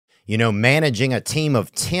Managing a team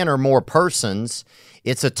of 10 or more persons,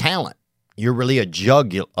 it's a talent. You're really a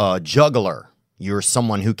juggler. You're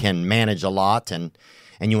someone who can manage a lot, and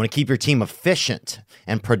you want to keep your team efficient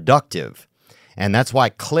and productive. And that's why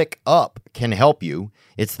ClickUp can help you.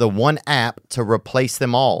 It's the one app to replace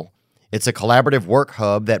them all. It's a collaborative work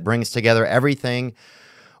hub that brings together everything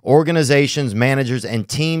organizations, managers, and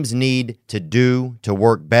teams need to do to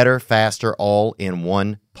work better, faster, all in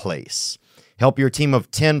one place. Help your team of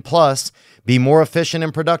 10 plus be more efficient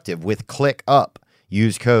and productive with ClickUp.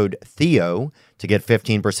 Use code Theo to get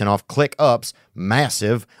 15% off ClickUp's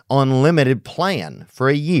massive unlimited plan for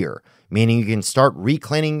a year, meaning you can start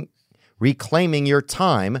reclaiming your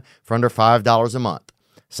time for under $5 a month.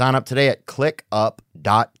 Sign up today at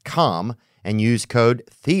clickup.com and use code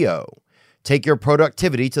Theo. Take your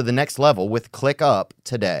productivity to the next level with ClickUp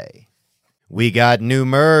today. We got new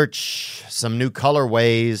merch, some new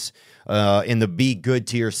colorways in the Be Good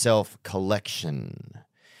to Yourself collection.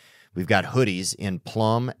 We've got hoodies in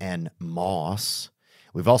plum and moss.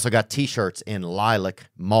 We've also got t-shirts in lilac,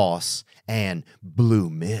 moss, and blue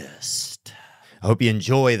mist. I hope you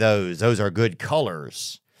enjoy those. Those are good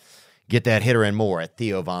colors. Get that hitter and more at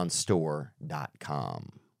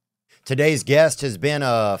theovonstore.com. Today's guest has been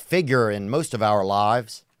a figure in most of our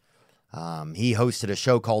lives. He hosted a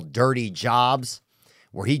show called Dirty Jobs,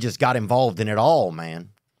 where he just got involved in it all, man.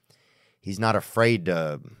 He's not afraid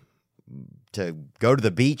to go to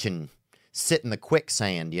the beach and sit in the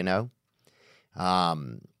quicksand, He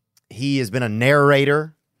has been a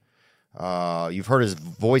narrator. You've heard his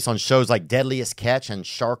voice on shows like Deadliest Catch and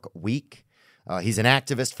Shark Week. He's an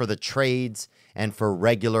activist for the trades and for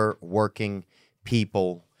regular working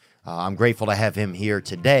people. I'm grateful to have him here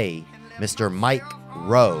today, Mr. Mike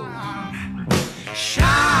Rowe.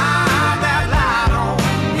 Shine that light on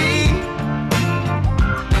me.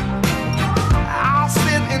 I'll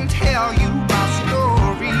sit and tell you my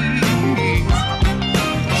stories.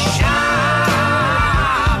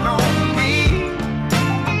 Shine on me,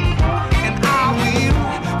 and I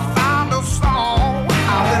will find a song.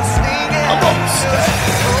 I will sing it. I'm on stage.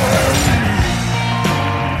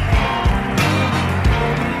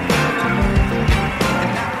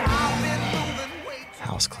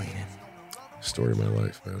 House cleaning. Story of my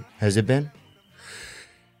life, man. Has it been?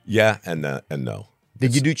 Yeah, and no.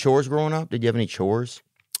 Did you do chores growing up? Did you have any chores?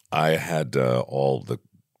 I had all the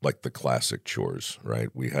classic chores, right?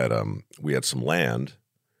 We had some land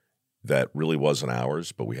that really wasn't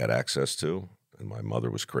ours, but we had access to, and my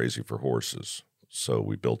mother was crazy for horses, so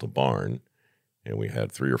we built a barn, and we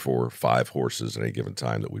had 3 or 4 or 5 horses at any given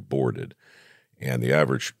time that we boarded, and the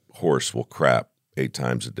average horse will crap 8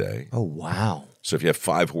 times a day. Oh, wow. So if you have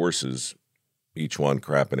 5 horses, each one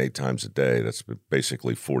crapping 8 times a day, that's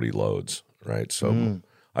basically 40 loads, right? So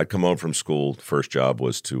I'd come home from school. The first job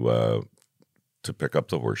was to pick up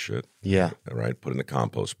the horse shit. Yeah. Right, put in the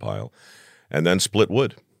compost pile, and then split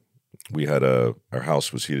wood. We had our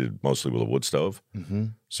house was heated mostly with a wood stove. Mm-hmm.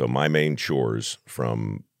 So my main chores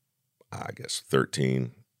from, I guess,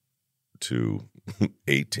 13 to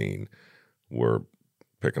 18 were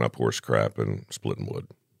picking up horse crap and splitting wood.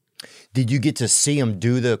 Did you get to see them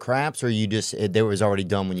do the craps, or they was already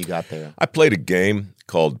done when you got there? I played a game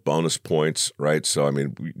called Bonus Points, right? So, I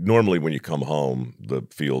mean, normally when you come home, the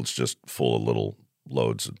field's just full of little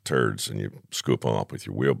loads of turds, and you scoop them up with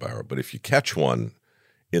your wheelbarrow. But if you catch one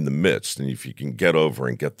in the midst, and if you can get over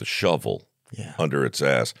and get the shovel under its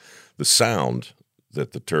ass, the sound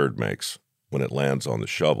that the turd makes when it lands on the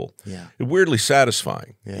shovel, it's weirdly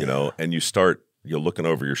satisfying, and you're looking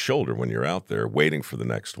over your shoulder when you're out there waiting for the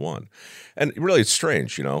next one. And really, it's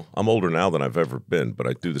strange, I'm older now than I've ever been, but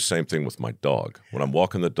I do the same thing with my dog. When I'm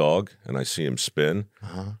walking the dog and I see him spin,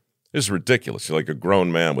 it's ridiculous. You're like a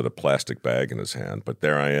grown man with a plastic bag in his hand, but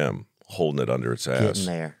there I am, holding it under its ass, getting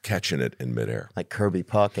there, catching it in midair. Like Kirby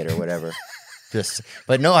Puckett or whatever.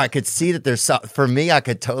 But no, I could see that for me, I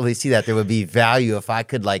could totally see that there would be value if I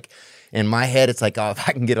could, like, in my head, it's like, if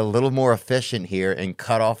I can get a little more efficient here and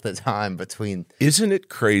cut off the time between. Isn't it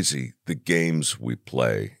crazy, the games we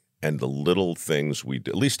play and the little things we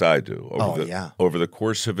do, at least I do, over the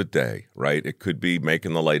course of a day, right? It could be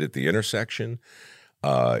making the light at the intersection.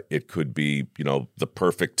 It could be, the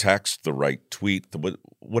perfect text, the right tweet,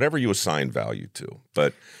 whatever you assign value to.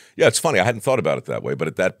 But yeah, it's funny. I hadn't thought about it that way. But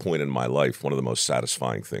at that point in my life, one of the most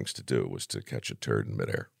satisfying things to do was to catch a turd in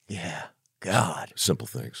midair. Yeah. God. Simple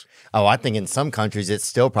things. Oh, I think in some countries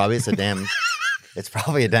it's probably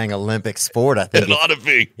a dang Olympic sport. I think it ought to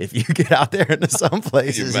be. If you get out there into some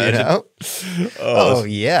places, Oh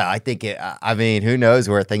yeah, I think who knows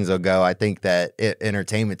where things will go. I think that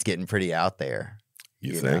entertainment's getting pretty out there.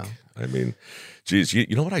 You think? I mean, Geez,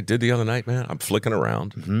 you know what I did the other night, man? I'm flicking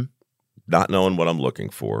around, not knowing what I'm looking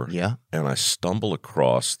for. Yeah. And I stumble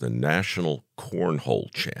across the National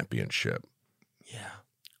Cornhole Championship. Yeah.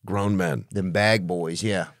 Grown men. Them bag boys,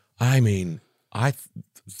 yeah. I mean,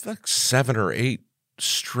 like 7 or 8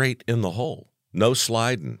 straight in the hole. No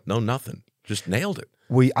sliding, no nothing. Just nailed it.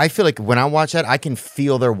 I feel like when I watch that, I can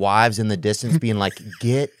feel their wives in the distance being like,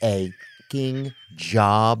 get a fucking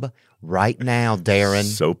job right now, Darren.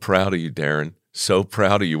 So proud of you, Darren. So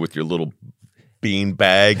proud of you with your little bean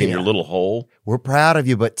bag and your little hole. We're proud of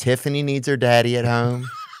you, but Tiffany needs her daddy at home.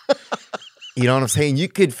 You know what I'm saying? You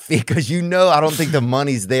could feel, because I don't think the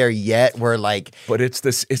money's there yet. We're like, but it's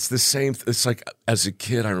the same. It's like as a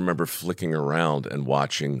kid, I remember flicking around and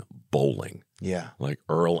watching bowling. Yeah, like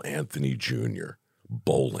Earl Anthony Jr.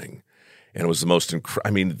 bowling, and it was the most.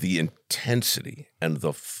 The intensity and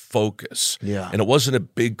the focus. Yeah, and it wasn't a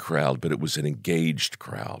big crowd, but it was an engaged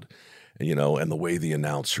crowd. And the way the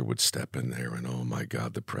announcer would step in there and, oh, my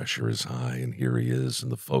God, the pressure is high, and here he is,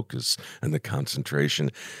 and the focus and the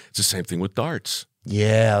concentration. It's the same thing with darts.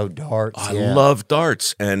 Yeah, darts. I love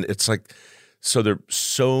darts. And it's like, so there are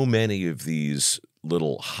so many of these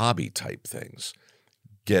little hobby type things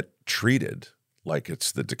get treated like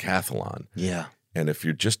it's the decathlon. Yeah. And if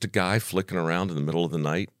you're just a guy flicking around in the middle of the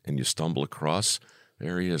night and you stumble across,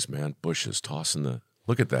 there he is, man, bushes tossing the...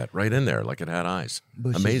 Look at that, right in there, like it had eyes.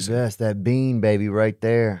 Bush's amazing. Best, that bean, baby, right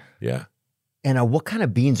there. Yeah. And what kind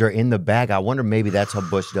of beans are in the bag? I wonder maybe that's how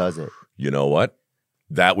Bush does it. You know what?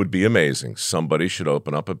 That would be amazing. Somebody should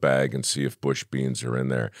open up a bag and see if Bush beans are in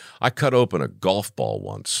there. I cut open a golf ball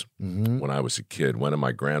once when I was a kid, went in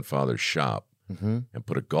my grandfather's shop and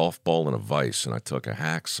put a golf ball in a vise, and I took a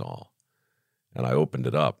hacksaw and I opened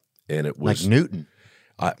it up, and it was... Like Newton.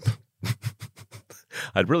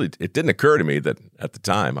 It didn't occur to me that at the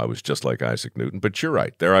time I was just like Isaac Newton, but you're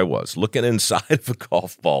right. There I was looking inside of a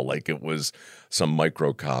golf ball like it was some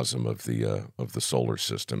microcosm of the solar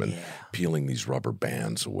system and peeling these rubber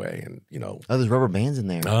bands away. And, Oh, there's rubber bands in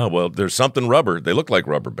there. Oh, well, there's something rubber. They look like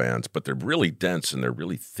rubber bands, but they're really dense and they're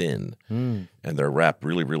really thin and they're wrapped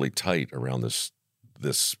really, really tight around this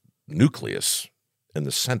nucleus in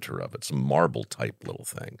the center of it. It's a marble type little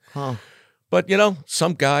thing. Huh. But,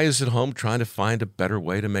 some guy is at home trying to find a better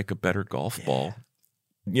way to make a better golf ball,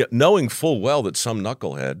 knowing full well that some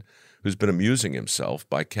knucklehead who's been amusing himself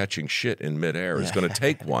by catching shit in midair is going to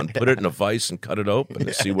take one, put it in a vise, and cut it open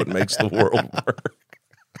to see what makes the world work.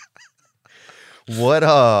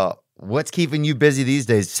 What's keeping you busy these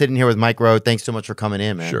days? Sitting here with Mike Rowe. Thanks so much for coming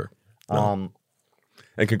in, man. Sure. And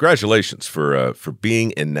congratulations for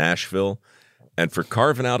being in Nashville and for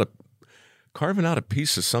carving out a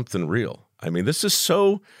piece of something real. I mean, this is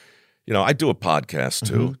so, I do a podcast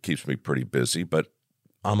too. It keeps me pretty busy, but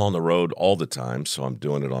I'm on the road all the time. So I'm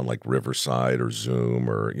doing it on like Riverside or Zoom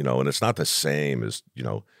or, and it's not the same as,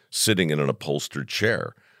 sitting in an upholstered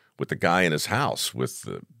chair with the guy in his house with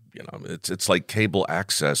the, it's like cable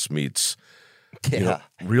access meets,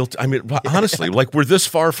 real. Honestly, like we're this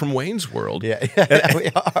far from Wayne's World. Yeah, we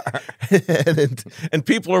are. and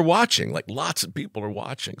people are watching. Like lots of people are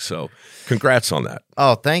watching. So, congrats on that.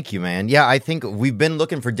 Oh, thank you, man. Yeah, I think we've been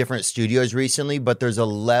looking for different studios recently, but there's a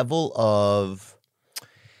level of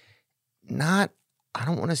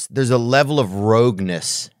there's a level of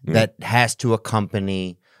rogueness that has to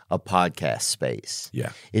accompany a podcast space.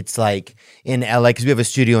 Yeah. It's like in LA, because we have a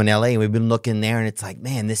studio in LA and we've been looking there and it's like,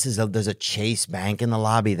 man, there's a Chase Bank in the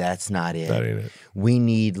lobby. That's not it. That ain't it. We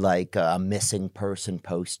need like a missing person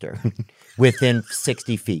poster within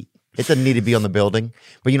 60 feet. It doesn't need to be on the building,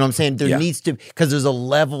 but you know what I'm saying? There needs to, because there's a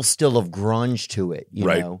level still of grunge to it, you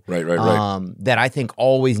know? Right. That I think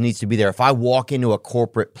always needs to be there. If I walk into a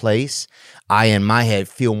corporate place, I, in my head,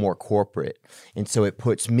 feel more corporate. And so it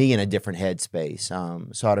puts me in a different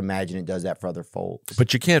headspace. So I'd imagine it does that for other folks.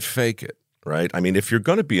 But you can't fake it, right? I mean, if you're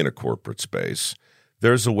going to be in a corporate space,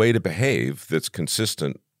 there's a way to behave that's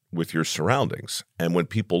consistent with your surroundings. And when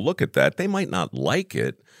people look at that, they might not like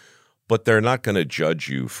it, but they're not going to judge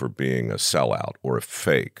you for being a sellout or a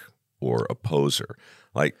fake or a poser.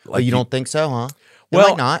 Like you don't think so, huh? They Well,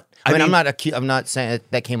 might not. I mean, I'm not saying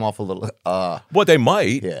that came off a little. Well, they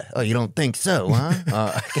might. Yeah. Oh, you don't think so,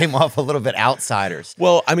 huh? Came off a little bit outsiders.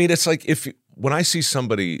 Well, I mean, it's like when I see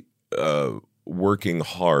somebody working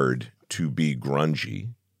hard to be grungy,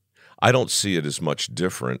 I don't see it as much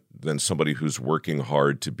different than somebody who's working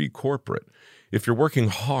hard to be corporate. If you're working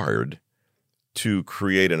hard to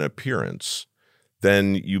create an appearance,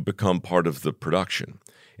 then you become part of the production.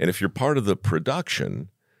 And if you're part of the production,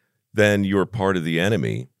 then you're part of the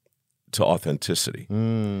enemy to authenticity.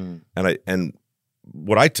 And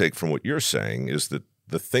what I take from what you're saying is that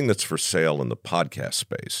the thing that's for sale in the podcast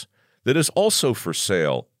space that is also for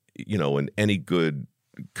sale, in any good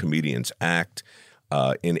comedian's act,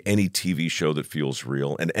 in any TV show that feels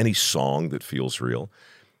real, and any song that feels real,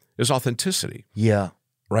 is authenticity. Yeah.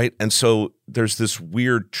 Right? And so there's this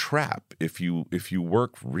weird trap. If you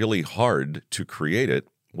work really hard to create it,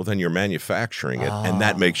 well, then you're manufacturing it, and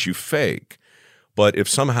that makes you fake. But if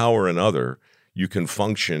somehow or another you can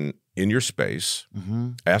function in your space,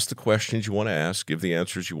 ask the questions you want to ask, give the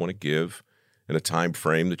answers you want to give in a time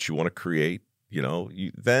frame that you want to create,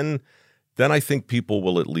 then I think people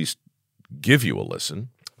will at least give you a listen.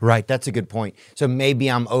 Right. That's a good point. So maybe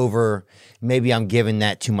I'm giving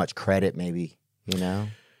that too much credit, maybe,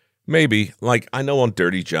 Maybe. Like, I know on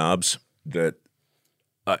Dirty Jobs that,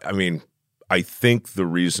 I think the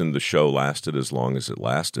reason the show lasted as long as it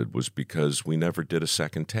lasted was because we never did a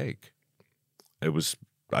second take.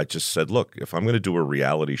 I just said, look, if I'm going to do a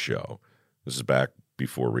reality show, this is back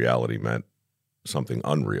before reality meant something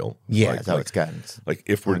unreal. Yeah, that's how it's gotten. Like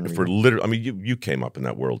if we're literally, you came up in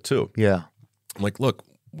that world too. Yeah. I'm like, look,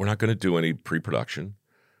 we're not going to do any pre-production.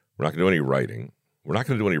 We're not going to do any writing. We're not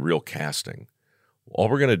going to do any real casting. All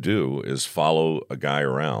we're going to do is follow a guy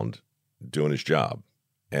around doing his job.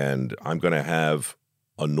 And I'm going to have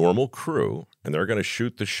a normal crew, and they're going to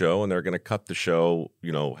shoot the show, and they're going to cut the show,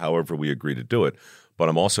 however we agree to do it. But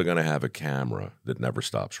I'm also going to have a camera that never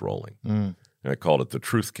stops rolling. And I called it the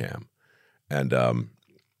Truth Cam. And,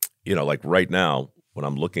 like right now, when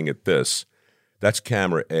I'm looking at this, that's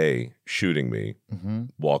camera A shooting me,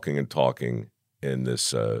 walking and talking in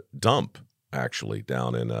this dump, actually,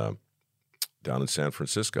 down in San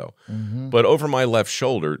Francisco. But over my left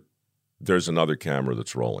shoulder, there's another camera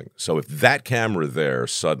that's rolling. So if that camera there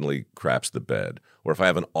suddenly craps the bed, or if I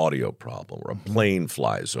have an audio problem, or a plane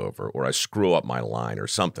flies over, or I screw up my line or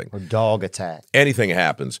something, or dog attack, anything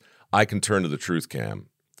happens, I can turn to the Truth Cam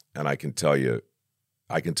and I can tell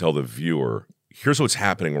the viewer, here's what's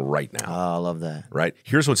happening right now. Oh, I love that. Right?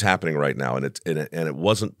 Here's what's happening right now. And it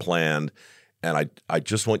wasn't planned. And I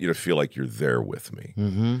just want you to feel like you're there with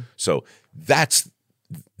me. So that's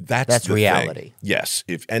the reality. Thing. Yes.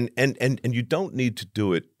 And you don't need to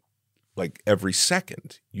do it like every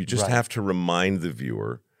second. You just have to remind the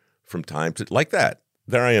viewer from time to, like that.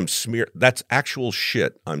 There I am that's actual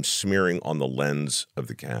shit I'm smearing on the lens of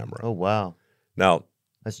the camera. Oh, wow. Now,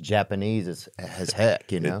 that's Japanese as heck,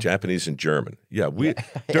 Japanese and German. Yeah,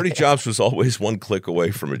 Dirty Jobs was always one click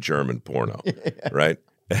away from a German porno, right?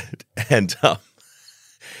 And look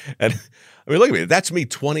at me. That's me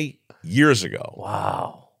 20 years ago.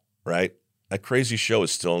 Wow. Right? That crazy show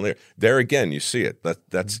is still in there. There again, you see it.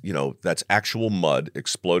 That's actual mud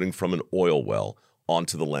exploding from an oil well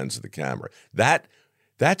onto the lens of the camera.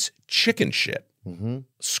 That's chicken shit.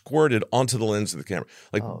 Squirted onto the lens of the camera.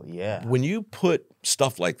 Like, oh, yeah. When you put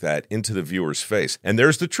stuff like that into the viewer's face, and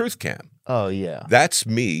there's the Truth Cam. Oh, yeah. That's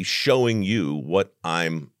me showing you what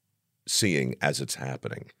I'm seeing as it's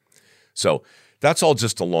happening. So that's all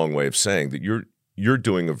just a long way of saying that you're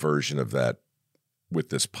doing a version of that with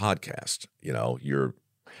this podcast. You're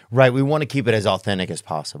right. We want to keep it as authentic as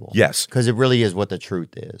possible. Yes, because it really is what the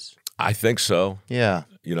truth is. I think so. Yeah.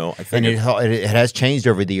 I think it has changed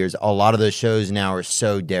over the years. A lot of those shows now are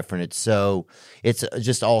so different. It's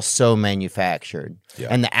just all so manufactured. Yeah.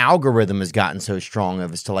 And the algorithm has gotten so strong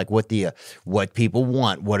as to like what people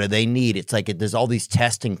want, what do they need? It's like there's all these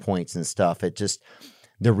testing points and stuff.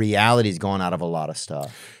 The reality's gone out of a lot of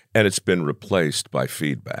stuff. And it's been replaced by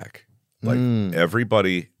feedback. Like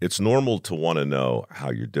everybody, it's normal to want to know how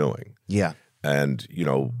you're doing. Yeah. And,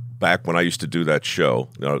 back when I used to do that show,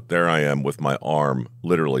 there I am with my arm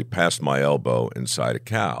literally past my elbow inside a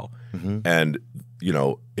cow. And, it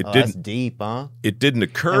didn't. That's deep, huh? It didn't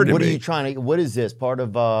occur to me. What are you trying to, what is this? Part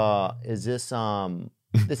of, is this,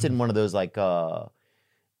 this isn't one of those like,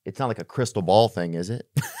 it's not like a crystal ball thing, is it?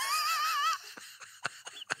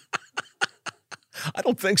 I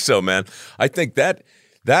don't think so, man. I think that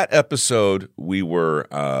episode we were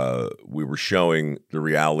showing the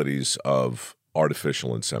realities of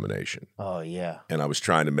artificial insemination. Oh yeah. And I was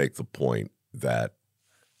trying to make the point that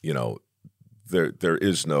there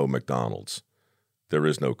is no McDonald's, there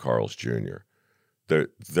is no Carl's Jr.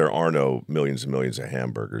 There are no millions and millions of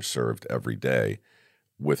hamburgers served every day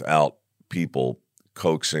without people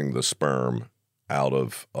coaxing the sperm out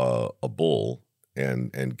of a bull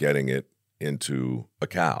and getting it into a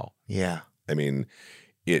cow. Yeah. I mean,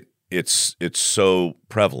 it's so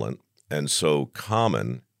prevalent and so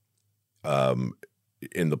common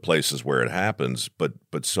in the places where it happens, but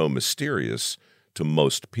so mysterious to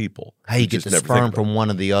most people. How you get the sperm from one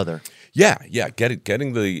or the other. Yeah.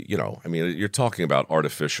 Getting the, I mean, you're talking about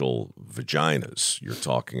artificial vaginas. You're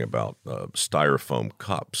talking about styrofoam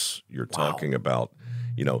cups. You're talking about,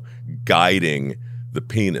 guiding the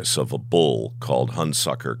penis of a bull called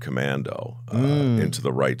Hunsucker Commando into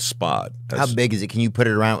the right spot. How big is it? Can you put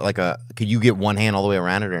it around could you get one hand all the way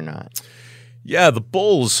around it or not? Yeah, the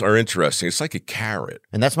bulls are interesting. It's like a carrot.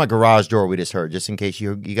 And that's my garage door we just heard. Just in case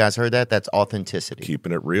you guys heard that, that's authenticity.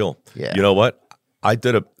 Keeping it real. Yeah. You know what? I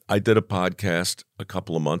did a podcast a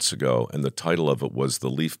couple of months ago, and the title of it was "The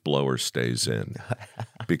Leaf Blower Stays In,"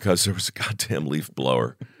 because there was a goddamn leaf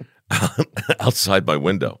blower outside my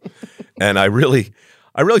window, and I really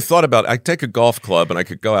thought about it. I take a golf club and I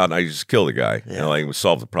could go out and I just kill the guy, and I would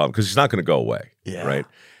solve the problem because he's not going to go away, right?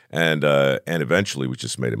 And eventually we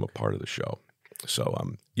just made him a part of the show. So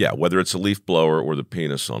whether it's a leaf blower or the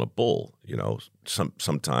penis on a bull,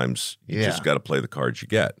 sometimes you just got to play the cards you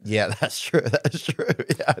get. Yeah, that's true. That's true.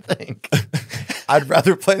 Yeah, I think I'd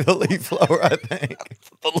rather play the leaf blower. I think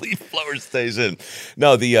the leaf blower stays in.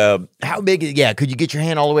 No, the how big is? Yeah, could you get your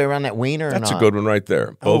hand all the way around that wiener? Or that's not? A good one right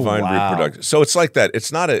there. Bovine reproduction. So it's like that.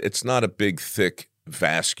 It's not a big, thick,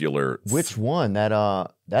 vascular. Which one?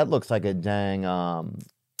 That looks like a dang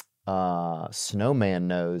snowman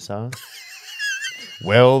nose, huh?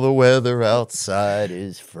 Well, the weather outside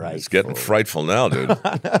is frightful. It's getting frightful now, dude.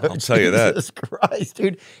 I'll tell you that. Jesus Christ,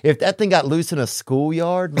 dude. If that thing got loose in a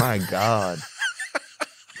schoolyard, my God.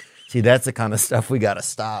 See, that's the kind of stuff we got to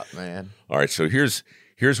stop, man. All right, so here's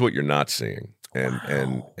what you're not seeing.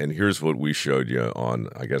 And here's what we showed you on,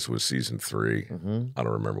 I guess it was season 3. Mm-hmm. I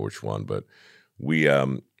don't remember which one, but we,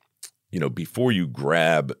 before you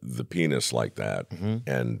grab the penis like that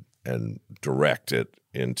and direct it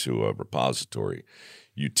into a repository,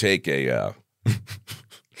 you take a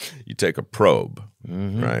probe,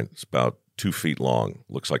 right? It's about 2 feet long,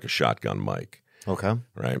 looks like a shotgun mic. Okay.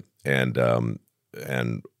 Right. And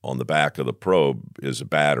on the back of the probe is a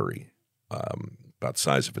battery, about the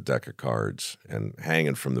size of a deck of cards, and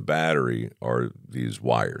hanging from the battery are these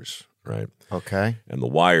wires, right? Okay. And the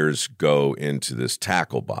wires go into this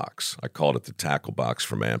tackle box. I called it the tackle box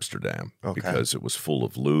from Amsterdam because it was full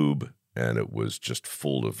of lube and it was just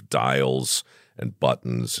full of dials and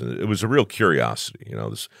buttons. And it was a real curiosity.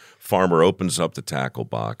 This farmer opens up the tackle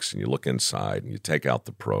box and you look inside and you take out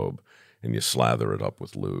the probe and you slather it up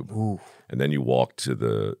with lube. Ooh. And then you walk to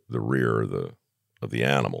the rear of the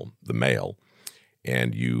animal, the male,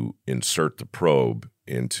 and you insert the probe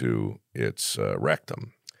into its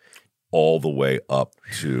rectum all the way up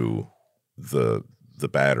to the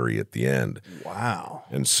battery at the end. Wow.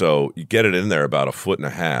 And so you get it in there about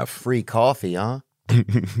 1.5 feet. Free coffee, huh?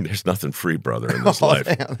 There's nothing free, brother, in this life.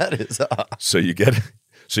 Damn, that is So you get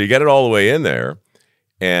it all the way in there,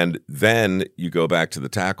 and then you go back to the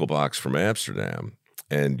tackle box from Amsterdam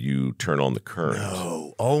and you turn on the current.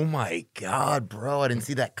 No. Oh my God, bro. I didn't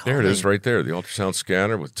see that coming. There it is right there, the ultrasound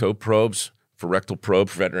scanner with toe probes for rectal probe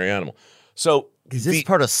for veterinary animal. So is this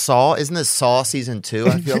part of Saw? Isn't this Saw season 2?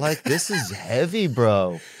 I feel like this is heavy,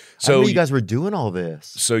 bro. So I didn't know you guys were doing all this.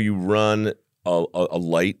 So you run a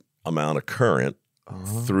light amount of current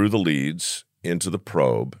through the leads into the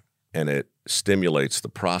probe, and it stimulates the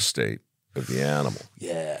prostate of the animal.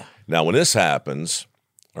 Yeah. Now, when this happens,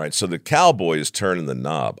 all right, so the cowboy is turning the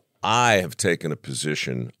knob. I have taken a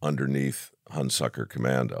position underneath Hunsucker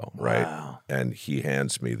Commando, right? Wow. And he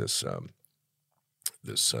hands me this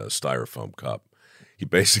styrofoam cup. He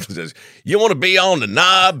basically says, "You want to be on the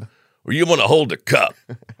knob or you want to hold the cup?"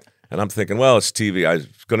 And I'm thinking, well, it's TV.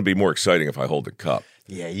 It's going to be more exciting if I hold the cup.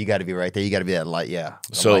 Yeah, you got to be right there. You got to be that light. Yeah,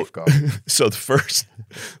 lifeguard. So the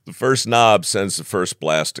first knob sends the first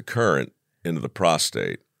blast of current into the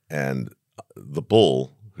prostate, and the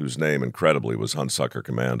bull, whose name incredibly was Hunsucker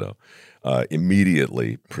Commando,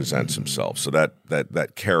 immediately presents himself. So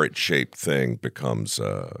that carrot-shaped thing becomes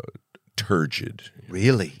turgid,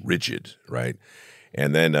 really rigid, right?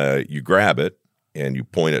 And then you grab it and you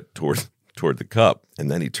point it toward the cup, and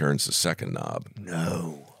then he turns the second knob.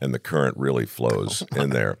 No. And the current really flows in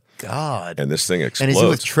there. God. And this thing explodes. And is he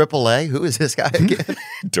with AAA? Who is this guy again?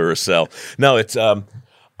 Duracell. No, it's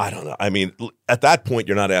I don't know. I mean, at that point,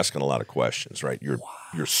 you're not asking a lot of questions, right?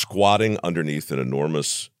 You're squatting underneath an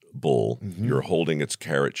enormous bull. Mm-hmm. You're holding its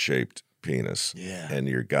carrot-shaped penis. Yeah. And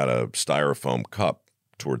you've got a styrofoam cup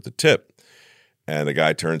toward the tip. And the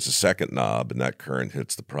guy turns the second knob, and that current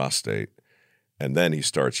hits the prostate. And then he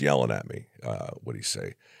starts yelling at me. What'd he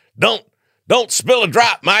say? Don't spill a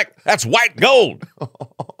drop, Mike. That's white gold.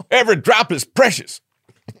 Every drop is precious.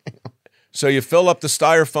 So you fill up the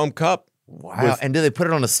styrofoam cup. Wow. And do they put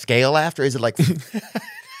it on a scale after? Is it like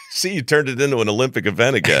See, you turned it into an Olympic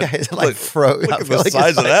event again. It's like look at the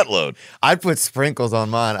size of that load. I'd put sprinkles on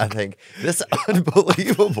mine. I think this is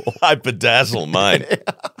unbelievable. I bedazzle mine.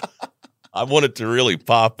 I want it to really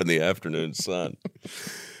pop in the afternoon sun.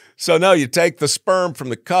 So now you take the sperm from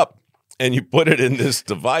the cup and you put it in this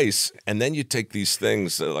device, and then you take these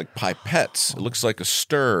things like pipettes. It looks like a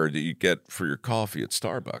stir that you get for your coffee at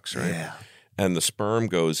Starbucks, right? Yeah. And the sperm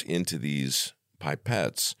goes into these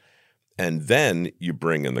pipettes, and then you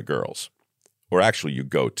bring in the girls. Or actually, you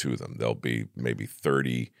go to them. There'll be maybe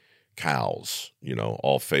 30 cows,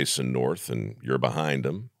 all facing north, and you're behind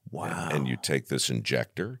them. Wow. And you take this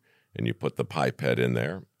injector, and you put the pipette in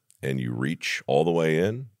there, and you reach all the way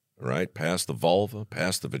in, right, past the vulva,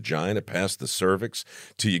 past the vagina, past the cervix,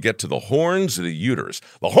 till you get to the horns of the uterus.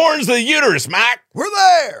 The horns of the uterus, Mac! We're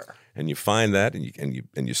there! And you find that, and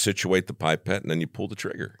you situate the pipette, and then you pull the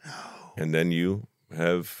trigger. And then you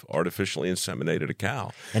have artificially inseminated a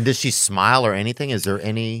cow. And does she smile or anything? Is there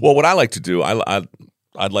any? Well, what I like to do, I'd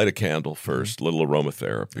light a candle first, a little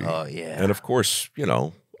aromatherapy. Oh, yeah. And, of course,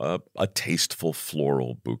 a tasteful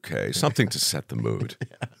floral bouquet, something to set the mood.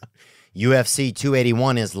 UFC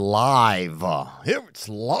 281 is live. It's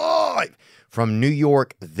live from New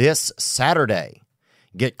York this Saturday.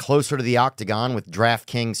 Get closer to the octagon with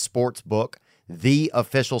DraftKings Sportsbook, the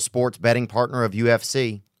official sports betting partner of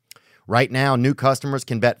UFC. Right now, new customers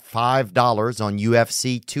can bet $5 on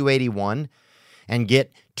UFC 281 and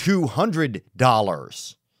get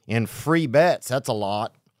 $200 in free bets. That's a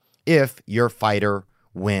lot if your fighter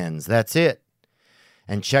wins. That's it.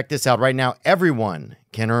 And check this out. Right now, everyone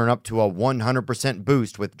can earn up to a 100%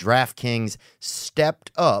 boost with DraftKings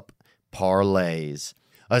stepped up parlays.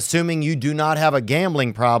 Assuming you do not have a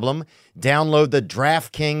gambling problem, download the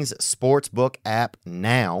DraftKings Sportsbook app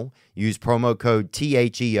now. Use promo code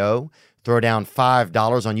THEO, throw down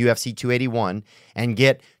 $5 on UFC 281, and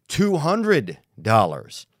get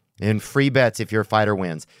 $200 in free bets if your fighter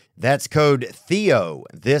wins. That's code THEO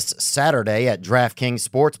this Saturday at DraftKings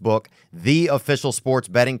Sportsbook, the official sports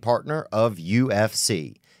betting partner of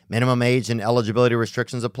UFC. Minimum age and eligibility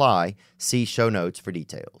restrictions apply. See show notes for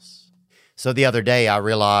details. So the other day I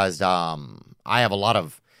realized I have a lot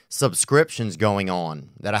of subscriptions going on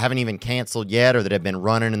that I haven't even canceled yet or that have been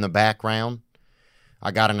running in the background.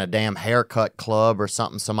 I got in a damn haircut club or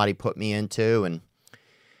something somebody put me into, and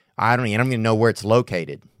I don't even know where it's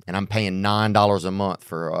located. And I'm paying $9 a month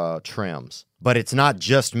for trims. But it's not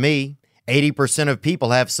just me. 80% of people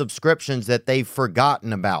have subscriptions that they've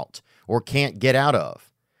forgotten about or can't get out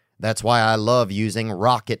of. That's why I love using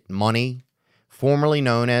Rocket Money, formerly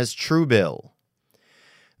known as Truebill,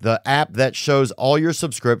 the app that shows all your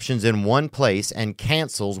subscriptions in one place and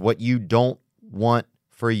cancels what you don't want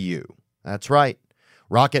for you. That's right.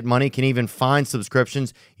 Rocket Money can even find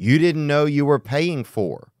subscriptions you didn't know you were paying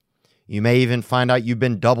for. You may even find out you've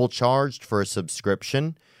been double charged for a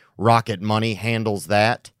subscription. Rocket Money handles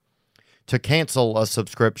that. To cancel a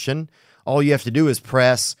subscription, all you have to do is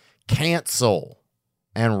press cancel,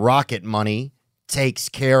 and Rocket Money takes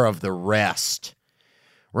care of the rest.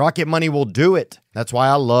 Rocket Money will do it. That's why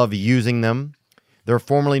I love using them. They're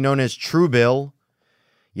formerly known as Truebill.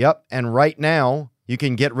 Yep, and right now, you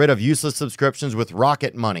can get rid of useless subscriptions with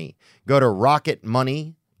Rocket Money. Go to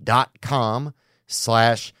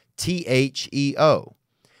rocketmoney.com/THEO.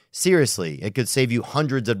 Seriously, it could save you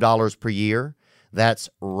hundreds of dollars per year. That's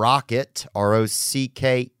Rocket,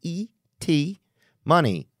 ROCKET,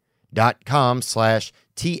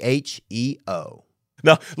 money.com/THEO.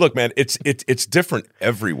 Now, look, man, it's different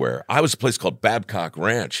everywhere. I was at a place called Babcock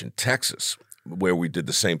Ranch in Texas where we did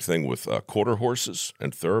the same thing with quarter horses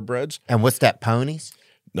and thoroughbreds. And what's that, ponies?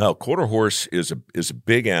 No, quarter horse is a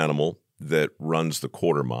big animal that runs the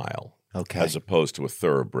quarter mile. Okay. As opposed to a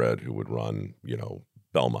thoroughbred who would run,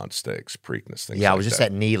 Belmont Stakes, Preakness, things like that. Yeah, I was just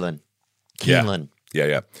at Keeneland.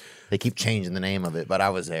 Yeah. They keep changing the name of it, but I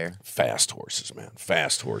was there. Fast horses, man.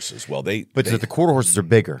 Fast horses. Well, the quarter horses are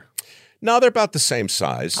bigger. No, they're about the same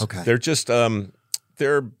size. Okay. They're just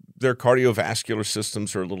their cardiovascular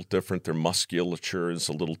systems are a little different. Their musculature is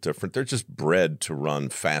a little different. They're just bred to run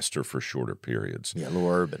faster for shorter periods. Yeah, a little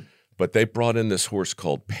urban. But they brought in this horse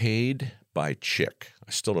called Paid by Chick.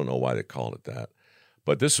 I still don't know why they called it that.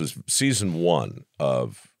 But this was season 1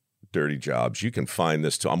 of Dirty Jobs. You can find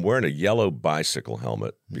this too. I'm wearing a yellow bicycle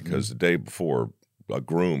helmet because the day before a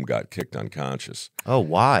groom got kicked unconscious. Oh,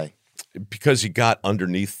 why? Because he got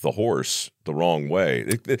underneath the horse the wrong way.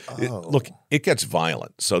 Look, it gets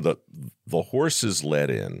violent. So the horse is led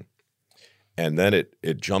in, and then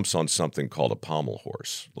it jumps on something called a pommel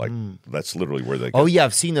horse. Like that's literally where they go. Oh, yeah,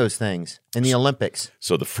 I've seen those things in the Olympics.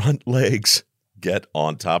 So the front legs get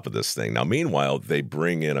on top of this thing. Now, meanwhile, they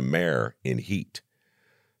bring in a mare in heat.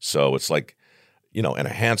 So it's like, and a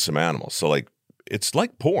handsome animal. So like, it's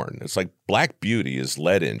like porn. It's like Black Beauty is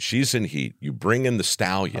led in. She's in heat. You bring in the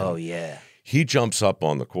stallion. Oh, yeah. He jumps up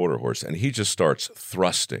on the quarter horse and he just starts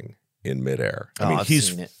thrusting in midair. I mean, he's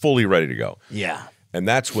fully ready to go. Yeah. And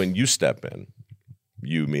that's when you step in,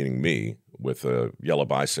 you meaning me, with a yellow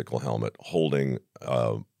bicycle helmet holding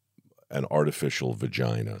an artificial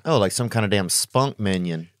vagina. Oh, like some kind of damn spunk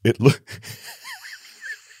minion.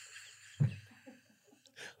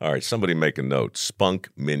 All right, somebody make a note. Spunk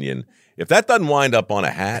minion. If that doesn't wind up on a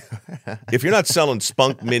hat, if you're not selling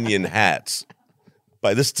spunk minion hats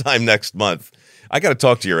by this time next month, I got to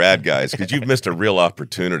talk to your ad guys because you've missed a real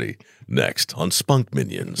opportunity. Next on Spunk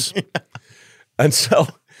Minions. And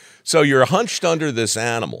so you're hunched under this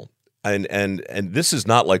animal, and this is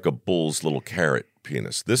not like a bull's little carrot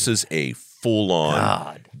penis. This is a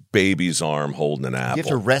full-on baby's arm holding an apple. You have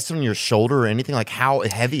to rest on your shoulder or anything? Like, how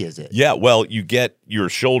heavy is it? Yeah, well, you get your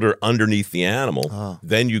shoulder underneath the animal,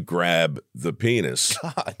 then you grab the penis,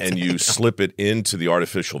 and you slip it into the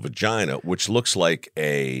artificial vagina, which looks like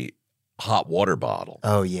a hot water bottle.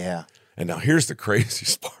 Oh, yeah. And now here's the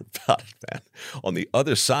craziest part about it, man. On the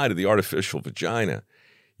other side of the artificial vagina,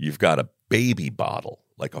 you've got a baby bottle,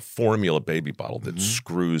 like a formula baby bottle that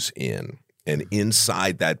screws in. And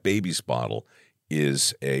inside that baby's bottle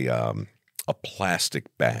is a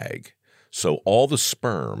plastic bag. So all the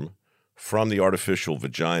sperm from the artificial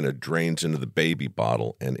vagina drains into the baby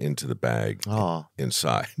bottle and into the bag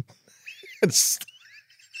inside.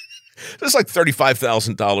 It's like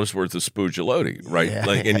 $35,000 worth of spoogeloti, right? Yeah.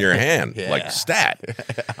 Like in your hand, like stat.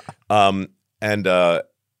 And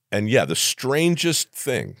the strangest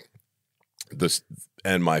thing,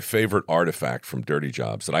 and my favorite artifact from Dirty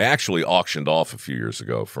Jobs that I actually auctioned off a few years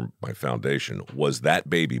ago from my foundation was that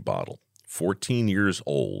baby bottle, 14 years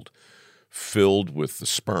old, filled with the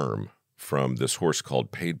sperm from this horse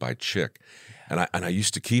called Paid by Chick. And I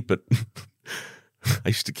used to keep it. I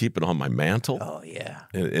used to keep it on my mantle. Oh, yeah.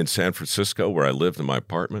 In San Francisco, where I lived in my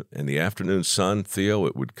apartment. In the afternoon sun, Theo,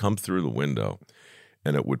 it would come through the window,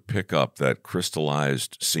 and it would pick up that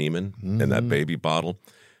crystallized semen in that baby bottle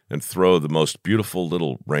and throw the most beautiful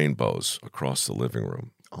little rainbows across the living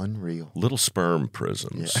room. Unreal. Little sperm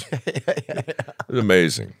prisms. It's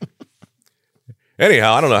amazing.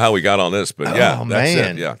 Anyhow, I don't know how we got on this, but that's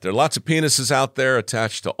it. Yeah, there are lots of penises out there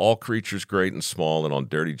attached to all creatures, great and small, and on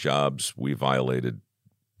Dirty Jobs, we violated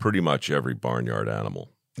pretty much every barnyard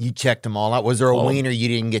animal. You checked them all out. Was there a wiener you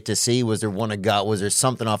didn't get to see? Was there one of God? Was there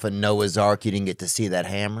something off of Noah's Ark you didn't get to see? That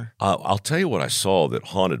hammer? I'll tell you what I saw that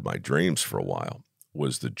haunted my dreams for a while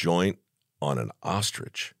was the joint on an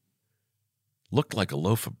ostrich. Looked like a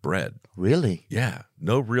loaf of bread. Really? Yeah,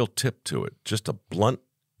 no real tip to it, just a blunt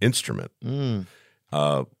instrument.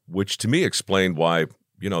 Which to me explained why,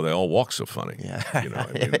 they all walk so funny. Yeah.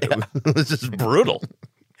 It was just brutal.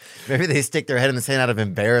 Maybe they stick their head in the sand out of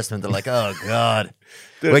embarrassment. They're like, oh, God.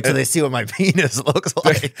 Wait till they see what my penis looks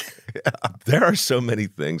like. There are so many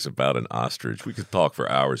things about an ostrich. We could talk for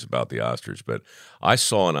hours about the ostrich, but I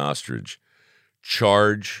saw an ostrich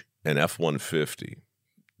charge an F-150.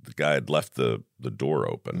 The guy had left the door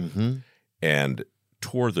open and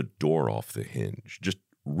tore the door off the hinge, just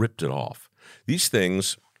ripped it off. These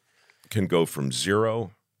things can go from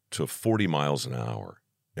 0 to 40 miles an hour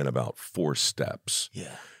in about 4 steps.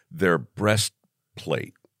 Yeah. Their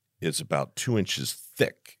breastplate is about 2 inches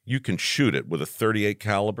thick. You can shoot it with a .38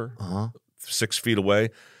 caliber, 6 feet away.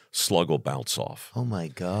 Slug will bounce off. Oh my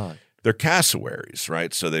God! They're cassowaries,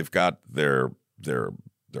 right? So they've got their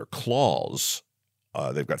claws.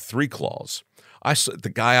 They've got 3 claws.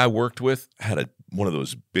 The guy I worked with had one of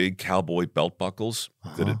those big cowboy belt buckles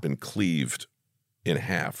that had been cleaved in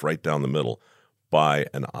half right down the middle by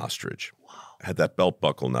an ostrich. Wow. Had that belt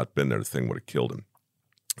buckle not been there, the thing would have killed him.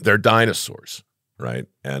 They're dinosaurs, right?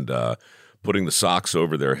 And putting the socks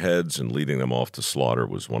over their heads and leading them off to slaughter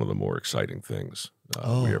was one of the more exciting things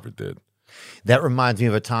we ever did. That reminds me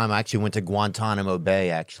of a time I actually went to Guantanamo Bay,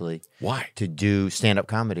 actually. Why? To do stand-up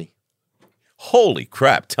comedy. Holy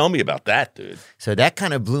crap. Tell me about that, dude. So that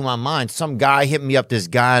kind of blew my mind. Some guy hit me up. This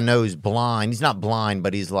guy I know is blind. He's not blind,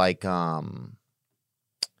 but he's like,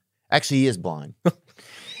 actually he is blind.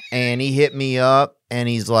 And he hit me up and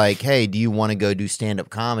he's like, hey, do you want to go do stand-up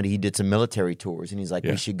comedy? He did some military tours and he's like,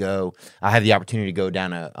 we should go. I have the opportunity to go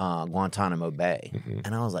down to Guantanamo Bay.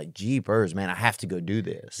 And I was like, jeepers, man, I have to go do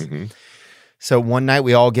this. So one night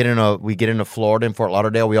we get into Florida in Fort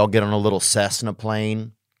Lauderdale. We all get on a little Cessna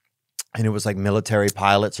plane. And it was like military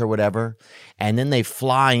pilots or whatever. And then they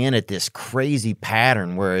fly in at this crazy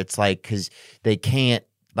pattern where it's like, because they can't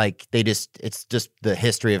Like it's just the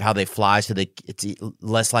history of how they fly, so it's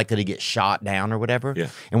less likely to get shot down or whatever. Yeah.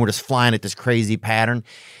 And we're just flying at this crazy pattern,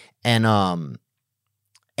 and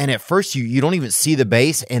at first you don't even see the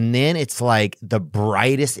base, and then it's like the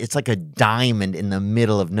brightest. It's like a diamond in the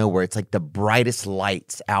middle of nowhere. It's like the brightest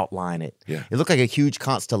lights outline it. Yeah. It looked like a huge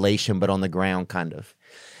constellation, but on the ground, kind of.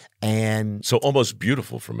 And So almost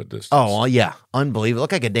beautiful from a distance. oh yeah, unbelievable! It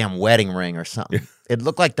looked like a damn wedding ring or something. Yeah. It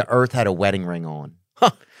looked like the Earth had a wedding ring on.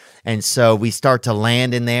 And so we start to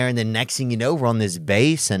land in there, and then next thing you know, we're on this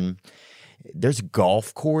base, and there's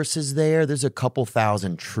golf courses there. There's a couple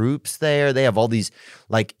thousand troops there. They have all these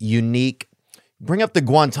like unique. Bring up the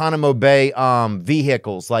Guantanamo Bay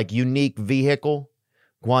vehicles, like unique vehicle,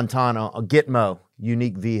 Gitmo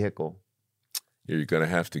unique vehicle. You're going to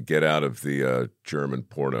have to get out of the German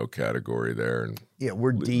porno category there. And Yeah,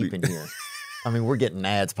 we're deep in here. I mean, we're getting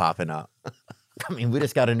ads popping up. I mean, we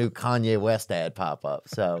just got a new Kanye West ad pop up.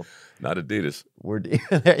 So not Adidas. we're deep.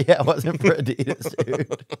 Yeah, it wasn't for Adidas,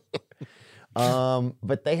 dude.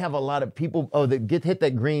 But they have a lot of people. Oh, hit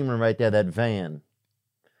that green one right there, that van.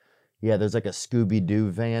 Yeah, there's like a Scooby-Doo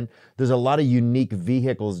van. There's a lot of unique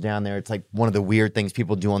vehicles down there. It's like one of the weird things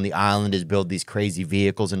people do on the island is build these crazy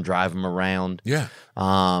vehicles and drive them around. Yeah.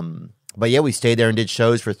 But yeah, we stayed there and did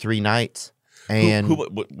shows for 3 nights. And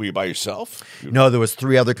were you by yourself? no, there was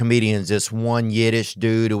 3 other comedians. This one Yiddish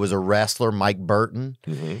dude who was a wrestler, Mike Burton,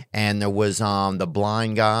 and there was the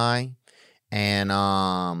blind guy, and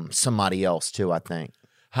somebody else too, I think.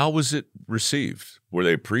 How was it received? Were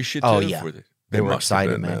they appreciative? Oh yeah, they were must have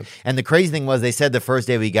excited, been, man. And the crazy thing was, they said the first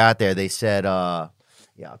day we got there, they said, "Yeah,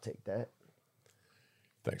 I'll take that."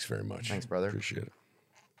 Thanks very much. Thanks, brother. Appreciate it.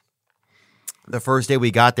 The first day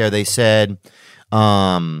we got there, they said,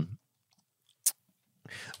 "Oh,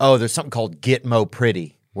 there's something called Gitmo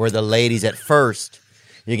Pretty, where the ladies at first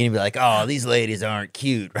you're gonna be like, oh, these ladies aren't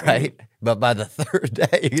cute, right? But by the 3rd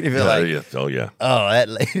day, you're gonna be like, oh, that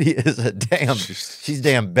lady is a damn, she's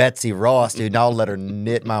damn Betsy Ross, dude. And I'll let her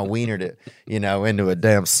knit my wiener to, into a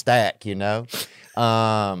damn stack,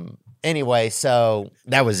 Anyway, so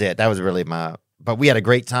that was it. That was really but we had a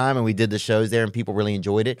great time, and we did the shows there, and people really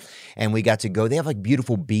enjoyed it. And we got to go. They have like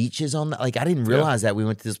beautiful beaches on I didn't realize that. We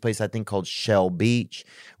went to this place I think called Shell Beach,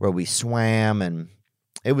 where we swam, and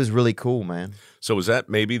it was really cool, man. So was that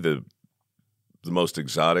maybe the most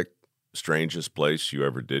exotic, strangest place you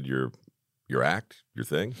ever did your act, your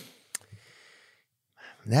thing?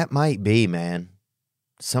 That might be, man.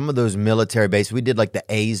 Some of those military bases. We did like the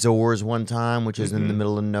Azores one time, which is in the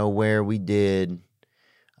middle of nowhere.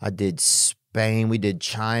 I did Spain, we did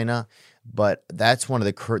China, but that's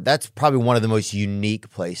probably one of the most unique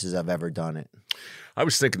places I've ever done it. I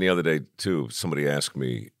was thinking the other day too. Somebody asked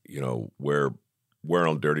me, where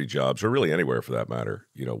on Dirty Jobs, or really anywhere for that matter,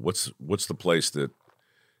 what's the place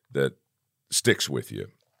that sticks with you?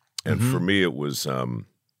 And for me, it was a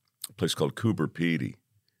place called Coober Pedy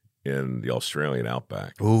in the Australian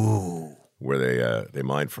outback. Ooh, where they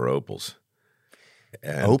mine for opals.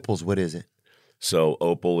 And opals, what is it? So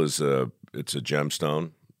opal is it's a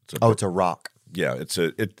gemstone. It's a rock. Yeah,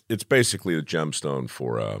 it's basically a gemstone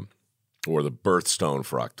for or the birthstone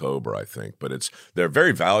for October, I think. But they're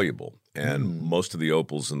very valuable, and most of the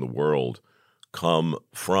opals in the world come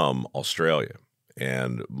from Australia,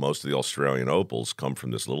 and most of the Australian opals come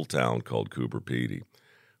from this little town called Coober Pedy.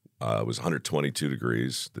 It was 122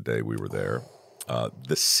 degrees the day we were there.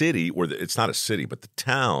 The city, it's not a city, but the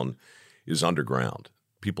town is underground.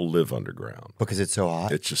 People live underground. Because it's so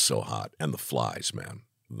hot? It's just so hot. And the flies, man.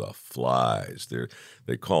 The flies.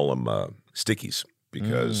 They call them stickies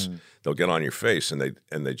because they'll get on your face and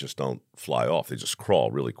they just don't fly off. They just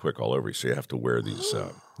crawl really quick all over you. So you have to wear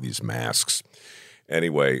these masks.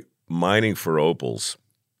 Anyway, mining for opals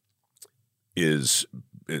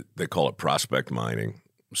they call it prospect mining.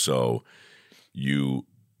 So you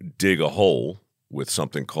dig a hole with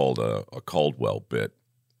something called a Caldwell bit,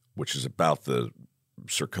 which is about the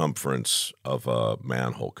circumference of a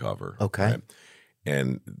manhole cover. Okay. Right?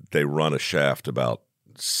 And they run a shaft about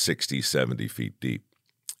 60, 70 feet deep.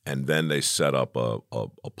 And then they set up a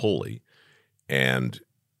pulley and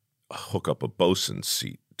hook up a bosun's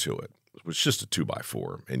seat to it. It's just a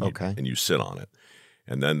 2x4, and you sit on it.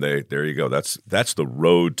 And then there you go. That's the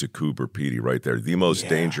road to Coober Pedy right there. The most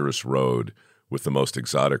dangerous road with the most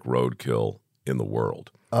exotic roadkill in the world.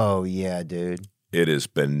 Oh, yeah, dude. It is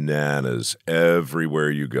bananas. Everywhere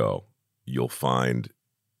you go, you'll find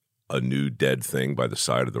a new dead thing by the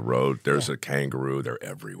side of the road. There's a kangaroo. They're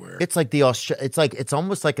everywhere. It's like it's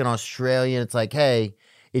almost like an Australian. It's like, hey,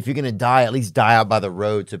 if you're gonna die, at least die out by the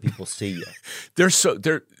road so people see you.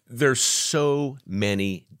 There's so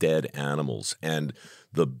many dead animals, and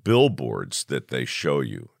the billboards that they show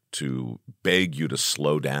you to beg you to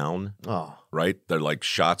slow down, right? They're like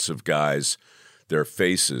shots of guys, their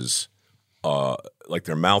faces, like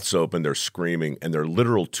their mouths open, they're screaming, and they're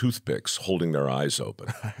literal toothpicks holding their eyes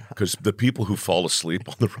open. Because the people who fall asleep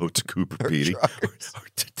on the road to Cooper Pedy,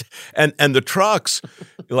 and the trucks,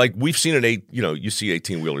 like we've seen you see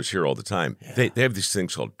 18-wheelers here all the time. Yeah. They have these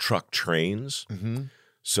things called truck trains. Mm-hmm.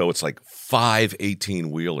 So it's like 5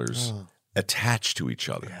 18-wheelers attached to each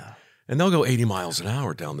other. Yeah. And they'll go 80 miles an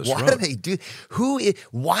hour down this road. Why do they do?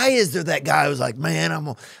 Why is there that guy who's like,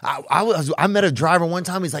 man, I met a driver one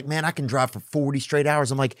time. He's like, man, I can drive for 40 straight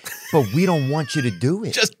hours. I'm like, but we don't want you to do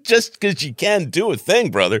it. Just because you can do a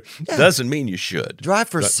thing, brother, doesn't mean you should. Drive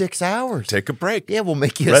for 6 hours. Take a break. Yeah, we'll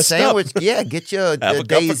make you a sandwich. Up. Yeah, get you a cup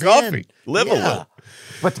of coffee. Live a little.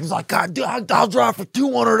 But he's like, God, I'll drive for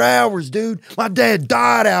 200 hours, dude. My dad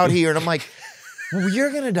died out here. And I'm like, well,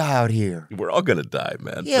 you're going to die out here. We're all going to die,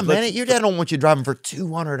 man. Yeah, man. Your dad don't want you driving for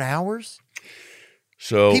 200 hours.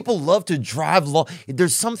 So people love to drive long.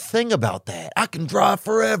 There's something about that. I can drive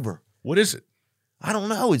forever. What is it? I don't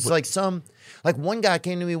know. It's like one guy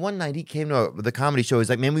came to me one night. He came to the comedy show. He's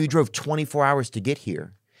like, man, we drove 24 hours to get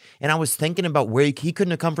here. And I was thinking about where he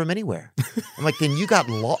couldn't have come from anywhere. I'm like, then you got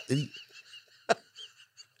lost.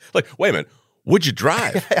 Like, wait a minute. Would you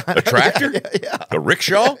drive? A tractor? Yeah. A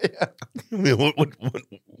rickshaw? Yeah.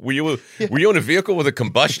 Were you in a vehicle with a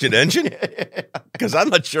combustion engine? Because I'm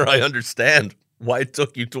not sure I understand why it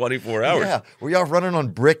took you 24 hours. Yeah. Were y'all running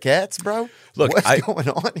on briquettes, bro? Look, what's going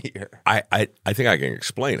on here? I think I can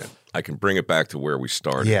explain it. I can bring it back to where we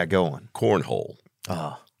started. Yeah, go on. Cornhole,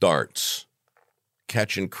 darts,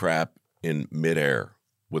 catching crap in midair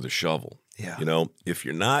with a shovel. Yeah. You know, if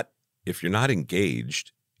you're not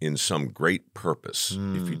engaged in some great purpose,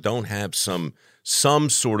 if you don't have some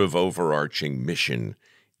sort of overarching mission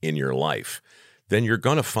in your life, then you're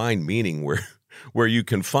going to find meaning where you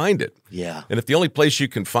can find it. Yeah. And if the only place you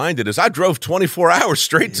can find it is I drove 24 hours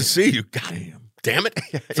straight to see you, God damn it.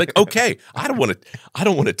 It's like, okay, I don't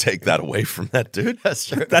want to take that away from that dude. That's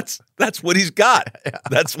true. That's what he's got. Yeah.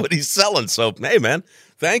 That's what he's selling. So, hey, man,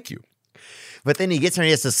 thank you. But then he gets there and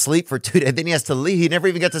he has to sleep for 2 days. Then he has to leave. He never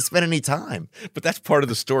even got to spend any time. But that's part of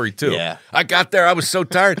the story, too. Yeah. I got there. I was so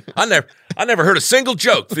tired. I never heard a single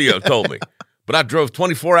joke, Theo told me. But I drove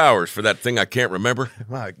 24 hours for that thing I can't remember.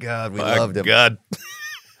 My God, we loved him. God.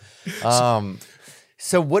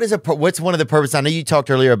 So what's one of the purposes? I know you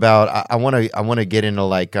talked earlier about, I want to get into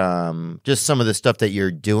like just some of the stuff that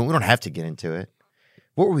you're doing. We don't have to get into it.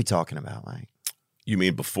 What were we talking about, Mike? You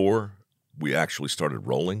mean before we actually started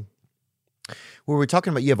rolling? Well, we're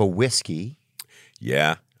talking about you have a whiskey.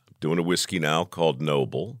 Yeah. I'm doing a whiskey now called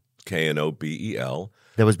Noble, Knobel.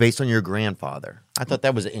 That was based on your grandfather. I thought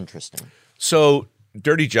that was interesting. So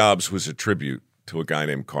Dirty Jobs was a tribute to a guy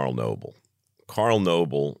named Carl Noble. Carl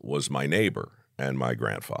Noble was my neighbor and my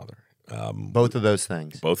grandfather. Both of those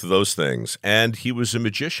things. Both of those things. And he was a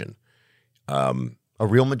magician. A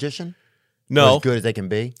real magician? No. Or as good as they can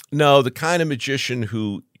be? No, the kind of magician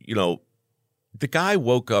who, the guy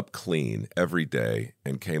woke up clean every day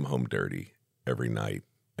and came home dirty every night.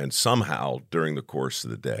 And somehow, during the course of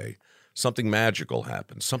the day, something magical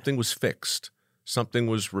happened. Something was fixed. Something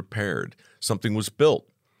was repaired. Something was built.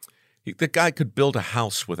 The guy could build a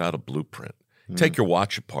house without a blueprint. Take your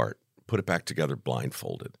watch apart, put it back together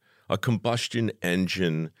blindfolded. A combustion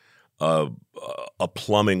engine, a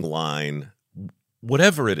plumbing line,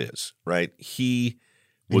 whatever it is, right? He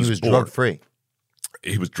was drug-free.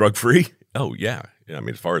 He was drug-free? Oh, yeah. I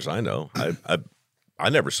mean, as far as I know, I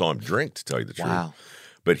never saw him drink, to tell you the truth. Wow.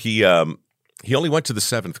 But he only went to the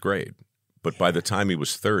 7th grade. But by the time he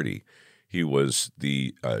was 30, he was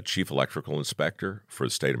the chief electrical inspector for the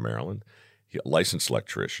state of Maryland, licensed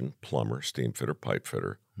electrician, plumber, steam fitter, pipe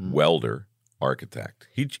fitter, welder, architect.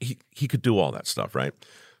 He could do all that stuff, right?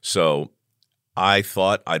 So I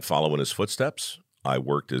thought I'd follow in his footsteps. I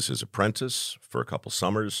worked as his apprentice for a couple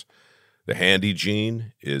summers. The handy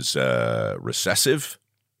gene is recessive,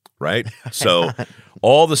 right? So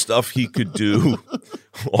all the stuff he could do,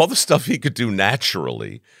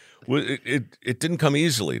 naturally, it didn't come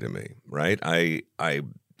easily to me, right? I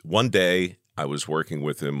one day I was working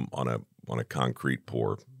with him on a concrete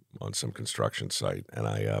pour on some construction site, and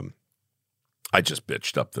I just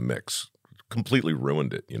bitched up the mix, completely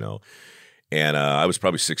ruined it, And I was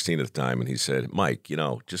probably 16 at the time, and he said, Mike,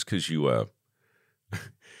 just because you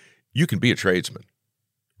can be a tradesman,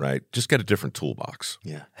 right? Just get a different toolbox.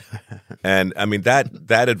 Yeah. And I mean,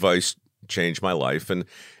 that advice changed my life. And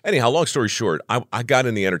anyhow, long story short, I got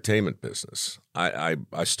in the entertainment business. I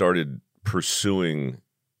started pursuing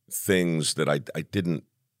things that I didn't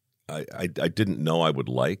I didn't know I would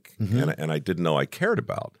like, Mm-hmm. and I didn't know I cared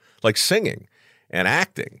about, like singing and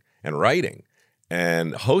acting and writing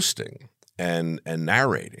and hosting and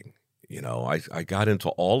narrating. You know, I got into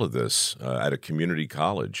all of this at a community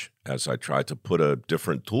college as I tried to put a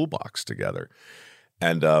different toolbox together.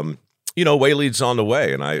 And, you know, way leads on the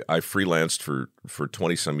way. And I freelanced for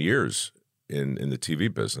 20-some years in the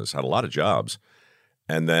TV business, had a lot of jobs.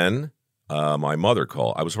 And then my mother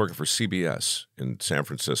called. I was working for CBS in San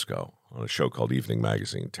Francisco on a show called Evening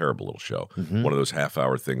Magazine. Terrible little show. Mm-hmm. One of those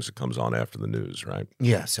half-hour things that comes on after the news, right?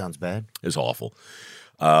 Yeah, sounds bad. It's awful.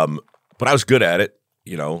 But I was good at it.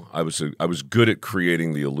 You know, I was good at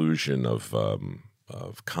creating the illusion of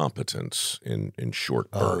competence in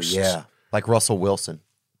short bursts. Oh, yeah. Like Russell Wilson.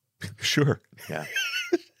 Sure. Yeah.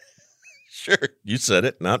 Sure. You said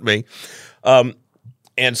it, not me.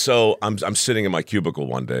 And so I'm sitting in my cubicle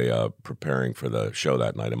one day preparing for the show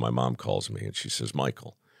that night, and my mom calls me and she says,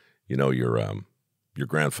 "Michael, you know your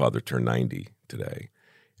grandfather turned 90 today,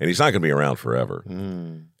 and he's not going to be around forever."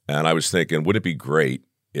 Mm. And I was thinking, would it be great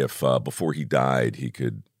if before he died, he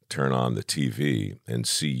could turn on the TV and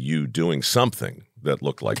see you doing something that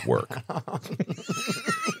looked like work?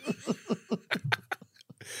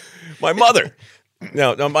 My mother.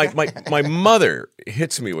 No, my mother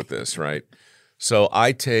hits me with this, right? So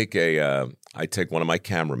I take one of my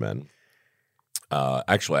cameramen.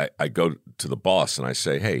 Actually, I go to the boss and I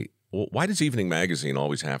say, "Hey, well, why does Evening Magazine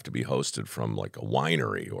always have to be hosted from like a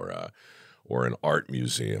winery or an art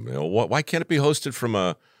museum? You know, why can't it be hosted from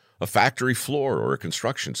a factory floor or a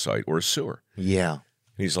construction site or a sewer?" Yeah. And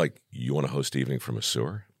he's like, "You want to host Evening from a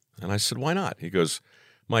sewer?" And I said, "Why not?" He goes,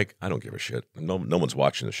 "Mike, I don't give a shit. No one's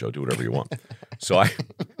watching the show. Do whatever you want." So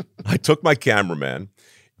I took my cameraman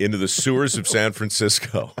into the sewers of San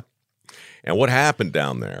Francisco. And what happened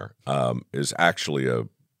down there is actually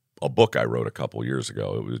a book I wrote a couple years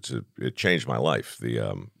ago. It changed my life.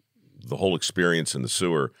 The whole experience in the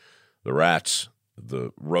sewer, the rats,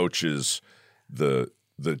 the roaches, the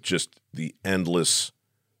endless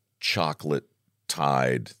chocolate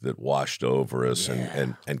tide that washed over us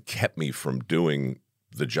and kept me from doing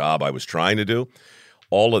the job I was trying to do.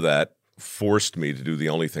 All of that forced me to do the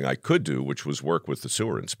only thing I could do, which was work with the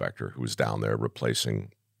sewer inspector who was down there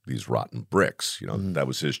replacing these rotten bricks. You know, that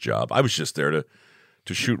was his job. I was just there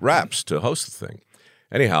to shoot raps, to host the thing.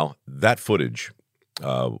 Anyhow, that footage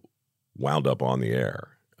wound up on the air,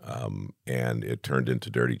 and it turned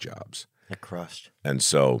into Dirty Jobs. It crushed. And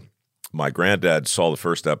so my granddad saw the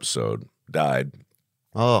first episode, died.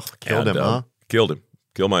 Oh, killed him, huh? Killed him.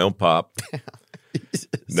 Killed my own pop.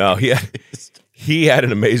 No, he had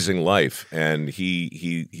an amazing life, and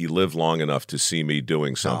he lived long enough to see me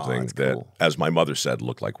doing something that, cool. as my mother said,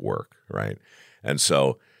 looked like work, right? And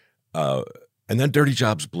so, and then Dirty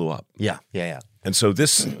Jobs blew up. Yeah. And so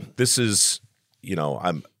this is, you know,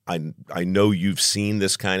 I know you've seen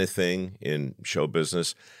this kind of thing in show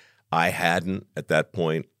business. I hadn't at that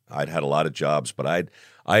point. I'd had a lot of jobs, but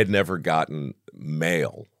I had never gotten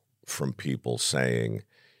mail from people saying,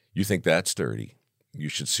 "You think that's dirty? You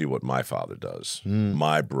should see what my father does.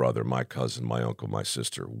 My brother, my cousin, my uncle, my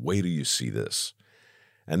sister. Wait till you see this."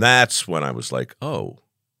 And that's when I was like, oh,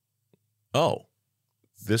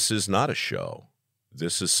 this is not a show.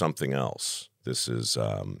 This is something else. This is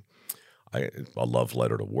a love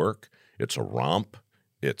letter to work. It's a romp.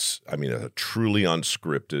 It's, I mean, a truly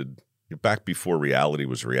unscripted, back before reality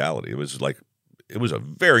was reality. It was a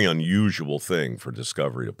very unusual thing for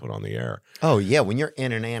Discovery to put on the air. Oh yeah, when you're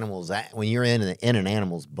in an animal's butt.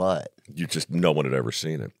 No one had ever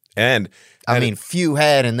seen it. And I mean, few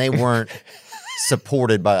had, and they weren't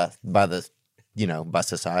supported by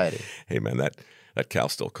society. Hey man, that cow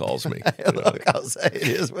still calls me. Look, I'll say it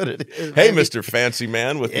is what it is. Hey, baby. Mr. Fancy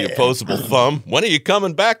Man with the opposable thumb, when are you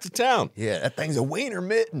coming back to town? Yeah, that thing's a wiener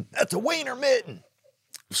mitten. That's a wiener mitten.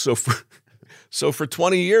 So for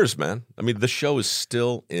 20 years, man, I mean, the show is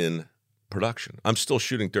still in production. I'm still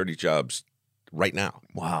shooting Dirty Jobs right now.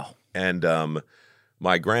 Wow. And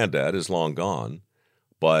my granddad is long gone,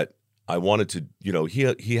 but I wanted to, you know,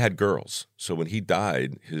 he had girls. So when he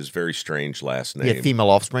died, his very strange last name. Yeah, female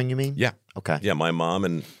offspring, you mean? Yeah. Okay. Yeah, my mom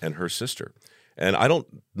and her sister. And I don't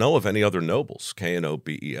know of any other Nobles,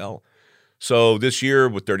 Knobel. So this year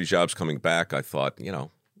with Dirty Jobs coming back, I thought, you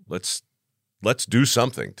know, let's do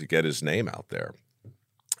something to get his name out there.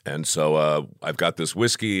 And so I've got this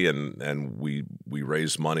whiskey, and we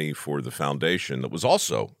raised money for the foundation that was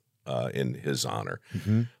also in his honor.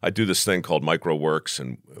 Mm-hmm. I do this thing called Micro Works,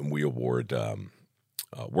 and we award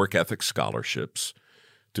work ethic scholarships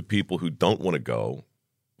to people who don't want to go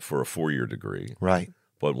for a 4-year degree, right,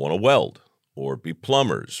 but want to weld or be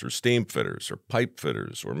plumbers or steam fitters or pipe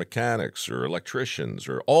fitters or mechanics or electricians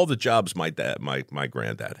or all the jobs my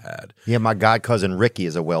granddad had. Yeah, my god cousin Ricky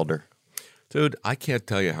is a welder. Dude, I can't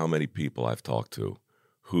tell you how many people I've talked to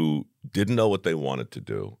who didn't know what they wanted to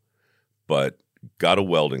do, but got a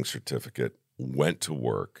welding certificate, went to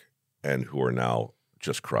work, and who are now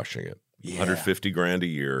just crushing it. Yeah. 150 grand a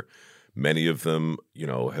year. Many of them,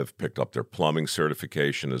 have picked up their plumbing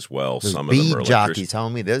certification as well. Those Some of them are bead jockeys,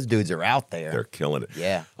 homie. Those dudes are out there. They're killing it.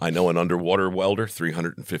 Yeah. I know an underwater welder,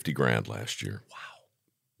 350 grand last year. Wow.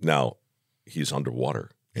 Now, he's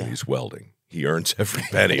underwater and he's welding. He earns every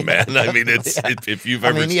penny, man. I mean, if you've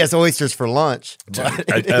ever... he has oysters for lunch.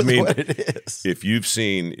 But I mean, what it is. If you've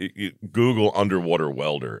seen... Google underwater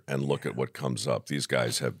welder and look at what comes up. These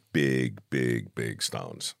guys have big, big, big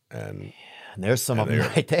stones. And there's some of them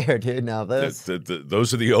right there, dude. Now, those are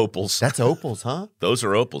the opals. That's opals, huh? Those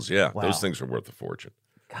are opals, yeah. Wow. Those things are worth a fortune.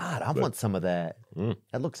 God, I want some of that.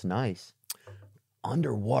 That looks nice.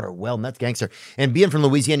 Underwater welding, that's gangster. And being from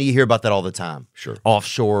Louisiana, you hear about that all the time. Sure.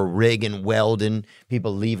 Offshore rigging, welding,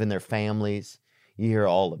 people leaving their families. You hear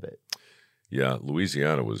all of it. Yeah,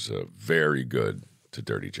 Louisiana was very good to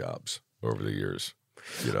dirty jobs over the years.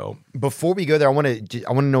 Before we go there, I want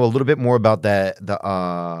to know a little bit more about the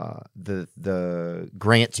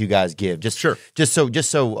grants you guys give. Just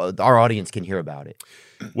so our audience can hear about it.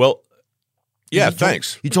 Well, yeah,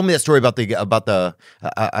 thanks. You told me that story about the.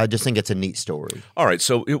 I just think it's a neat story. All right,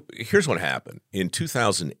 so here's what happened in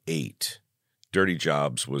 2008. Dirty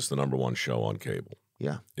Jobs was the #1 show on cable.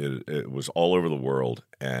 Yeah, it was all over the world,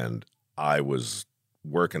 and I was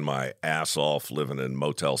working my ass off, living in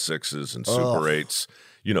Motel 6s and Super 8s.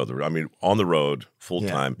 On the road full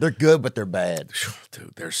time. They're good, but they're bad.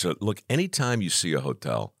 Dude, look, anytime you see a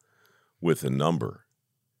hotel with a number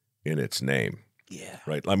in its name. Yeah.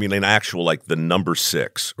 Right. I mean, an actual like the number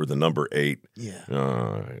 6 or the number 8. Yeah.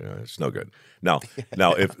 It's no good. Now,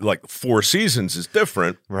 if like Four Seasons is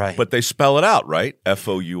different, right? But they spell it out, right?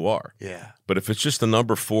 FOUR. Yeah. But if it's just the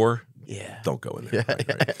number 4, don't go in there.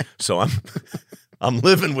 Right? So I'm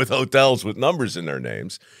living with hotels with numbers in their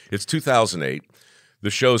names. It's 2008. The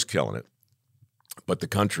show's killing it, but the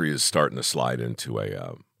country is starting to slide into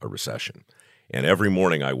a recession. And every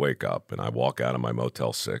morning I wake up and I walk out of my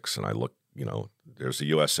Motel 6 and I look. There's the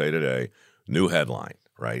USA Today, new headline,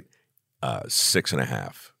 right?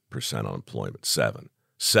 6.5% unemployment, 7,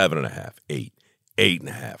 7.5, 8,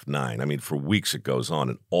 8.5, 9. I mean, for weeks it goes on,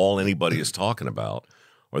 and all anybody is talking about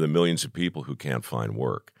are the millions of people who can't find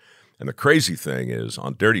work. And the crazy thing is,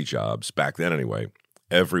 on Dirty Jobs, back then anyway,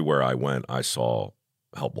 everywhere I went, I saw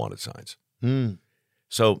help wanted signs.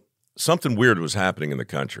 So something weird was happening in the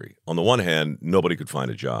country. On the one hand, nobody could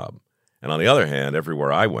find a job. And on the other hand,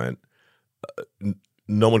 everywhere I went,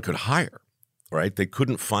 no one could hire, right? They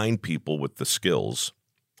couldn't find people with the skills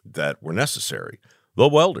that were necessary. The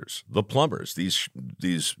welders, the plumbers, these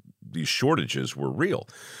shortages were real.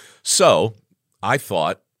 So I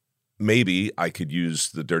thought maybe I could use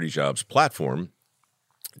the Dirty Jobs platform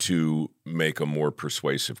to make a more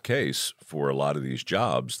persuasive case for a lot of these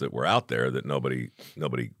jobs that were out there that nobody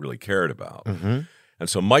really cared about. Mm-hmm. And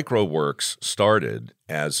so MicroWorks started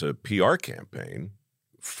as a PR campaign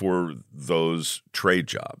for those trade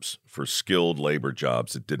jobs, for skilled labor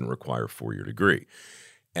jobs that didn't require a 4-year degree.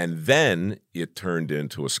 And then it turned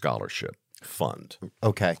into a scholarship fund.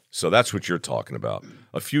 Okay. So that's what you're talking about.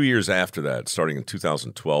 A few years after that, starting in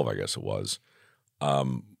 2012, I guess it was,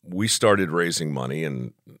 we started raising money,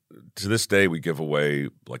 and to this day we give away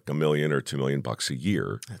like $1 million or $2 million a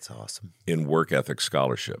year. That's awesome. In work ethic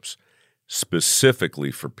scholarships,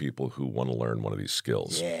 specifically for people who want to learn one of these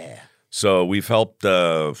skills. Yeah. So we've helped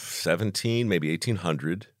 17, maybe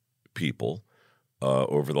 1,800 people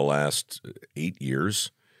over the last 8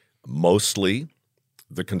 years, mostly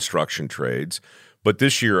the construction trades. But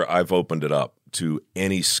this year I've opened it up to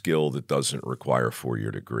any skill that doesn't require a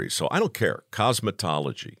 4-year degree. So I don't care.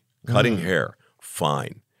 Cosmetology, cutting hair,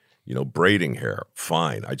 fine. Braiding hair,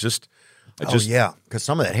 fine. Yeah, because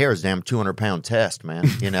some of that hair is damn 200-pound test, man,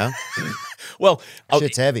 Well,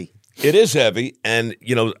 shit's heavy. It is heavy, and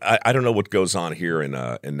I don't know what goes on here in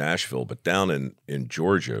Nashville, but down in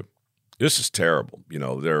Georgia, this is terrible.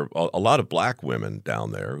 There are a lot of black women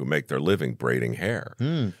down there who make their living braiding hair,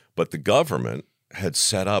 but the government had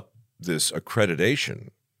set up this accreditation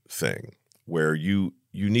thing where you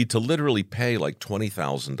need to literally pay like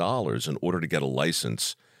 $20,000 in order to get a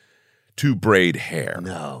license to braid hair.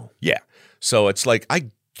 No. Yeah. So it's like,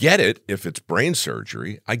 I get it if it's brain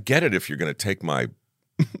surgery. I get it if you're going to take my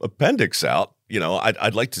appendix out.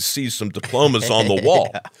 I'd like to see some diplomas on the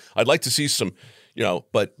wall. I'd like to see some,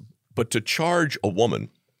 but to charge a woman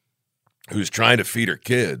who's trying to feed her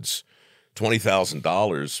kids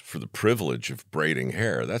 $20,000 for the privilege of braiding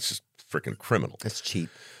hair. That's just freaking criminal. That's cheap.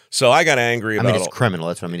 So I got angry about it's criminal.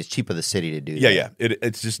 That's what I mean. It's cheap of the city to do that. Yeah.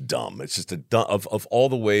 It's just dumb. It's just of all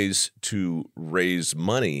the ways to raise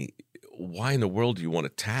money, why in the world do you want to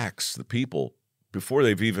tax the people before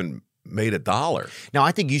they've even made $1? Now,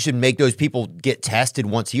 I think you should make those people get tested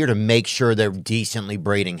once a year to make sure they're decently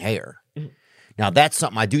braiding hair. Now, that's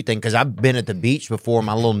something I do think, because I've been at the beach before.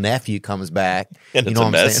 My little nephew comes back. And you it's know a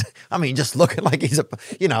what mess. I'm saying? I mean, just looking like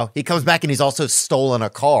he comes back and he's also stolen a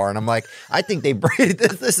car. And I'm like, I think they braided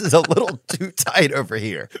this. This is a little too tight over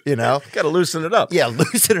here, Got to loosen it up. Yeah,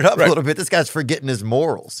 loosen it up a little bit. This guy's forgetting his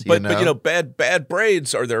morals. But bad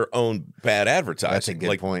braids are their own bad advertising. That's a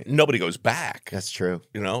good point. Nobody goes back. That's true.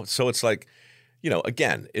 So it's like,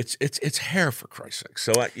 again, it's hair, for Christ's sake.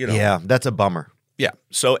 So Yeah, that's a bummer. Yeah.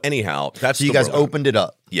 So anyhow, that's so you guys opened it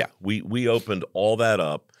up. Yeah, we opened all that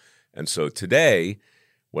up, and so today,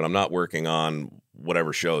 when I'm not working on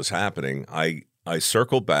whatever show is happening, I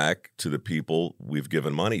circle back to the people we've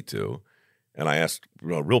given money to, and I ask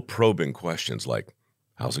real probing questions like,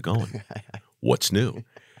 "How's it going? What's new?"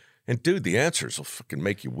 And dude, the answers will fucking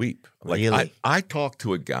make you weep. Like really? I talked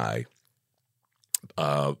to a guy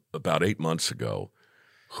about 8 months ago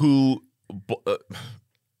who.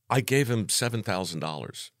 I gave him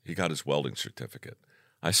 $7,000. He got his welding certificate.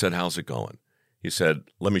 I said, "How's it going?" He said,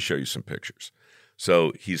 "Let me show you some pictures."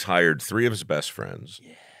 So he's hired 3 of his best friends.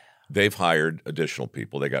 Yeah. They've hired additional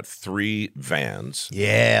people. They got 3 vans.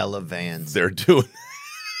 Yeah, I love vans. They're doing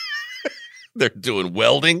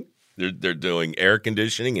welding. They're doing air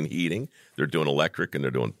conditioning and heating. They're doing electric, and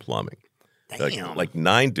they're doing plumbing. Damn. Like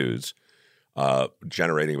 9 dudes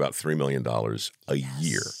generating about $3 million a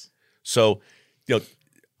year. So,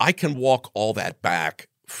 I can walk all that back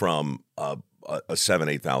from a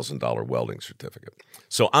 $7,000-8,000 welding certificate.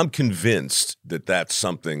 So I'm convinced that that's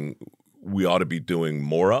something we ought to be doing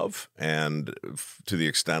more of, and to the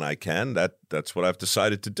extent I can, that's what I've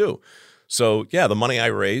decided to do. So yeah, the money I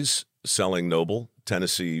raise selling Noble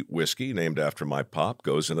Tennessee whiskey, named after my pop,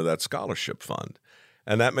 goes into that scholarship fund.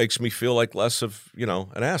 And that makes me feel like less of,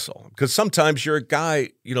 an asshole. Because sometimes you're a guy,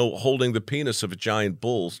 holding the penis of a giant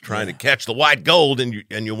bull trying to catch the white gold, and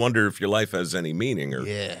you wonder if your life has any meaning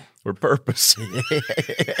or purpose.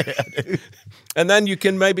 And then you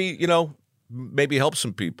can maybe help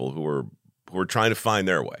some people who are trying to find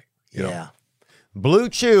their way. Yeah. Blue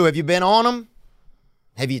Chew, have you been on them?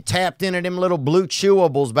 Have you tapped into them little blue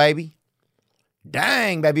chewables, baby?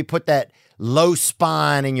 Dang, baby, put that low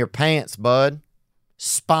spine in your pants, bud.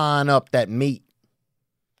 Spine up that meat.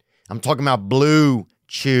 I'm talking about Blue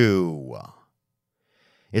Chew.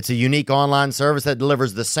 It's a unique online service that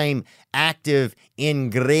delivers the same active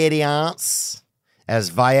ingredients as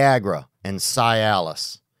Viagra and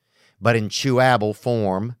Cialis, but in chewable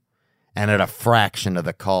form and at a fraction of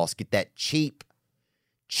the cost. Get that cheap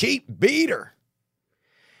beater.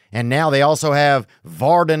 And now they also have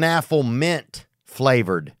Vardenafil mint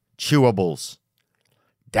flavored chewables.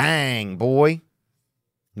 Dang, boy.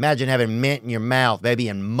 Imagine having mint in your mouth, baby,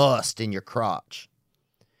 and must in your crotch.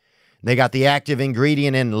 They got the active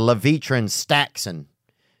ingredient in Levitrin Staxin,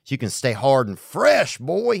 so you can stay hard and fresh,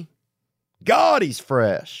 boy. God, he's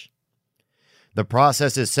fresh. The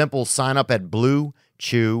process is simple. Sign up at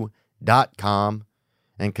bluechew.com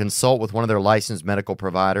and consult with one of their licensed medical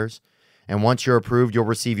providers. And once you're approved, you'll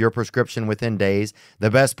receive your prescription within days. The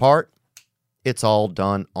best part, it's all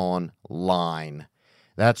done online.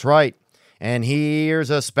 That's right. And here's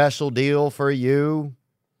a special deal for you.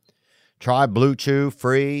 Try Blue Chew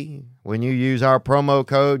free when you use our promo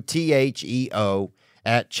code THEO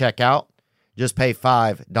at checkout. Just pay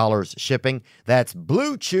 $5 shipping. That's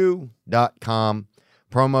bluechew.com.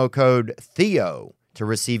 Promo code THEO to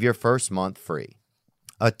receive your first month free.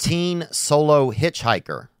 A teen solo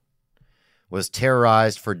hitchhiker was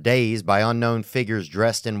terrorized for days by unknown figures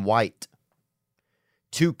dressed in white.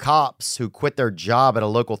 2 cops who quit their job at a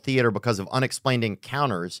local theater because of unexplained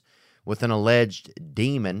encounters with an alleged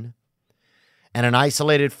demon, and an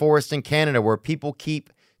isolated forest in Canada where people keep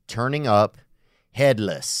turning up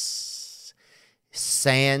headless.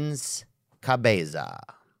 Sans cabeza.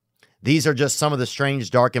 These are just some of the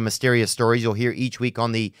strange, dark, and mysterious stories you'll hear each week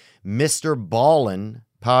on the Mr. Ballin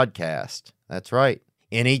podcast. That's right.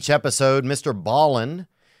 In each episode, Mr. Ballin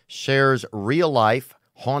shares real-life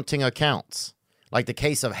haunting accounts, like the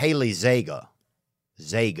case of Haley Zaga,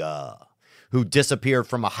 who disappeared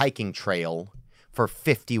from a hiking trail for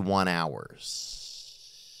 51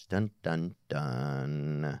 hours. Dun, dun,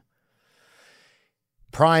 dun.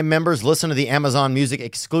 Prime members, listen to the Amazon Music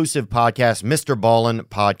exclusive podcast, Mr. Ballin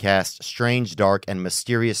Podcast, Strange, Dark, and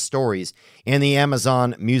Mysterious Stories in the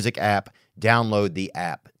Amazon Music app. Download the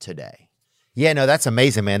app today. Yeah, no, that's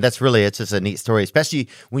amazing, man. It's just a neat story, especially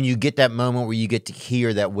when you get that moment where you get to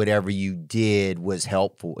hear that whatever you did was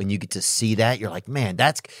helpful and you get to see that. You're like, man,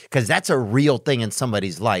 because that's a real thing in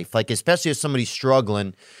somebody's life. Like, especially if somebody's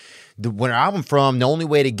struggling. Where I'm from, the only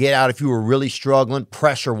way to get out if you were really struggling,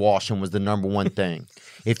 pressure washing was the number one thing.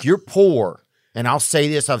 If you're poor, and I'll say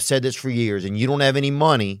this, I've said this for years, and you don't have any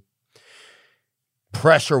money,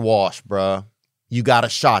 pressure wash, bruh. You got a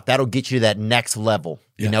shot. That'll get you to that next level.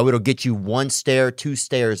 Yeah. You know, it'll get you 1 stair, 2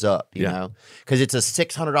 stairs up, you know, because it's a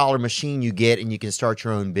 $600 machine you get and you can start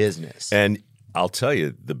your own business. And I'll tell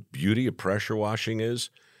you, the beauty of pressure washing is,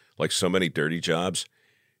 like so many dirty jobs,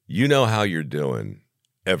 you know how you're doing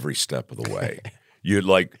every step of the way. You're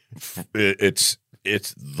like, it's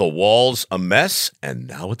the walls a mess and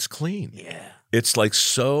now it's clean. Yeah. It's like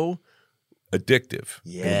so addictive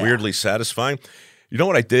and weirdly satisfying. You know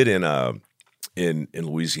what I did in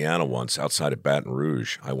Louisiana once outside of Baton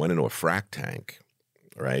Rouge? I went into a frac tank,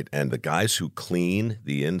 right? And the guys who clean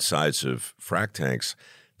the insides of frac tanks,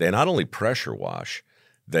 they not only pressure wash,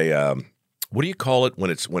 they what do you call it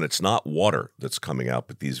when it's not water that's coming out,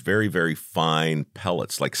 but these very, very fine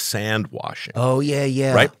pellets, like sand washing? Oh,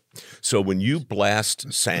 yeah. Right? So when you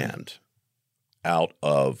blast sand out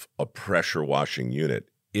of a pressure washing unit,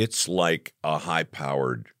 it's like a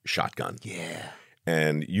high-powered shotgun. Yeah.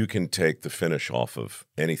 And you can take the finish off of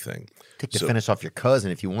anything. Take the finish off your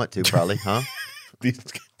cousin if you want to, probably, huh?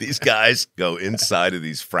 These guys go inside of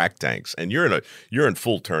these frac tanks, and you're in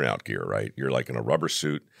full turnout gear, right? You're like in a rubber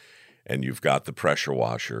suit, and you've got the pressure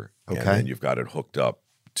washer, and then you've got it hooked up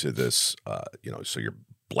to this, so you're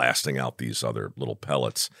blasting out these other little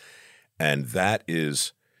pellets, and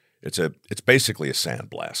it's basically a sand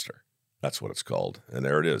blaster. That's what it's called, and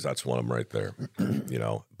there it is. That's one of them right there,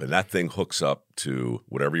 But that thing hooks up to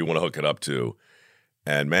whatever you want to hook it up to,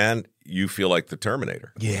 and man, you feel like the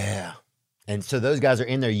Terminator. Yeah. And so those guys are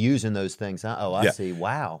in there using those things, huh? Oh, I see.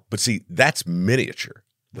 Wow. But see, that's miniature.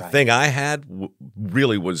 The thing I had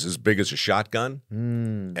really was as big as a shotgun,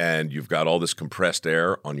 and you've got all this compressed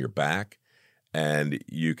air on your back, and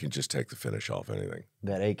you can just take the finish off anything.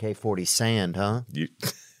 That AK-40 sand, huh?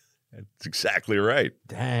 That's exactly right.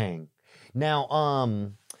 Dang. Now,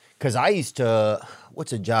 because I used to,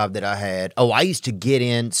 what's a job that I had? Oh, I used to get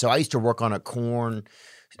in, so I used to work on a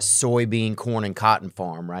soybean, corn, and cotton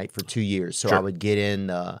farm, right, for 2 years. So I would get in,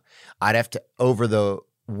 I'd have to, over the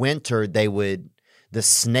winter, the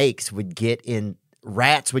snakes would get in,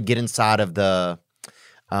 rats would get inside of the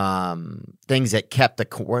things that kept the,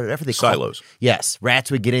 whatever they call silos. Yes, rats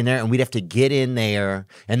would get in there, and we'd have to get in there,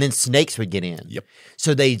 and then snakes would get in. Yep.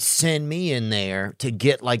 So they'd send me in there to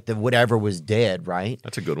get like the whatever was dead, right?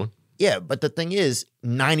 That's a good one. Yeah, but the thing is,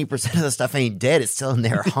 90% of the stuff ain't dead. It's still in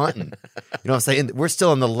there hunting. You know what I'm saying? We're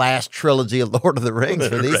still in the last trilogy of Lord of the Rings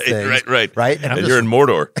for these things. Right. And you're in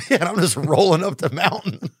Mordor. And I'm just rolling up the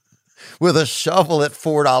mountain with a shovel at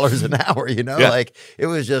 $4 an hour, Like, it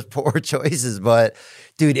was just poor choices. But,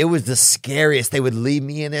 dude, it was the scariest. They would leave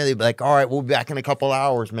me in there. They'd be like, all right, we'll be back in a couple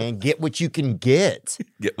hours, man. Get what you can get.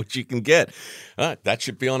 Get what you can get. That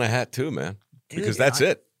should be on a hat too, man, because that's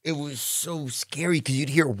it. It was so scary because you'd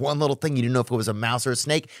hear one little thing. You didn't know if it was a mouse or a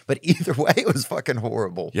snake. But either way, it was fucking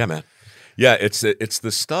horrible. Yeah, man. Yeah, it's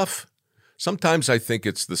the stuff. Sometimes I think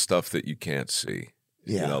it's the stuff that you can't see.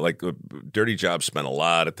 Yeah. Like Dirty Jobs spent a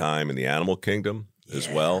lot of time in the animal kingdom as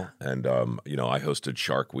well. And, I hosted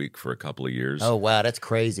Shark Week for a couple of years. Oh, wow. That's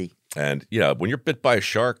crazy. And, when you're bit by a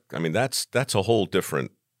shark, I mean, that's a whole different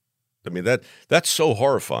 – I mean, that's so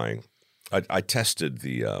horrifying. I tested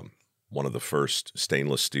the one of the first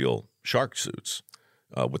stainless steel shark suits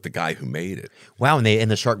with the guy who made it. Wow, and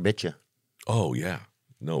the shark bit you. Oh, yeah.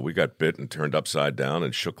 No, we got bit and turned upside down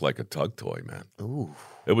and shook like a tug toy, man. Ooh.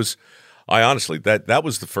 It was – I honestly – that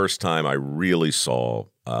was the first time I really saw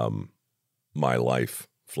my life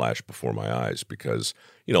flash before my eyes because,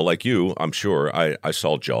 like you, I'm sure, I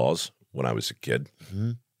saw Jaws when I was a kid.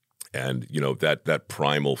 Mm-hmm. And, that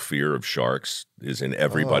primal fear of sharks is in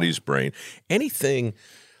everybody's brain. Anything –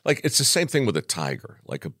 like it's the same thing with a tiger,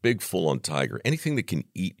 like a big full-on tiger. Anything that can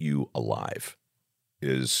eat you alive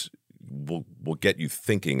will get you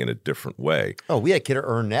thinking in a different way. Oh, we had a kid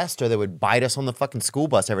Ernesto that would bite us on the fucking school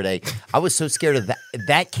bus every day. I was so scared of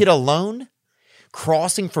that kid alone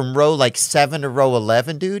crossing from row like 7 to row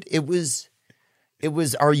 11, dude. It was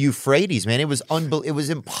our Euphrates, man. It was It was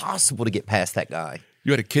impossible to get past that guy.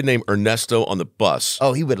 You had a kid named Ernesto on the bus.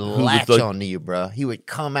 Oh, he would latch onto you, bro. He would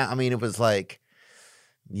come out. I mean, it was like.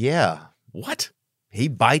 Yeah. What?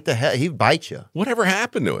 He'd bite you. Whatever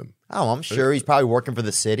happened to him? Oh, I'm sure he's probably working for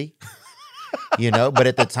the city, but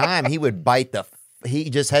at the time he would bite he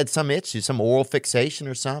just had some issue, some oral fixation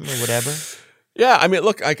or something or whatever. Yeah, I mean,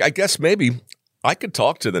 look, I guess maybe I could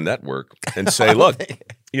talk to the network and say, look,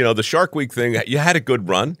 the Shark Week thing, you had a good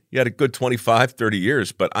run. You had a good 25, 30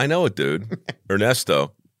 years, but I know a dude,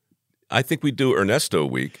 Ernesto. I think we do Ernesto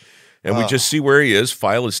Week, and we just see where he is,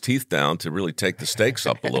 file his teeth down to really take the stakes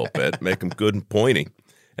up a little bit, make him good and pointy,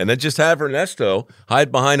 and then just have Ernesto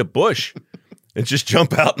hide behind a bush and just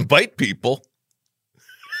jump out and bite people.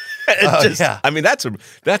 I mean, that's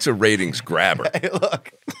a ratings grabber. Hey,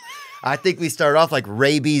 look, I think we start off like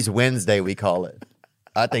Rabies Wednesday, we call it.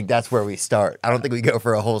 I think that's where we start. I don't think we go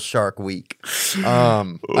for a whole Shark Week.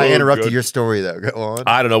 I interrupted your story, though. Go on.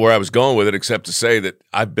 I don't know where I was going with it, except to say that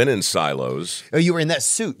I've been in silos. Oh, you were in that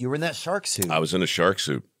suit. You were in that shark suit. I was in a shark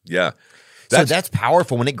suit. Yeah. So that's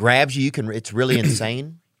powerful. When it grabs you, it's really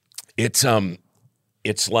insane. It's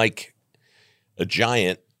like a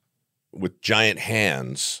giant with giant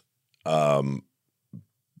hands, but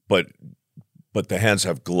the hands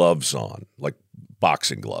have gloves on, like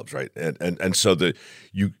boxing gloves, right? And so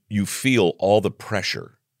you feel all the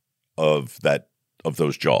pressure of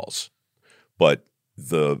those jaws, but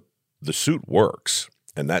the suit works,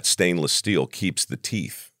 and that stainless steel keeps the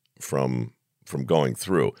teeth from going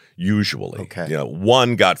through. Usually, okay.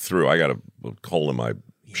 One got through. I got a hole in my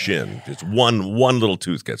shin. Just one little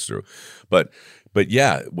tooth gets through, but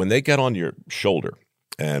yeah, when they get on your shoulder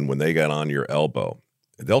and when they get on your elbow,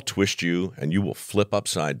 they'll twist you and you will flip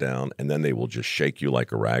upside down, and then they will just shake you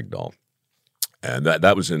like a rag doll. And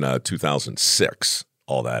that was in 2006.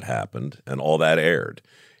 All that happened and all that aired.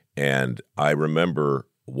 And I remember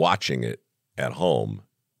watching it at home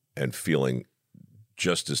and feeling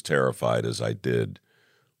just as terrified as I did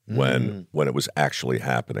when it was actually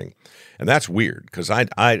happening. And that's weird because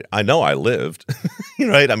I know I lived,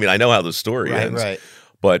 right? I mean, I know how the story ends. Right.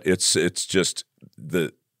 But it's just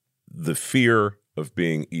the fear of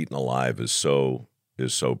being eaten alive is so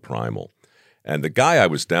primal. And the guy I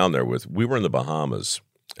was down there with, we were in the Bahamas,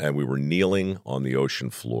 and we were kneeling on the ocean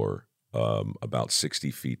floor about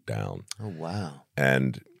 60 feet down. Oh, wow.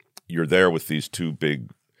 And you're there with these two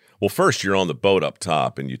big – well, first you're on the boat up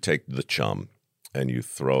top, and you take the chum, and you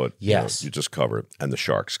throw it. Yes. You just cover it, and the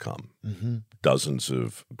sharks come. Mm-hmm. Dozens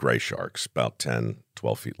of gray sharks, about 10,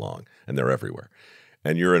 12 feet long, and they're everywhere.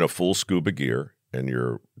 And you're in a full scuba gear, and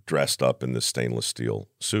you're dressed up in this stainless steel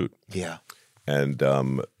suit. Yeah. And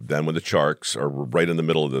then when the sharks are right in the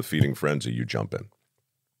middle of the feeding frenzy, you jump in.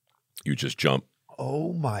 You just jump.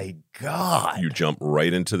 Oh, my God. You jump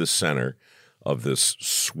right into the center of this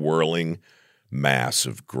swirling mass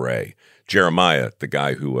of gray. Jeremiah, the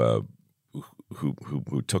guy who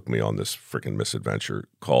took me on this freaking misadventure,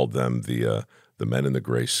 called them the men in the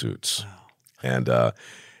gray suits. Wow.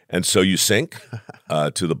 And so you sink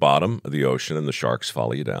to the bottom of the ocean, and the sharks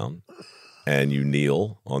follow you down, and you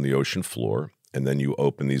kneel on the ocean floor, and then you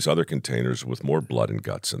open these other containers with more blood and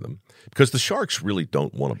guts in them, because the sharks really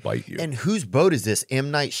don't want to bite you. And whose boat is this? M.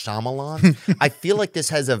 Night Shyamalan? I feel like this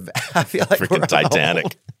has I feel like freaking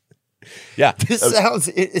Titanic. Yeah,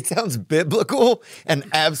 it sounds biblical and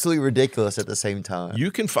absolutely ridiculous at the same time.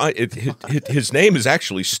 You can find it. His name is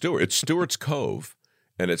actually Stewart. It's Stewart's Cove,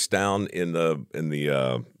 and it's down in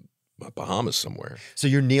the Bahamas somewhere. So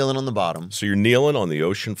you're kneeling on the bottom. So you're kneeling on the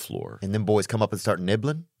ocean floor, and then boys come up and start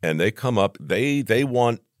nibbling. And they come up. They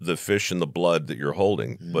want the fish and the blood that you're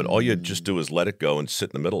holding, but all you just do is let it go and sit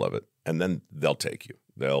in the middle of it, and then they'll take you.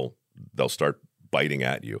 They'll start biting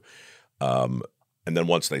at you. And then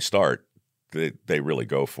once they start, they really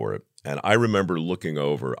go for it. And I remember looking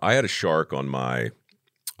over. I had a shark on I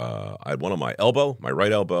had one on my elbow, my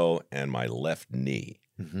right elbow, and my left knee.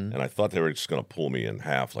 Mm-hmm. And I thought they were just going to pull me in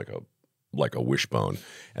half like a wishbone.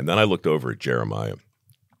 And then I looked over at Jeremiah,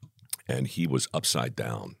 and he was upside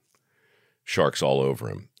down, sharks all over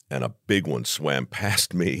him. And a big one swam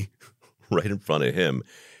past me right in front of him,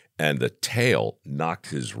 and the tail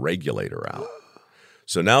knocked his regulator out.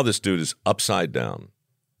 So now this dude is upside down.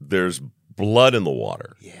 There's blood in the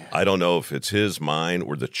water. Yeah. I don't know if it's his, mine,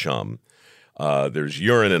 or the chum. There's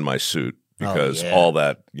urine in my suit because all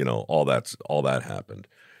that happened.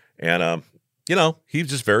 And he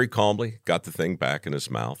just very calmly got the thing back in his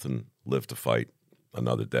mouth and lived to fight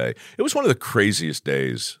another day. It was one of the craziest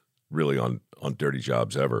days really on Dirty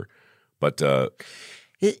Jobs ever. But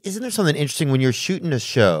isn't there something interesting when you're shooting a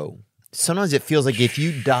show? Sometimes it feels like if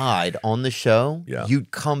you died on the show,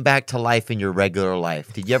 you'd come back to life in your regular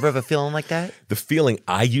life. Did you ever have a feeling like that? The feeling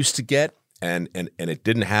I used to get, and it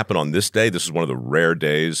didn't happen on this day. This is one of the rare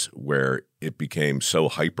days where it became so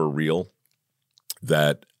hyper real.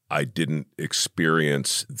 that I didn't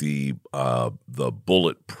experience the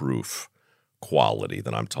bulletproof quality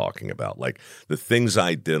that I'm talking about. Like the things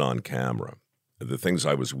I did on camera, the things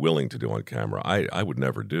I was willing to do on camera, I would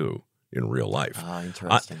never do in real life. Oh,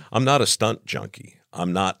 interesting. I'm not a stunt junkie.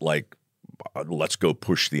 I'm not like, let's go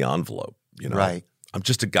push the envelope, you know? Right. I'm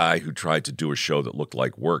just a guy who tried to do a show that looked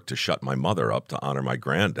like work to shut my mother up to honor my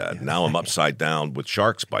granddad. Now I'm upside down with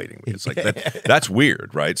sharks biting me. It's like that's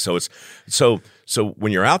weird, right? So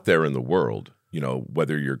when you're out there in the world, you know,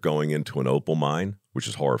 whether you're going into an opal mine, which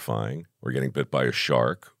is horrifying, or getting bit by a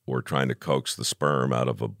shark, or trying to coax the sperm out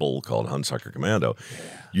of a bull called Hunsucker Commando,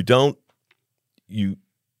 you don't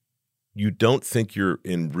think you're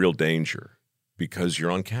in real danger because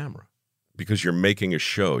you're on camera. Because you're making a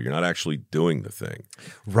show. You're not actually doing the thing.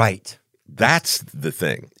 Right. That's the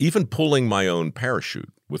thing. Even pulling my own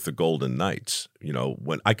parachute with the Golden Knights, you know,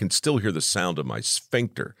 when I can still hear the sound of my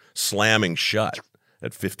sphincter slamming shut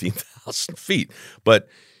at 15,000 feet. But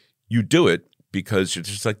you do it because you're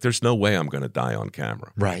just like, there's no way I'm going to die on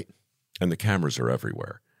camera. Right. And the cameras are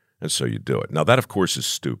everywhere. And so you do it. Now, that, of course, is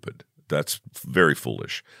stupid. That's very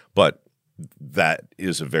foolish. But that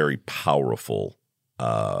is a very powerful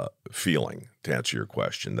feeling, to answer your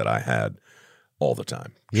question, that I had all the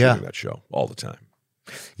time shooting that show, all the time.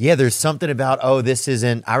 Yeah, there's something about, this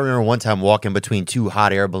isn't – I remember one time walking between two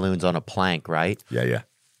hot air balloons on a plank, right? Yeah.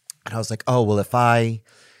 And I was like, well, if I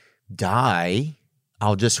die,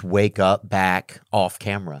 I'll just wake up back off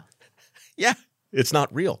camera. Yeah, it's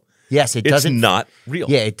not real. Yes, It's not real.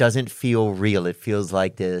 Yeah, it doesn't feel real. It feels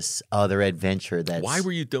like this other adventure that's... Why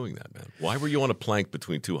were you doing that, man? Why were you on a plank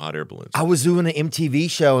between two hot air balloons? I was doing an MTV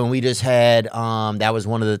show, and we just had that was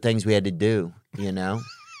one of the things we had to do, you know?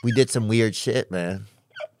 We did some weird shit, man.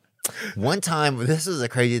 One time, this was a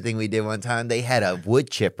crazy thing we did one time. They had a wood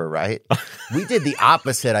chipper, right? We did the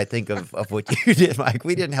opposite, I think, of what you did, Mike.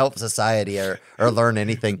 We didn't help society or learn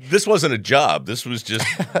anything. This wasn't a job. This was just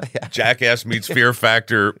Jackass meets Fear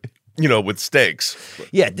Factor, you know, with stakes.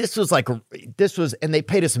 Yeah, and they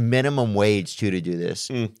paid us minimum wage too to do this.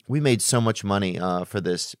 We made so much money for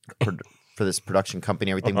this production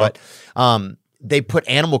company and everything, but they put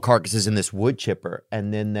animal carcasses in this wood chipper,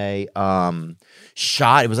 and then they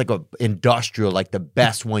shot. It was like a industrial, like the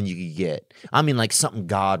best one you could get. I mean, like something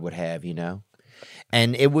God would have, you know.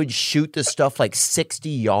 And it would shoot the stuff like 60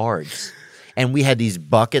 yards, and we had these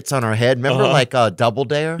buckets on our head. Remember, like Double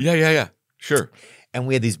Dare? Yeah. Sure. And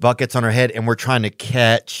we had these buckets on our head, and we're trying to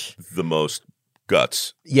catch the most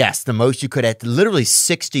guts. Yes, the most you could at literally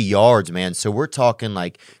 60 yards, man. So we're talking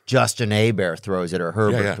like Justin Hebert throws it or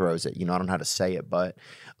Herbert throws it. You know, I don't know how to say it, but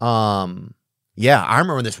yeah, I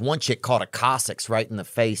remember this one chick caught a Cossacks right in the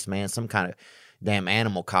face, man. Some kind of damn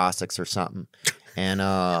animal Cossacks or something. And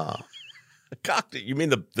you mean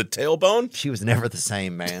the tailbone? She was never the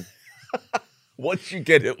same, man. Once you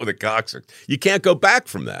get hit with a coccyx, you can't go back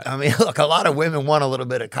from that. I mean, look, a lot of women want a little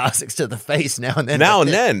bit of Cossacks to the face now and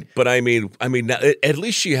then. But I mean, at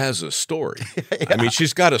least she has a story. Yeah. I mean,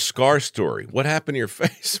 she's got a scar story. What happened to your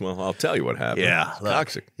face? Well, I'll tell you what happened. Yeah,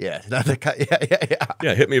 Coccyx. Yeah,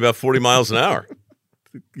 yeah. Hit me about 40 miles an hour.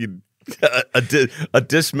 A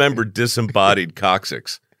dismembered, disembodied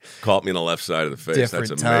coccyx caught me in the left side of the face. Different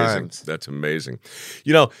That's amazing. times. That's amazing.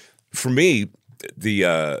 You know, for me,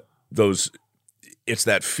 it's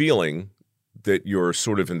that feeling that you're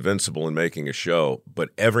sort of invincible in making a show, but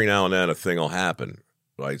every now and then a thing will happen,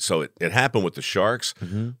 right? So it happened with the sharks,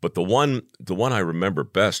 but the one I remember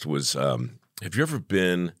best was, have you ever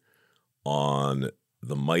been on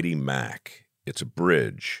the Mighty Mac? It's a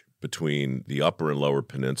bridge between the Upper and Lower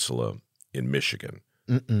Peninsula in Michigan.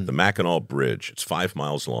 The Mackinac Bridge. It's 5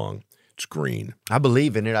 miles long. It's green. I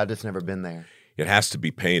believe in it. I've just never been there. It has to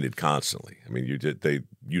be painted constantly. I mean,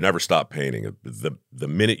 you never stop painting. The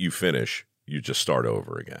minute you finish, you just start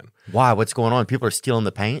over again. Why? What's going on? People are stealing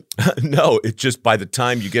the paint? No, it's just by the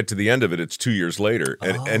time you get to the end of it, it's 2 years later,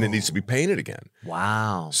 and it needs to be painted again.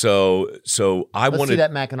 Wow. So Let's see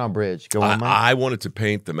that Mackinac Bridge. Go on, Mike. I wanted to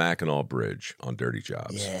paint the Mackinac Bridge on Dirty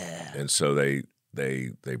Jobs. Yeah. And so they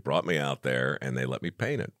brought me out there, and they let me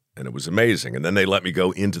paint it. And it was amazing. And then they let me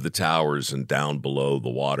go into the towers and down below the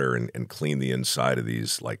water and clean the inside of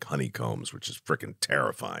these like honeycombs, which is freaking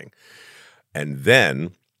terrifying. And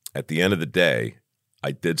then at the end of the day,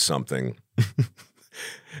 I did something.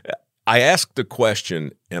 I asked the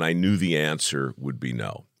question, and I knew the answer would be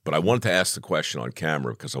no. But I wanted to ask the question on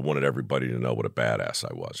camera because I wanted everybody to know what a badass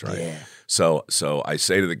I was, right? Yeah. So I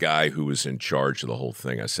say to the guy who was in charge of the whole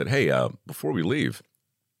thing, I said, hey, before we leave,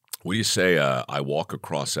 what do you say I walk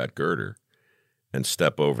across that girder and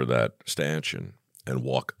step over that stanchion and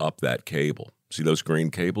walk up that cable See those green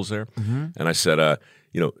cables there? Mm-hmm. And I said,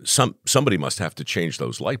 somebody must have to change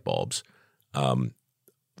those light bulbs.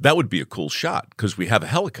 That would be a cool shot because we have a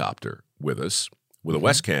helicopter with us with a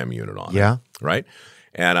Westcam unit on it, right?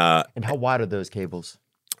 And how wide are those cables?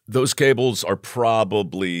 Those cables are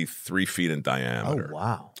probably 3 feet in diameter. Oh,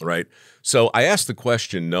 wow. Right? So I asked the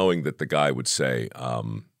question knowing that the guy would say,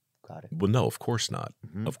 Got it. well, no, of course not.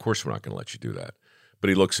 Mm-hmm. Of course we're not going to let you do that. But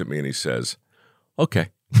he looks at me and he says, okay.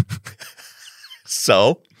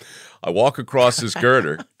 So I walk across this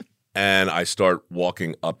girder and I start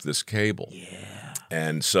walking up this cable. Yeah.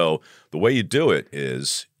 And so the way you do it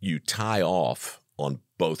is you tie off on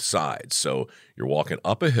both sides. So you're walking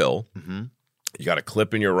up a hill. Mm-hmm. You got a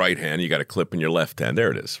clip in your right hand. You got a clip in your left hand. There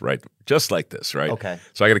it is, right? Just like this, right? Okay.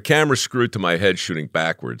 So I got a camera screwed to my head shooting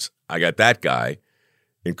backwards. I got that guy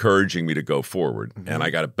encouraging me to go forward. Mm-hmm. And I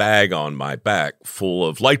got a bag on my back full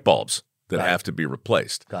of light bulbs that have to be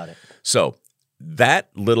replaced. Got it. So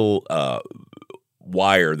that little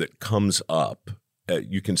wire that comes up,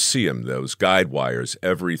 you can see them, those guide wires,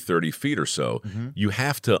 every 30 feet or so. Mm-hmm. You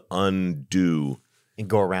have to undo and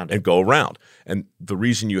go around it. And the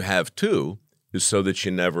reason you have to is so that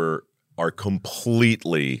you never are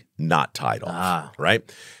completely not tied off, right?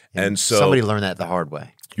 And so somebody learned that the hard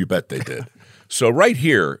way. You bet they did. So right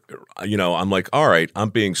here, I'm like, all right, I'm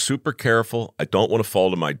being super careful. I don't want to fall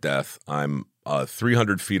to my death. I'm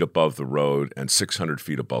 300 feet above the road and 600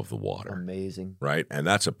 feet above the water. Amazing. Right? And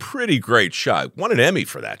that's a pretty great shot. Won an Emmy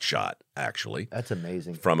for that shot, actually. That's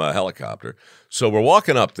amazing. From a helicopter. So we're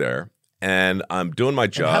walking up there, and I'm doing my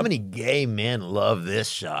job. And how many gay men love this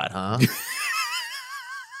shot, huh?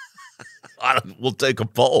 We'll take a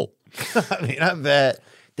poll. I mean, I bet.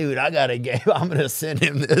 Dude, I got a gay. I'm going to send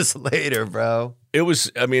him this later, bro. It was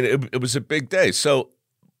a big day. So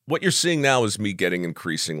what you're seeing now is me getting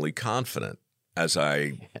increasingly confident as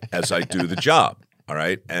I do the job. All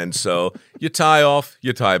right. And so you tie off,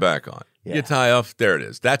 you tie back on. Yeah. You tie off, there it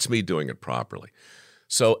is. That's me doing it properly.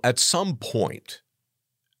 So at some point,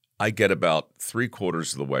 I get about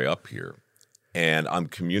 3/4 of the way up here, and I'm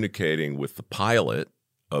communicating with the pilot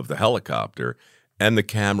of the helicopter and the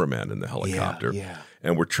cameraman in the helicopter. Yeah.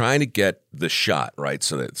 And we're trying to get the shot, right?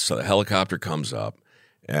 So the helicopter comes up,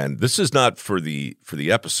 and this is not for the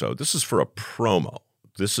episode. This is for a promo.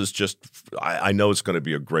 This is just I know it's going to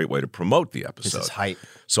be a great way to promote the episode. This is hype.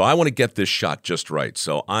 So I want to get this shot just right.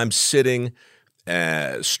 So I'm sitting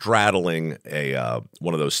straddling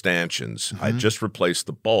one of those stanchions. Mm-hmm. I just replaced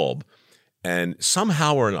the bulb, and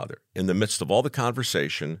somehow or another, in the midst of all the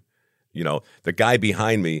conversation, the guy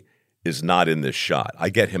behind me is not in this shot. I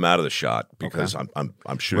get him out of the shot because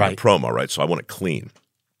I'm shooting a promo, right? So I want it clean.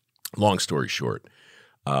 Long story short,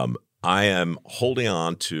 I am holding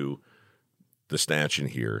on to the stanchion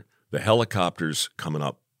here. The helicopter's coming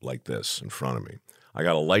up like this in front of me. I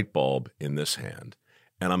got a light bulb in this hand,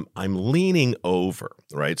 and I'm leaning over,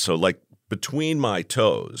 right? So like between my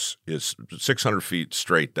toes is 600 feet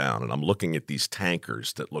straight down, and I'm looking at these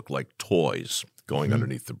tankers that look like toys going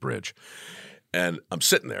underneath the bridge. And I'm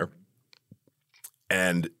sitting there,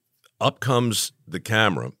 and up comes the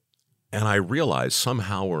camera, and I realize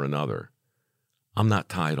somehow or another I'm not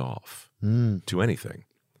tied off to anything.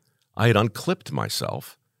 I had unclipped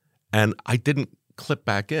myself, and I didn't clip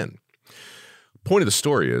back in. Point of the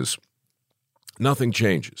story is nothing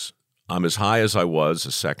changes. I'm as high as I was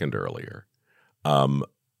a second earlier. I'm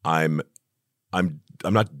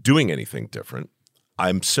not doing anything different.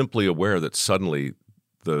 I'm simply aware that suddenly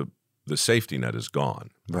the safety net is gone.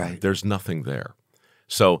 Right. There's nothing there.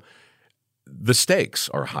 So the stakes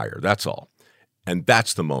are higher. That's all. And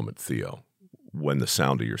that's the moment, Theo, when the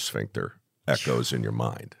sound of your sphincter echoes in your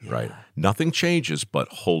mind, right? Nothing changes, but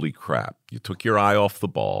holy crap. You took your eye off the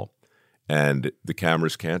ball, and the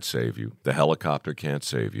cameras can't save you. The helicopter can't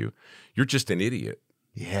save you. You're just an idiot.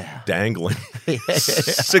 Yeah. Dangling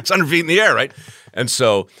 600 feet in the air, right? And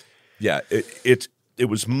so, it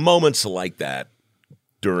was moments like that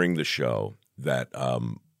during the show that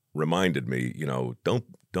reminded me,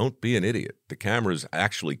 don't be an idiot. The cameras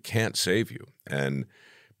actually can't save you, and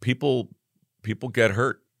people get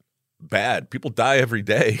hurt bad. People die every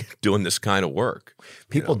day doing this kind of work.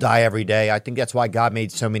 People die every day. I think that's why God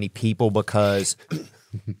made so many people, because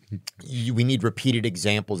we need repeated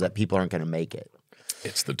examples that people aren't going to make it.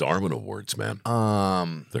 It's the Darwin Awards, man.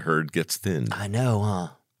 The herd gets thin. I know, huh?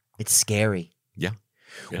 It's scary. Yeah.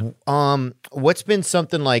 What's been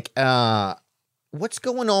something like, what's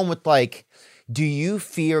going on with like, do you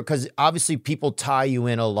fear, because obviously people tie you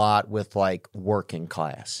in a lot with like working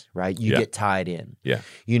class, right? You get tied in. Yeah.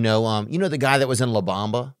 The guy that was in La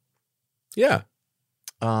Bamba? Yeah.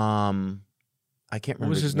 I I can't What remember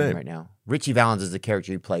was his his name name? right now. Richie Valens is the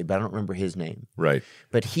character he played, but I don't remember his name. Right.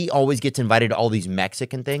 But he always gets invited to all these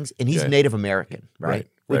Mexican things, and he's Okay. Native American, right? Right.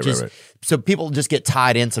 Which Right, is right. so people just get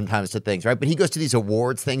tied in sometimes to things, right? But he goes to these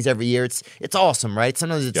awards things every year. It's awesome, right?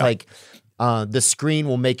 Sometimes it's Yeah. like the screen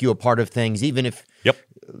will make you a part of things, even if Yep.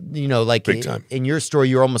 like Big time. in your story,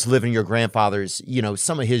 you're almost living your grandfather's,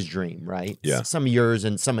 some of his dream, right? Yeah. Some of yours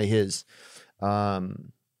and some of his.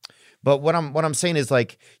 But what I'm saying is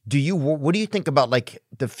like, what do you think about like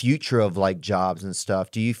the future of like jobs and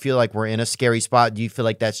stuff? Do you feel like we're in a scary spot? Do you feel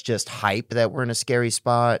like that's just hype that we're in a scary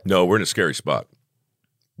spot? No, we're in a scary spot.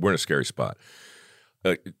 We're in a scary spot.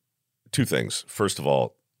 Two things. First of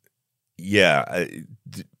all, the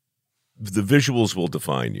visuals will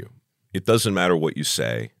define you. It doesn't matter what you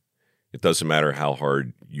say. It doesn't matter how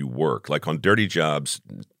hard you work. Like on Dirty Jobs,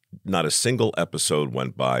 not a single episode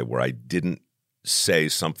went by where I didn't say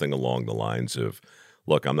something along the lines of,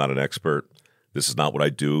 look, I'm not an expert. This is not what I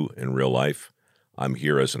do in real life. I'm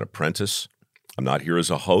here as an apprentice. I'm not here as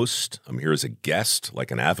a host. I'm here as a guest, like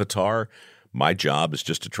an avatar. My job is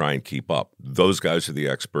just to try and keep up. Those guys are the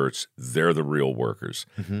experts. They're the real workers.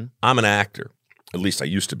 Mm-hmm. I'm an actor. At least I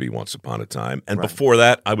used to be once upon a time. And before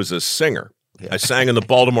that, I was a singer. Yeah. I sang in the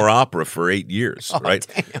Baltimore Opera for 8 years, right?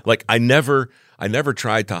 Damn. Like I never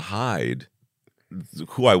tried to hide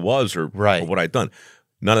who I was or what I'd done.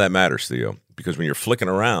 None of that matters, Theo, because when you're flicking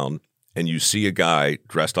around and you see a guy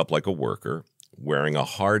dressed up like a worker, wearing a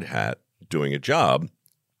hard hat, doing a job,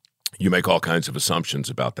 you make all kinds of assumptions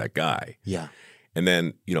about that guy. Yeah. And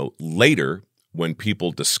then, later when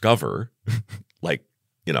people discover, like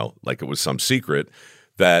it was some secret,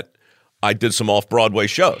 that I did some off-Broadway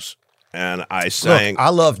shows and I sang. Look, I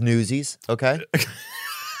love Newsies, okay?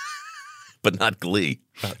 But not Glee,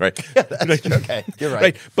 right? Yeah, that's okay, you're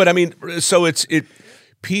right. But I mean, so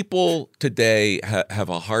people today have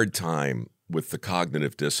a hard time with the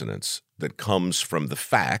cognitive dissonance that comes from the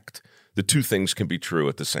fact that two things can be true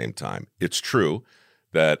at the same time. It's true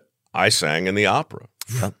that I sang in the opera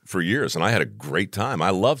for years, and I had a great time. I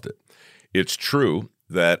loved it. It's true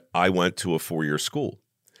that I went to a 4-year school.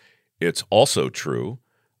 It's also true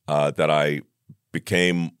that I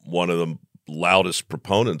became one of the loudest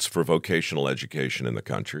proponents for vocational education in the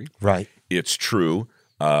country. Right. It's true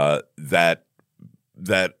that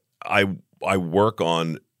I work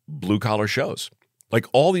on blue collar shows. Like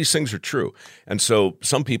all these things are true, and so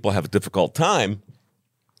some people have a difficult time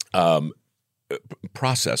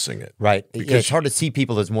processing it. Right. Yeah, it's hard to see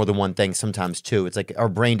people as more than one thing sometimes too. It's like our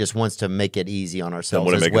brain just wants to make it easy on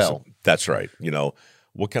ourselves as well. That's right.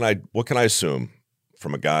 What can I assume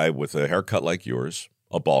from a guy with a haircut like yours,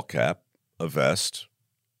 a ball cap, a vest,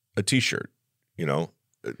 a T-shirt?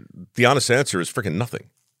 The honest answer is freaking nothing.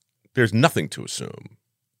 There's nothing to assume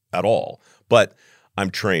at all. But I'm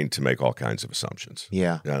trained to make all kinds of assumptions.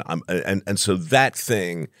 Yeah. And so that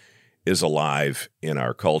thing is alive in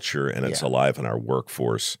our culture and it's alive in our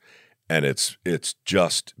workforce, and it's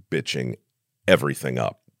just bitching everything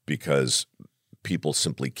up because people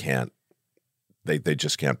simply can't. They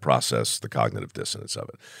just can't process the cognitive dissonance of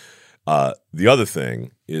it. The other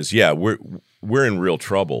thing is, we're in real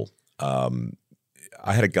trouble. I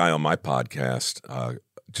had a guy on my podcast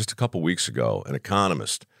just a couple weeks ago, an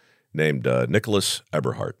economist named Nicholas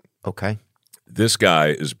Eberhardt. Okay. This guy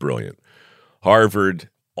is brilliant. Harvard,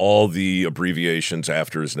 all the abbreviations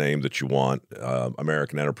after his name that you want,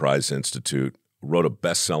 American Enterprise Institute, wrote a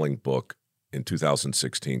best-selling book in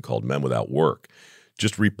 2016 called Men Without Work.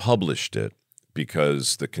 Just republished it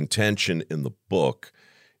because the contention in the book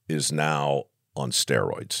is now on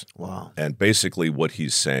steroids. Wow. And basically what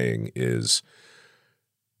he's saying is,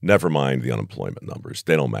 never mind the unemployment numbers.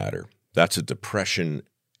 They don't matter. That's a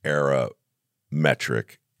Depression-era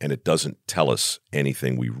metric, and it doesn't tell us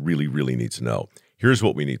anything we really, really need to know. Here's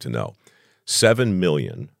what we need to know. 7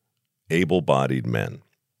 million able-bodied men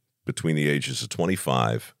between the ages of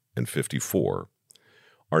 25 and 54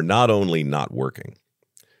 are not only not working,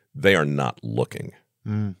 they are not looking.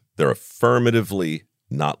 Mm. They're affirmatively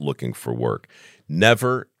not looking for work.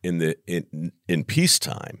 Never in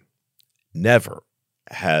peacetime, never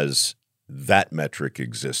has that metric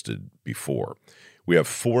existed before. We have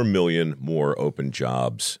 4 million more open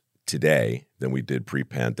jobs today than we did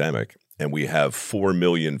pre-pandemic, and we have 4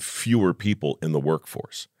 million fewer people in the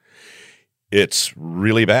workforce. It's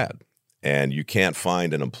really bad, and you can't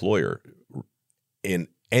find an employer in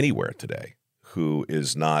anywhere today who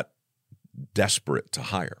is not desperate to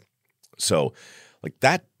hire. So, like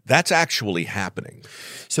that's actually happening.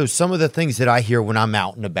 So some of the things that I hear when I'm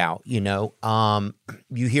out and about,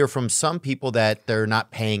 you hear from some people that they're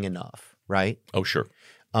not paying enough, right? Oh, sure.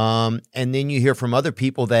 And then you hear from other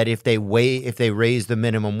people that if they raise the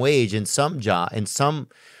minimum wage in some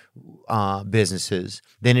businesses,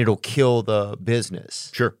 then it'll kill the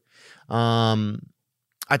business. Sure.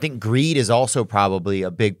 I think greed is also probably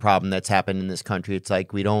a big problem that's happened in this country. It's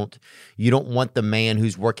like you don't want the man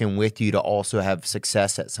who's working with you to also have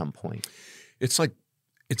success at some point. It's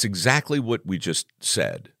exactly what we just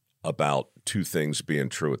said about two things being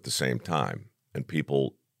true at the same time and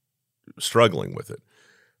people struggling with it.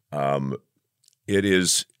 It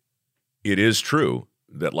is true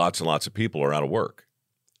that lots and lots of people are out of work.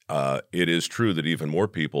 It is true that even more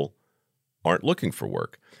people aren't looking for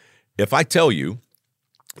work. If I tell you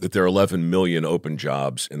that there are 11 million open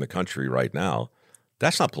jobs in the country right now,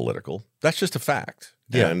 that's not political. That's just a fact.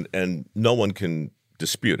 Yeah. And no one can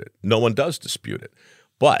dispute it. No one does dispute it.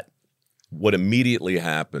 But what immediately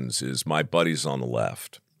happens is my buddies on the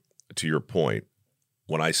left, to your point,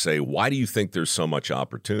 when I say, why do you think there's so much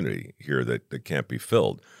opportunity here that can't be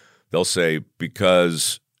filled? They'll say,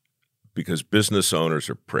 because business owners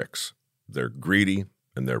are pricks. They're greedy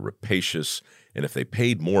and they're rapacious. And if they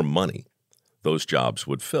paid more money, those jobs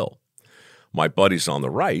would fill. My buddies on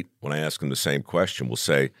the right, when I ask them the same question, will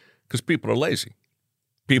say, because people are lazy.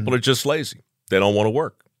 People are just lazy. They don't want to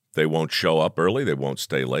work. They won't show up early. They won't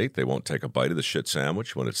stay late. They won't take a bite of the shit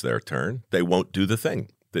sandwich when it's their turn. They won't do the thing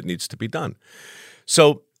that needs to be done.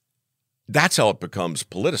 So that's how it becomes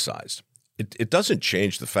politicized. It doesn't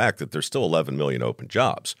change the fact that there's still 11 million open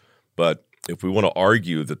jobs. But if we want to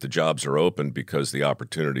argue that the jobs are open because the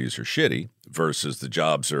opportunities are shitty versus the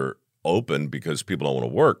jobs are open because people don't want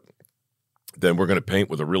to work, then we're going to paint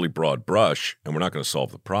with a really broad brush and we're not going to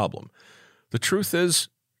solve the problem. The truth is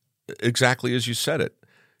exactly as you said it.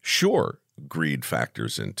 Sure, greed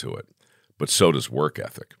factors into it, but so does work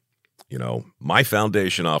ethic. You know, my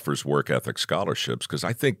foundation offers work ethic scholarships because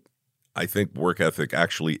I think work ethic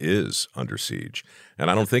actually is under siege. And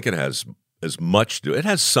I don't think it has as much to do. It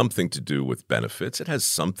has something to do with benefits. It has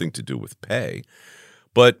something to do with pay.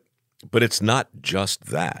 But it's not just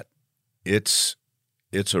that. It's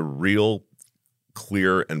a real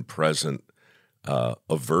clear and present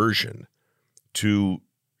aversion to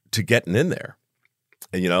getting in there.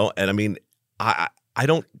 And, and I mean, I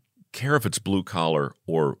don't care if it's blue collar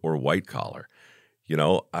or white collar.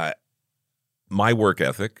 My work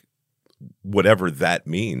ethic, whatever that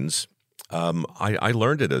means, I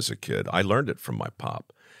learned it as a kid. I learned it from my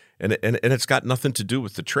pop, and it's got nothing to do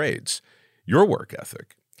with the trades. Your work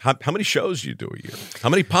ethic. How many shows do you do a year? How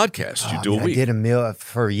many podcasts do you do a week? I did a meal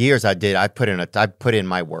for years. I put in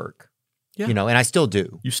my work. Yeah. And I still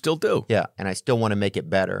do. You still do. Yeah, and I still want to make it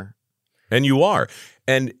better. And you are.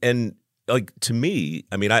 And like to me,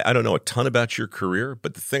 I mean, I don't know a ton about your career,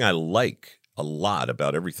 but the thing I like a lot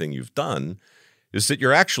about everything you've done is that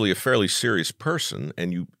you're actually a fairly serious person,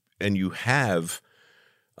 and you have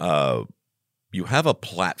a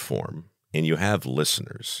platform, and you have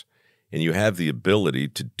listeners, and you have the ability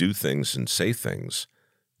to do things and say things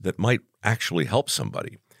that might actually help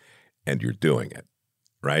somebody, and you're doing it,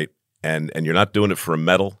 right? And you're not doing it for a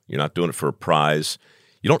medal. You're not doing it for a prize.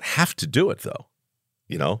 You don't have to do it, though.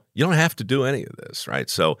 You don't have to do any of this, right?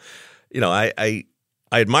 So, I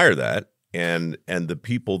admire that, and the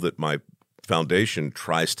people that my foundation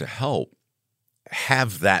tries to help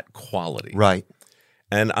have that quality, right?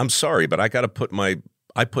 And I'm sorry, but I got to put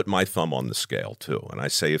my thumb on the scale too, and I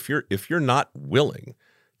say if you're not willing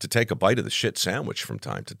to take a bite of the shit sandwich from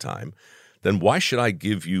time to time, then why should I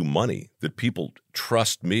give you money that people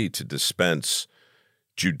trust me to dispense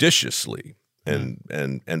judiciously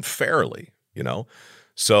and fairly,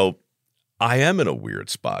 So I am in a weird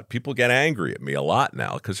spot. People get angry at me a lot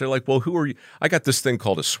now because they're like, well, who are you? I got this thing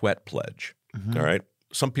called a sweat pledge, all right?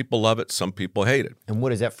 Some people love it. Some people hate it. And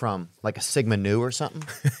what is that from? Like a Sigma Nu or something?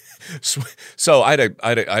 So I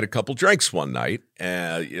had a couple drinks one night,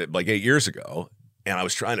 like 8 years ago, and I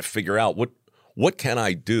was trying to figure out what can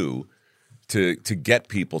I do to get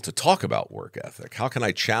people to talk about work ethic? How can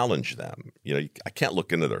I challenge them? I can't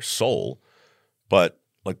look into their soul, but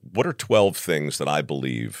like, what are 12 things that I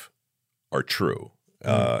believe are true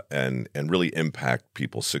and really impact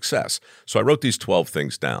people's success? So I wrote these 12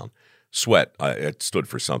 things down. Sweat, it stood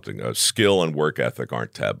for something. Skill and work ethic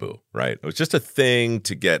aren't taboo, right? It was just a thing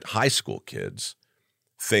to get high school kids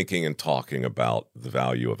thinking and talking about the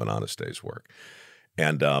value of an honest day's work.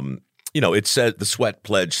 And, it said the sweat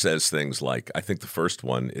pledge says things like, I think the first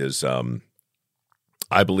one is,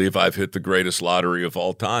 I believe I've hit the greatest lottery of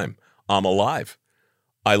all time. I'm alive.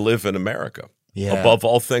 I live in America. Yeah. Above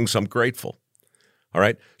all things, I'm grateful. All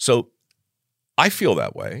right. So I feel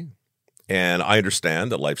that way. And I understand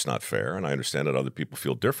that life's not fair, and I understand that other people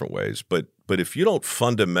feel different ways. But if you don't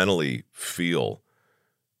fundamentally feel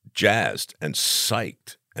jazzed and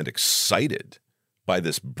psyched and excited by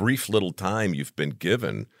this brief little time you've been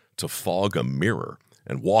given to fog a mirror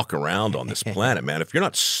and walk around on this planet, man, if you're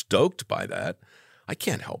not stoked by that, I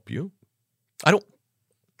can't help you. I don't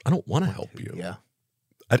want to help you. Yeah.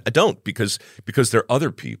 I don't because there are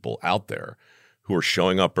other people out there who are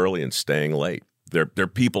showing up early and staying late. There are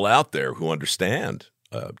people out there who understand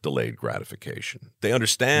delayed gratification. They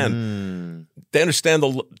understand. They understand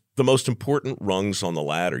the most important rungs on the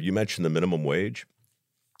ladder. You mentioned the minimum wage.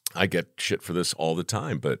 I get shit for this all the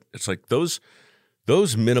time, but it's like those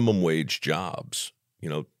minimum wage jobs.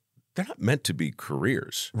 They're not meant to be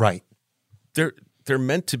careers. Right. They're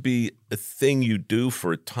meant to be a thing you do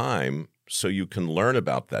for a time so you can learn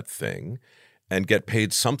about that thing and get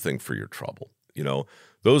paid something for your trouble.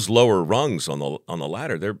 Those lower rungs on the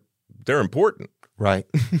ladder, they're important. Right.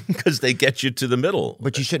 Because they get you to the middle.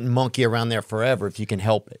 But you shouldn't monkey around there forever if you can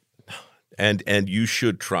help it. And you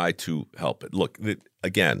should try to help it. Look,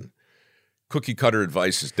 again, cookie cutter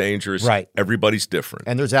advice is dangerous. Right. Everybody's different.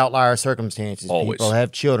 And there's outlier circumstances. Always. People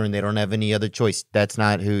have children. They don't have any other choice. That's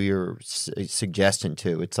not who you're suggesting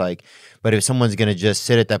to. It's like, but if someone's going to just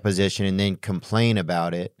sit at that position and then complain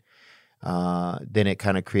about it, then it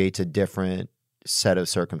kind of creates a different set of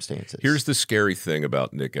circumstances. Here's the scary thing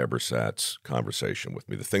about Nick Ebersat's conversation with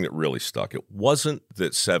me. The thing that really stuck. It wasn't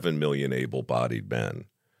that 7 million able-bodied men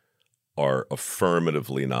are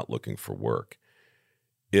affirmatively not looking for work.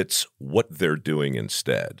 It's what they're doing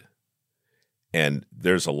instead. And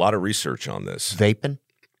there's a lot of research on this. Vaping?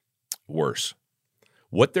 Worse.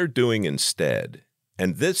 What they're doing instead,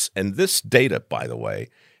 and this data, by the way,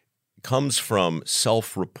 comes from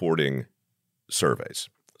self-reporting surveys.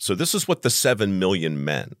 So this is what the 7 million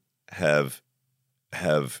men have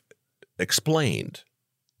explained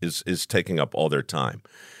is taking up all their time.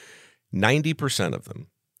 90% of them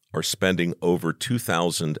are spending over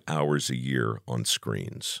 2,000 hours a year on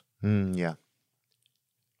screens. Yeah.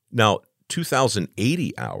 Now,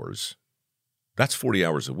 2,080 hours, that's 40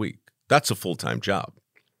 hours a week. That's a full-time job.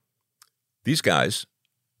 These guys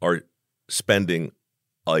are spending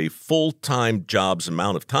a full-time job's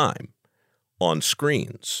amount of time on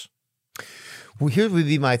screens. Well, here would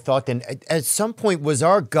be my thought then. At some point, was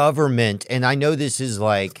our government, and I know this is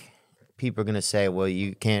like, people are going to say, well,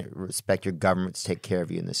 you can't expect your government to take care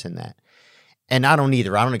of you and this and that. And I don't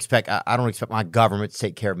either. I don't expect my government to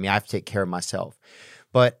take care of me. I have to take care of myself.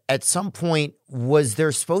 But at some point, was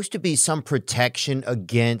there supposed to be some protection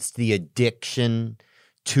against the addiction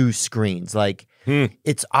to screens? Like,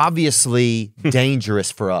 it's obviously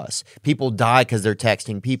dangerous for us. People die because they're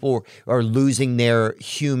texting. People are losing their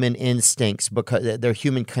human instincts because their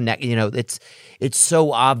human connect. It's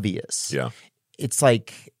so obvious. Yeah. It's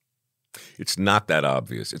like, it's not that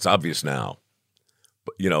obvious. It's obvious now.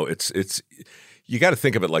 But it's you got to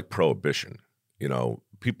think of it like prohibition.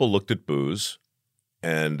 People looked at booze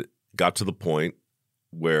and got to the point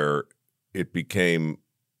where it became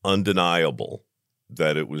undeniable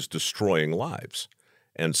that it was destroying lives.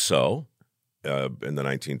 And so in the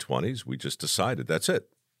 1920s, we just decided that's it.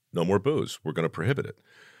 No more booze. We're going to prohibit it.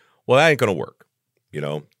 Well, that ain't going to work,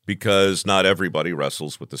 because not everybody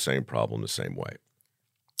wrestles with the same problem the same way.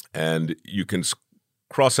 And you can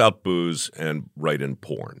cross out booze and write in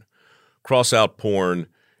porn. Cross out porn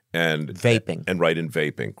and vaping. And write in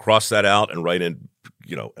vaping. Cross that out and write in,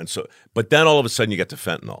 and so, but then all of a sudden you get to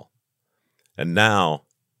fentanyl. And now,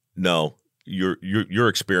 no, your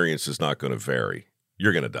experience is not going to vary.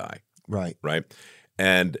 You're going to die. Right. Right.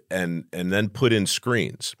 And then put in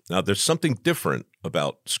screens. Now there's something different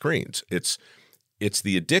about screens. It's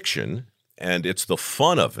the addiction and it's the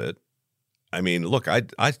fun of it. I mean, look, I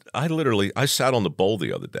literally sat on the bowl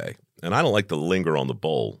the other day, and I don't like to linger on the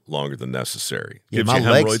bowl longer than necessary. Yeah, Gives my you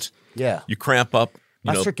hemorrhoids. legs, yeah. You cramp up.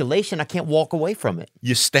 My circulation, I can't walk away from it.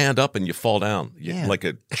 You stand up and you fall down like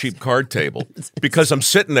a cheap card table because I'm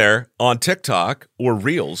sitting there on TikTok or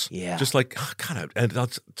Reels, just like,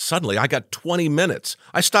 and suddenly I got 20 minutes.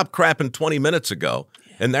 I stopped crapping 20 minutes ago,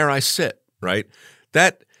 and there I sit, right?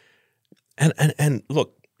 That, and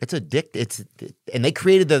look. It's addictive. And they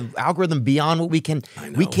created the algorithm beyond what we can't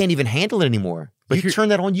even handle it anymore. But you turn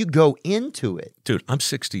that on, you go into it. Dude, I'm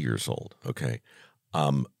 60 years old, okay?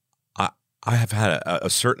 I have had a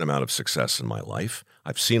certain amount of success in my life.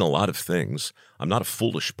 I've seen a lot of things. I'm not a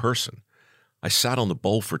foolish person. I sat on the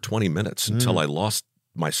bowl for 20 minutes until I lost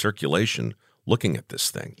my circulation looking at this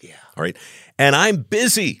thing. Yeah. All right? And I'm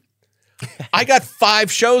busy. I got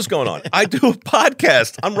 5 shows going on. I do a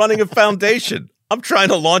podcast. I'm running a foundation. I'm trying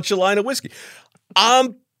to launch a line of whiskey.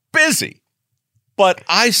 I'm busy. But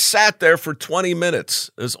I sat there for 20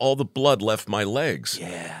 minutes as all the blood left my legs.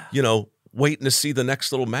 Yeah. You know, waiting to see the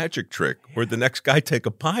next little magic trick where the next guy take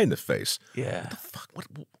a pie in the face. Yeah. What the fuck?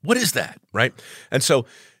 What is that? Right? And so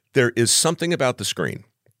there is something about the screen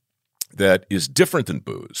that is different than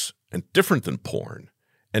booze and different than porn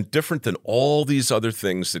and different than all these other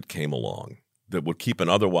things that came along that would keep an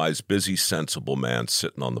otherwise busy, sensible man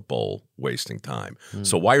sitting on the bowl wasting time.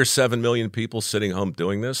 So why are 7 million people sitting home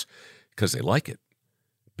doing this? Because they like it,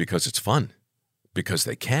 because it's fun, because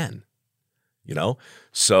they can, you know?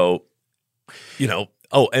 So, you know,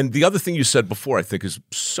 oh, and the other thing you said before I think is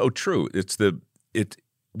so true.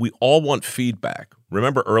 We all want feedback.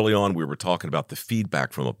 Remember early on we were talking about the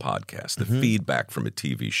feedback from a podcast, the feedback from a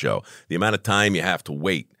TV show, the amount of time you have to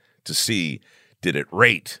wait to see, did it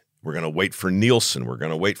rate? We're going to wait for Nielsen. We're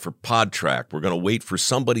going to wait for PodTrack. We're going to wait for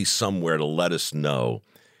somebody somewhere to let us know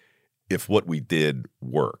if what we did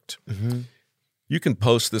worked. You can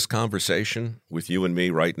post this conversation with you and me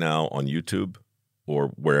right now on YouTube or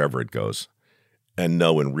wherever it goes and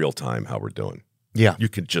know in real time how we're doing. Yeah. You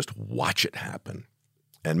can just watch it happen.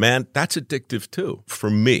 And man, that's addictive too.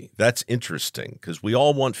 For me, that's interesting because we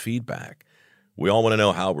all want feedback. We all want to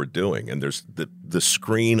know how we're doing. And there's the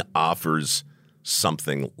screen offers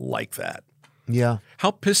something like that. Yeah.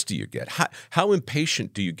 How pissed do you get? How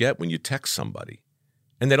impatient do you get when you text somebody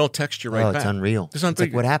and they don't text you right back? It's unreal. It's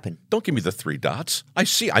like, what happened? Don't give me the 3 dots.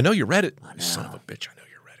 I know you read it. Son of a bitch, I know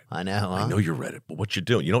you read it. I know. Huh? I know you read it. But what you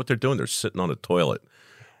doing? You know what they're doing? They're sitting on a toilet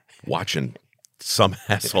watching some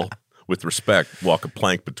asshole, with respect, walk a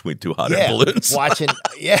plank between 2 hot air balloons. Watching,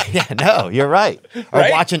 no, you're right. Or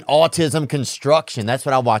watching autism construction. That's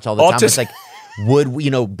what I watch all the time. It's like wood,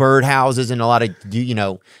 birdhouses and a lot of,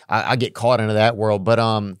 I get caught into that world. But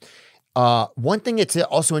one thing that's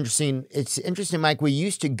also interesting, Mike, we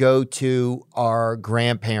used to go to our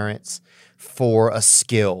grandparents for a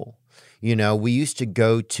skill. We used to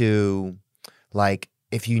go to, like,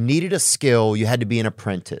 if you needed a skill, you had to be an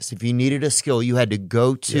apprentice. If you needed a skill, you had to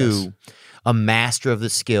go to a master of the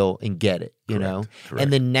skill and get it, know? Correct.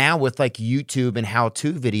 And then now with like YouTube and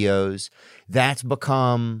how-to videos, that's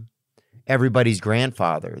become everybody's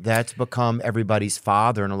grandfather. That's become everybody's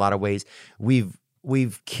father in a lot of ways. We've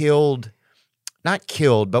not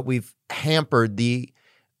killed, but we've hampered the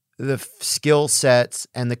skill sets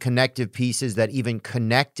and the connective pieces that even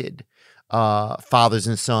connected fathers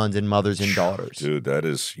and sons and mothers and daughters. Dude, that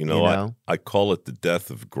is, I call it the death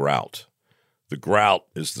of grout. The grout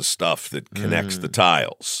is the stuff that connects the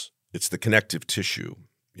tiles. It's the connective tissue,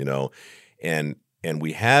 and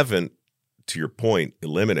we haven't, to your point,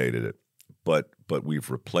 eliminated it, but we've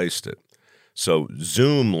replaced it. So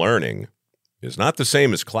Zoom learning is not the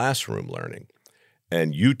same as classroom learning,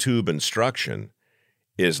 and YouTube instruction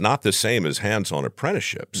is not the same as hands-on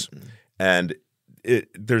apprenticeships. And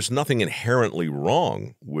there's nothing inherently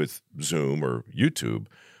wrong with Zoom or YouTube,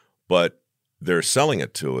 but they're selling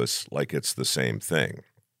it to us like it's the same thing.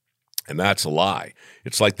 And that's a lie.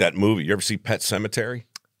 It's like that movie. You ever see Pet Sematary?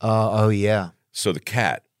 Oh, yeah. So the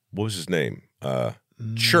cat, what was his name?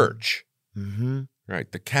 Church. Mm-hmm.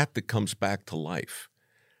 Right. The cat that comes back to life.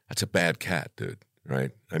 That's a bad cat, dude.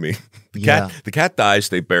 Right? I mean, the cat dies,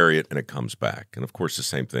 they bury it, and it comes back. And, of course, the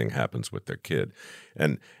same thing happens with their kid.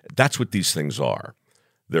 And that's what these things are.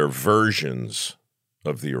 They're versions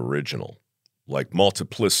of the original, like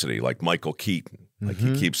Multiplicity, like Michael Keaton. Like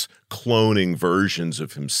he keeps cloning versions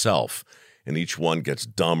of himself, and each one gets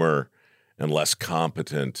dumber and less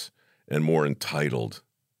competent and more entitled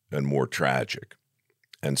and more tragic.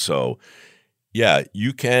 And so, yeah,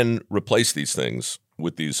 you can replace these things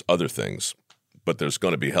with these other things, but there's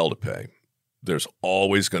going to be hell to pay. There's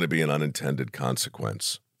always going to be an unintended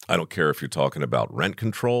consequence. I don't care if you're talking about rent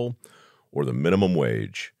control or the minimum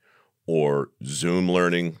wage or Zoom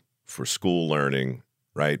learning for school learning,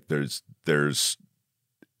 right? It's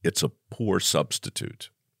a poor substitute.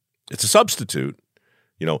 It's a substitute.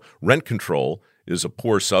 Rent control is a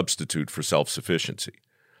poor substitute for self-sufficiency.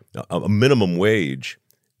 Now, a minimum wage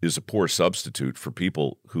is a poor substitute for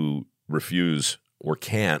people who refuse or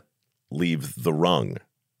can't leave the rung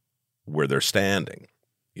where they're standing.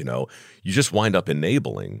 You just wind up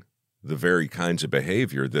enabling the very kinds of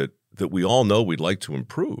behavior that we all know we'd like to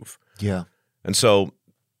improve. Yeah. And so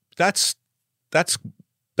that's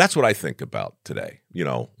what I think about today,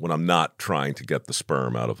 when I'm not trying to get the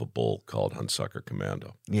sperm out of a bull called Hunsucker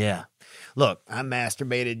Commando. Yeah. Look, I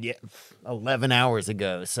masturbated 11 hours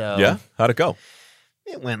ago, so. Yeah? How'd it go?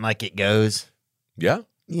 It went like it goes. Yeah?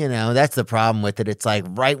 That's the problem with it. It's like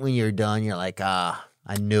right when you're done, you're like, I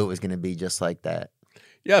knew it was going to be just like that.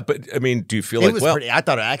 Yeah, but I mean, do you feel It like, was well, pretty. I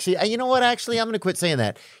thought actually, you know what? Actually, I'm going to quit saying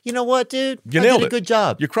that. You know what, dude? you I nailed did a it. good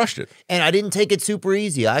job. You crushed it. And I didn't take it super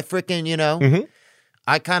easy. I freaking, Mhm.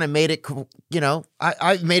 I kind of made it,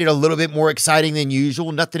 I made it a little bit more exciting than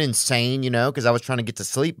usual. Nothing insane, because I was trying to get to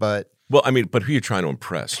sleep. But Well, I mean, but who are you trying to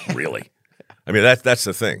impress, really? I mean, that's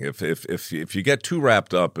the thing. If you get too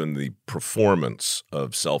wrapped up in the performance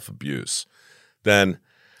of self-abuse, then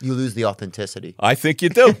you lose the authenticity. I think you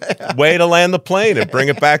do. Way to land the plane and bring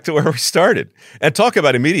it back to where we started. And talk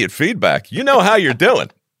about immediate feedback. You know how you're doing,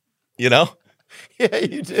 Yeah,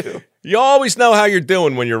 you do. You always know how you're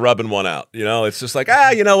doing when you're rubbing one out. It's just like,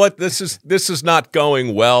 you know what? This is not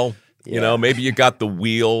going well. Yeah. Maybe you got the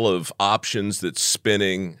wheel of options that's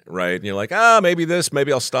spinning, right? And you're like, maybe this,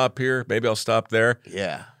 maybe I'll stop here, maybe I'll stop there.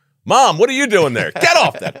 Yeah. Mom, what are you doing there? Get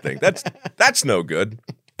off that thing. That's no good.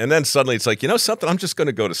 And then suddenly it's like, something, I'm just going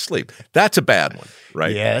to go to sleep. That's a bad one,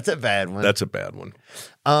 right? Yeah, that's a bad one. That's a bad one.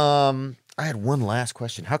 I had one last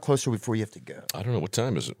question. How close are we before you have to go? I don't know. What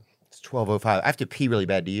time is it? It's 12:05. I have to pee really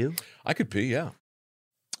bad. Do you? I could pee, yeah.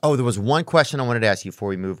 Oh, there was one question I wanted to ask you before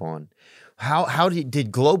we move on. How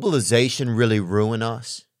did globalization really ruin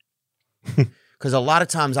us? Because a lot of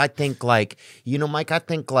times I think Mike, I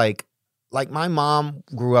think like my mom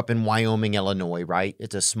grew up in Wyoming, Illinois, right?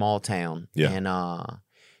 It's a small town. Yeah. And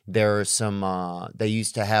there are some, they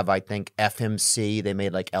used to have, I think, FMC. They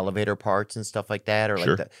made like elevator parts and stuff like that, or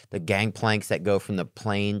Sure. like the gangplanks that go from the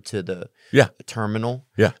plane to the Yeah. terminal.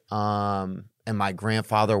 Yeah. And my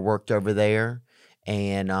grandfather worked over there.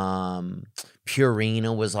 And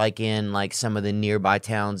Purina was like in like some of the nearby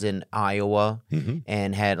towns in Iowa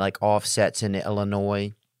and had like offsets in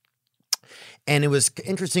Illinois. And it was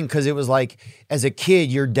interesting because it was like, as a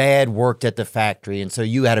kid, your dad worked at the factory. And so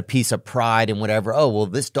you had a piece of pride and whatever. Oh, well,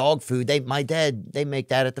 this dog food, they make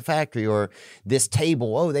that at the factory. Or this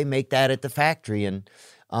table, oh, they make that at the factory. And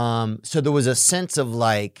so there was a sense of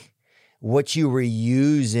like, what you were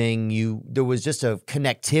using, there was just a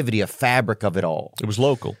connectivity, a fabric of it all. It was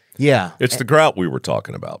local. Yeah. It's the grout we were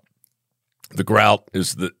talking about. The grout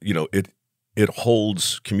is it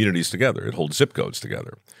holds communities together. It holds zip codes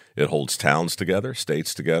together. It holds towns together,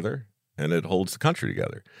 states together, and it holds the country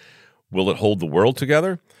together. Will it hold the world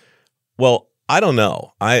together? Well, I don't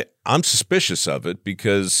know. I'm suspicious of it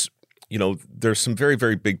because, there's some very,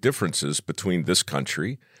 very big differences between this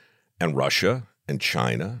country and Russia and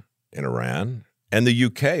China and Iran and the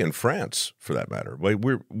UK and France, for that matter.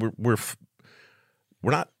 We're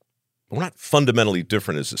not fundamentally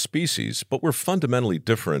different as a species, but we're fundamentally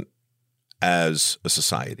different as a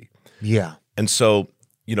society. Yeah. And so,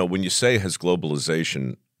 when you say, has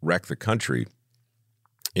globalization wrecked the country,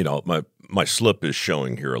 my slip is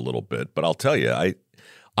showing here a little bit, but I'll tell you,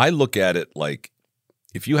 I look at it like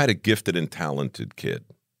if you had a gifted and talented kid,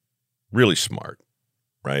 really smart,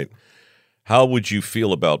 right? How would you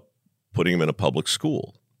feel about putting him in a public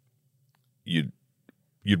school? You'd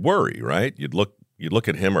worry, right? You'd look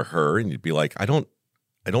at him or her and you'd be like, I don't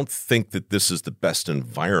think that this is the best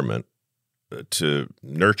environment to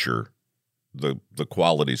nurture the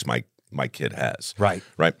qualities my kid has. Right.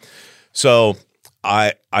 Right. So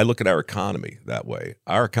I look at our economy that way.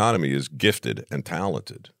 Our economy is gifted and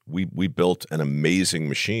talented. We built an amazing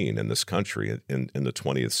machine in this country in the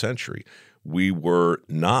 20th century. We were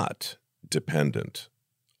not dependent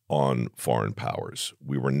on foreign powers.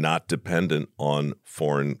 We were not dependent on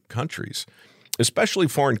foreign countries, especially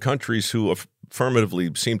foreign countries who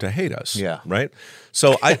affirmatively seem to hate us. Yeah. Right.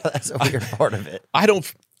 So That's a weird part of it. I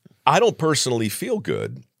don't personally feel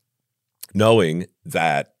good knowing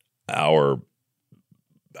that our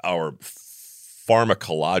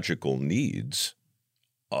pharmacological needs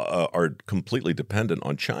are completely dependent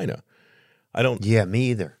on China. Yeah, me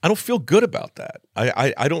either. I don't feel good about that.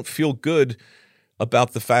 I don't feel good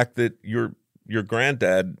about the fact that your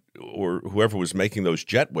granddad or whoever was making those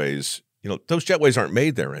jetways, those jetways aren't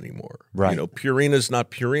made there anymore. Right. Purina's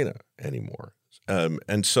not Purina anymore.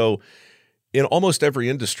 And so in almost every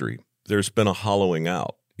industry, there's been a hollowing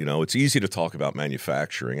out. It's easy to talk about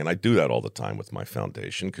manufacturing, and I do that all the time with my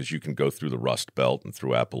foundation because you can go through the Rust Belt and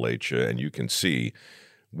through Appalachia, and you can see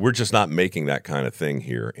we're just not making that kind of thing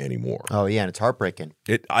here anymore. Oh, yeah, and it's heartbreaking.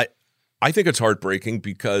 I think it's heartbreaking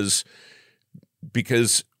because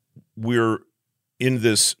we're in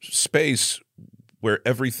this space where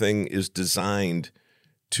everything is designed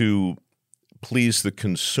to please the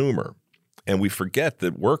consumer, and we forget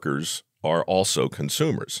that workers are also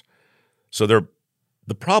consumers. So the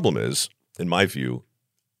problem is, in my view,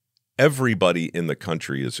 everybody in the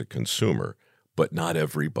country is a consumer, but not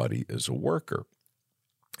everybody is a worker.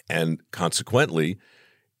 And consequently,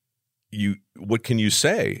 what can you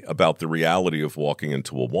say about the reality of walking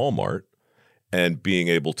into a Walmart and being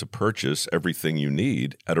able to purchase everything you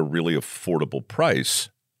need at a really affordable price?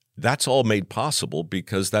 That's all made possible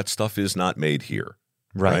because that stuff is not made here.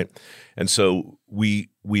 Right. And so we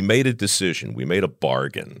made a decision. We made a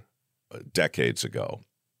bargain decades ago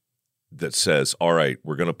that says, all right,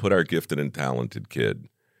 we're going to put our gifted and talented kid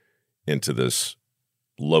into this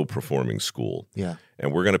low-performing school. Yeah.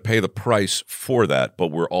 And we're going to pay the price for that, but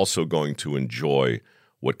we're also going to enjoy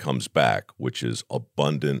what comes back, which is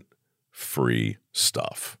abundant, free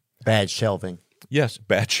stuff. Bad shelving. Yes,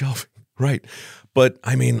 bad shelving. Right. But,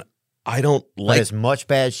 I mean, I don't like as much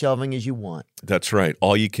bad shelving as you want. That's right.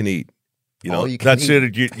 All you can eat. All you can that's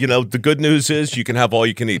eat. it. You know, the good news is you can have all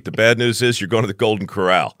you can eat. The bad news is you're going to the Golden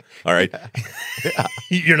Corral. All right. Yeah.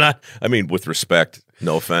 You're not, I mean, with respect,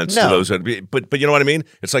 no offense to No. those that but you know what I mean?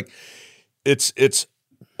 It's like it's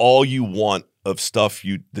all you want of stuff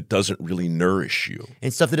that doesn't really nourish you.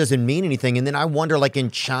 And stuff that doesn't mean anything. And then I wonder, like in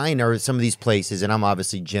China or some of these places, and I'm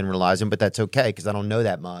obviously generalizing, but that's okay because I don't know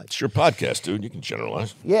that much. It's your podcast, dude. You can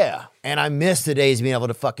generalize. Yeah. And I miss the days of being able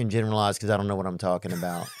to fucking generalize because I don't know what I'm talking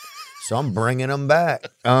about. So I'm bringing them back.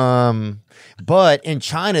 But in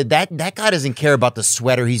China, that guy doesn't care about the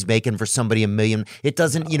sweater he's making for somebody $1 million. It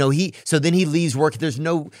doesn't, so then he leaves work. There's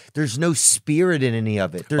no spirit in any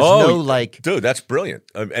of it. There's no like, dude, that's brilliant.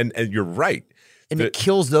 And you're right. and it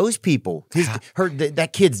kills those people. That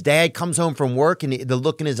kid's dad comes home from work and the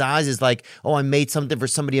look in his eyes is like, oh, I made something for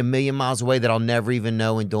somebody 1 million miles away that I'll never even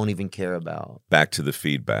know and don't even care about. Back to the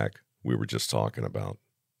feedback we were just talking about.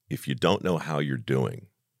 If you don't know how you're doing,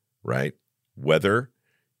 right? Whether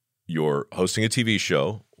you're hosting a TV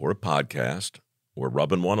show or a podcast or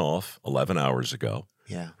rubbing one off 11 hours ago.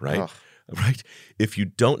 Yeah. Right? Ugh. Right? If you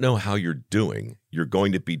don't know how you're doing, you're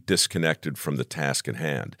going to be disconnected from the task at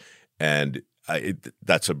hand. And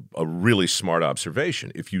that's a really smart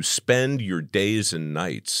observation. If you spend your days and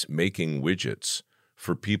nights making widgets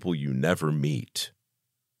for people you never meet,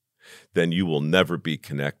 then you will never be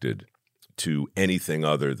connected to anything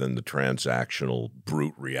other than the transactional,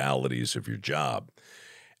 brute realities of your job.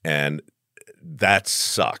 And that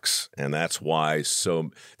sucks. And that's why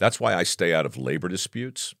I stay out of labor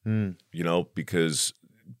disputes, because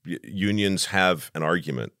unions have an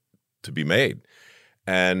argument to be made.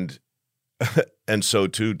 And so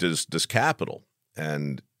too does capital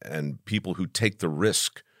and people who take the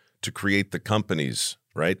risk to create the companies,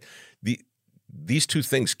 right? These two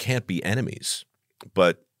things can't be enemies,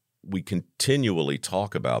 but we continually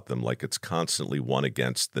talk about them like it's constantly one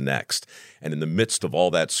against the next. And in the midst of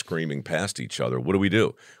all that screaming past each other, what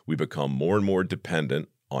do? We become more and more dependent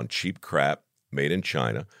on cheap crap made in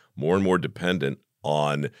China, more and more dependent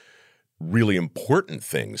on really important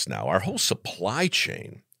things now. Our whole supply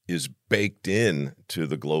chain is baked in to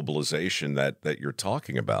the globalization that you're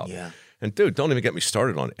talking about. Yeah. And dude, don't even get me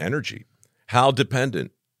started on energy. How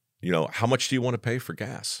dependent, how much do you want to pay for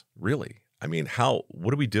gas? Really? I mean,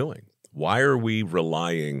 what are we doing? Why are we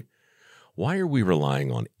relying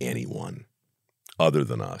on anyone other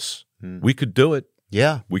than us? We could do it.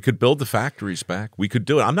 Yeah. We could build the factories back. We could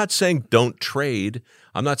do it. I'm not saying don't trade.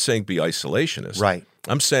 I'm not saying be isolationist. Right.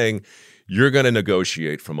 I'm saying you're going to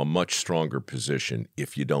negotiate from a much stronger position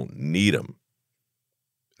if you don't need them.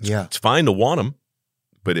 Yeah. It's fine to want them,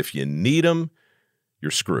 but if you need them, you're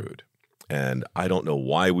screwed. And I don't know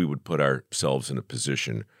why we would put ourselves in a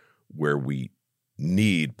position where we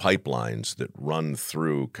need pipelines that run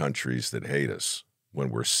through countries that hate us when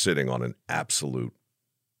we're sitting on an absolute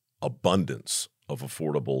abundance of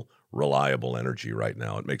affordable, reliable energy right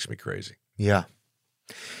now. It makes me crazy. Yeah.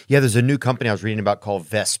 Yeah, there's a new company I was reading about called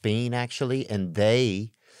Vespine, actually, and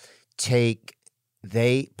they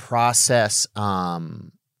process the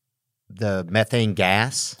methane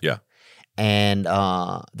gas. Yeah. And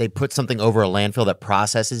they put something over a landfill that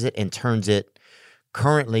processes it and turns it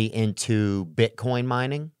currently into Bitcoin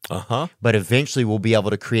mining. Uh-huh. But eventually we'll be able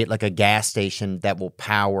to create like a gas station that will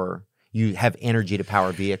you have energy to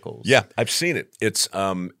power vehicles. Yeah, I've seen it.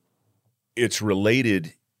 It's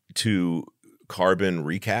related to carbon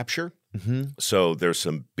recapture. Mm-hmm. So there's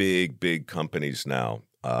some big companies now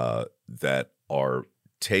that are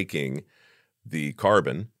taking the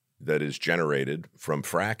carbon that is generated from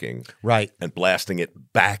fracking, right, and blasting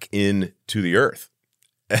it back into the earth.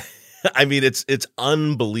 I mean, it's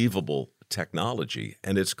unbelievable technology,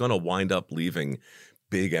 and it's going to wind up leaving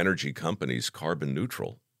big energy companies carbon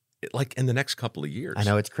neutral, like in the next couple of years. I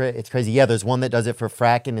know it's crazy. Yeah, there's one that does it for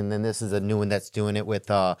fracking, and then this is a new one that's doing it with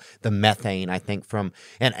the methane. I think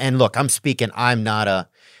and look, I'm speaking. I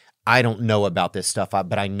don't know about this stuff,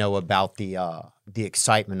 but I know about the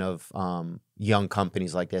excitement of young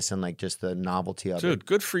companies like this and like just the novelty of it. Dude,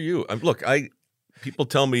 good for you. Look, people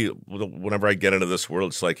tell me whenever I get into this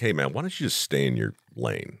world, it's like, hey, man, why don't you just stay in your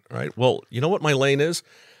lane, right? Well, you know what my lane is?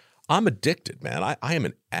 I'm addicted, man. I am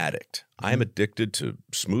an addict. I am addicted to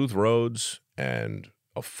smooth roads and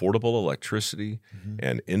affordable electricity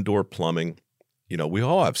and indoor plumbing. You know, we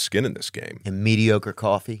all have skin in this game. And mediocre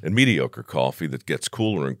coffee. And mediocre coffee that gets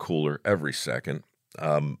cooler and cooler every second.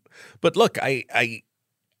 But look,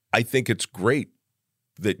 I think it's great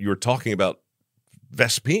that you're talking about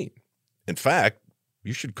Vespine. In fact,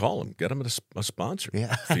 you should call him. Get him a sponsor.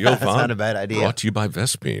 Yeah, Theo that's Von, not a bad idea. Brought to you by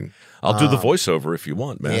Vespine. I'll do the voiceover if you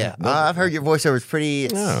want, man. Yeah, I've heard your voiceover is pretty.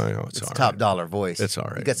 It's all top right. dollar voice. It's all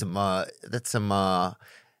right. You got some.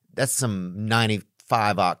 That's some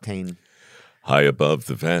 95 octane. High above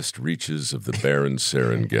the vast reaches of the barren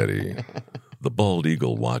Serengeti, the bald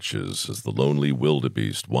eagle watches as the lonely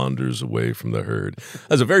wildebeest wanders away from the herd.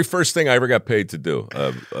 That's the very first thing I ever got paid to do,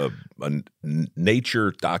 a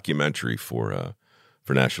nature documentary for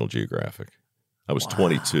National Geographic. I was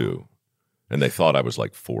 22, and they thought I was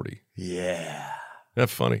like 40. Yeah.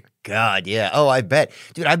 That's funny. God, yeah. Oh, I bet.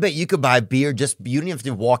 Dude, I bet you could buy beer. You didn't have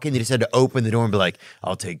to walk in. You just had to open the door and be like,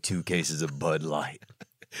 I'll take 2 cases of Bud Light.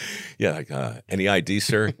 Yeah, like, any ID,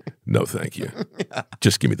 sir? No, thank you.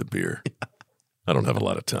 Just give me the beer. I don't have a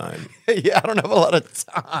lot of time. Yeah, I don't have a lot of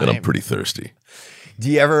time. And I'm pretty thirsty. Do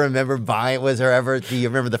you ever remember buying? Do you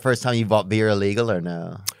remember the first time you bought beer illegal or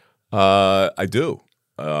no? I do.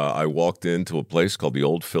 I walked into a place called the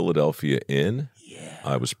Old Philadelphia Inn. Yeah.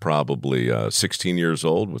 I was probably 16 years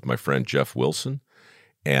old with my friend Jeff Wilson.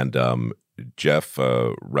 And Jeff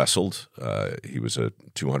wrestled. He was a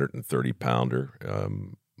 230-pounder,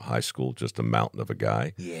 high school, just a mountain of a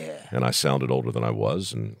guy. Yeah. And I sounded older than I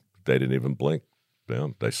was, and they didn't even blink. Yeah,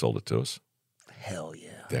 they sold it to us. Hell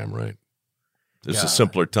yeah. Damn right. It was a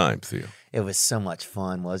simpler time, Theo. It was so much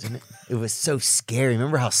fun, wasn't it? It was so scary.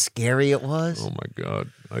 Remember how scary it was? Oh, my God.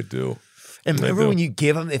 I do. And remember when you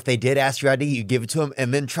give them, if they did ask your ID, you give it to them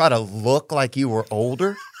and then try to look like you were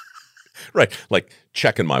older? Right. Like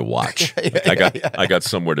checking my watch. I got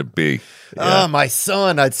somewhere to be. Yeah. Oh, my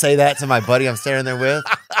son. I'd say that to my buddy I'm standing there with.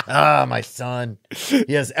 My son.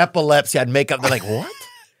 He has epilepsy. I'd make up. They're like, what?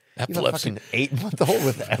 Epilepsy. You have a fucking 8-month-old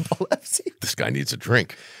with epilepsy? This guy needs a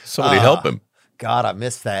drink. Somebody help him. God, I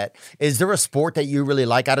missed that. Is there a sport that you really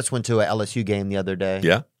like? I just went to an LSU game the other day.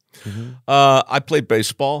 Yeah. Mm-hmm. I played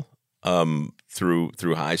baseball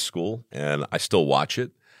through high school, and I still watch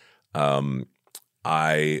it.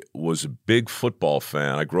 I was a big football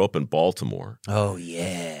fan. I grew up in Baltimore. Oh,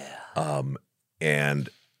 yeah. And,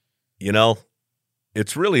 you know,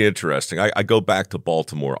 it's really interesting. I go back to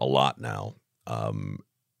Baltimore a lot now.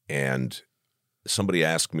 And somebody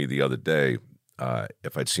asked me the other day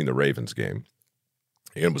if I'd seen the Ravens game.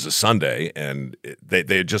 It was a Sunday, and they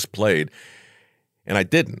had just played, and I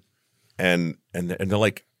didn't. And they're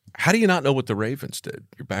like, how do you not know what the Ravens did?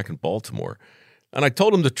 You're back in Baltimore. And I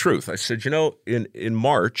told them the truth. I said, you know, in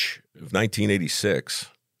March of 1986,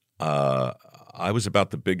 I was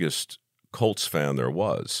about the biggest Colts fan there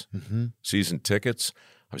was. Mm-hmm. Season tickets.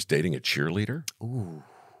 I was dating a cheerleader. Ooh.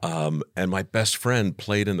 And my best friend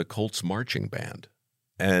played in the Colts marching band.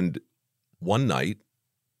 And one night,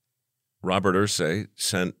 Robert Irsay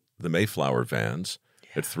sent the Mayflower vans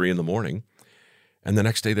at 3 a.m, and the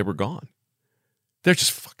next day they were gone. They're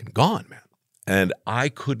just fucking gone, man. And I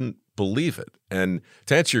couldn't believe it. And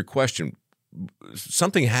to answer your question,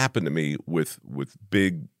 something happened to me with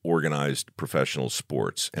big organized professional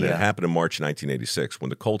sports, and it happened in March 1986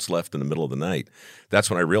 when the Colts left in the middle of the night.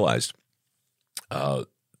 That's when I realized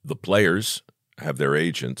the players have their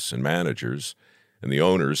agents and managers, and the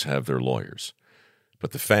owners have their lawyers,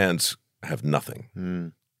 but the fans have nothing.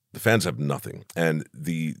 Mm. The fans have nothing, and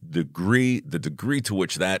the degree to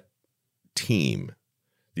which that team,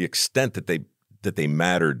 the extent that they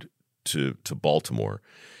mattered to Baltimore,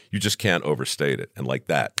 you just can't overstate it. And like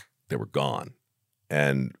that, they were gone.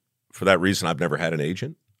 And for that reason, I've never had an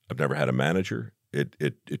agent. I've never had a manager.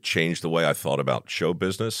 It changed the way I thought about show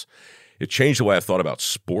business. It changed the way I thought about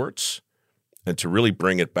sports. And to really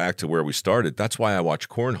bring it back to where we started, that's why I watch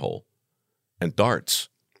cornhole and darts.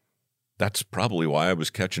 That's probably why I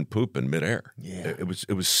was catching poop in midair. Yeah. It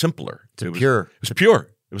was simpler. It was pure. It was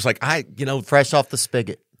pure. It was like fresh off the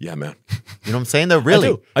spigot. Yeah, man. You know what I'm saying? Though,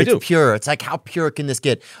 really, I do. It's pure. It's like, how pure can this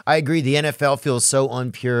get? I agree. The NFL feels so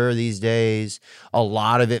unpure these days. A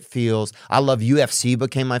lot of it feels. I love UFC.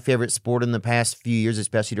 Became my favorite sport in the past few years,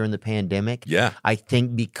 especially during the pandemic. Yeah, I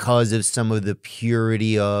think because of some of the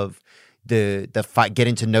purity of the fight,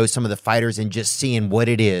 getting to know some of the fighters and just seeing what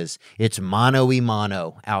it is. It's mano a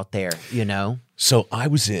mano out there. You know. So I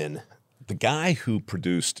was in the guy who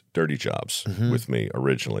produced Dirty Jobs with me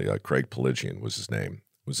originally, Craig Pelagian was his name,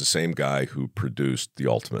 was the same guy who produced The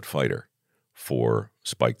Ultimate Fighter for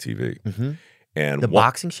Spike TV. And The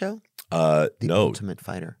boxing show? The no, Ultimate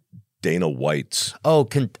Fighter. Dana White's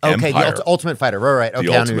Okay, Empire. the Ultimate Fighter. Right. Okay, I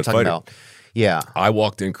know what you're Ultimate talking Fighter. about. Yeah. I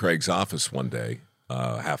walked in Craig's office one day,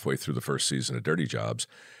 halfway through the first season of Dirty Jobs,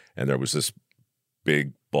 and there was this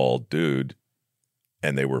big, bald dude,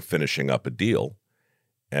 and they were finishing up a deal.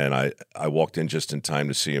 And I walked in just in time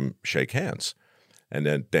to see him shake hands. And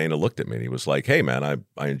then Dana looked at me, and he was like, hey, man,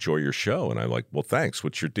 I enjoy your show. And I'm like, well, thanks.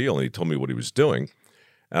 What's your deal? And he told me what he was doing.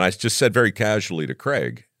 And I just said very casually to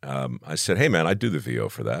Craig, I said, hey, man, I do the VO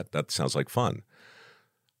for that. That sounds like fun.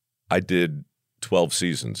 I did 12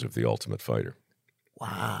 seasons of The Ultimate Fighter.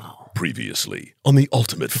 Wow. Previously on The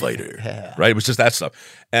Ultimate Fighter. Yeah. Right? It was just that stuff.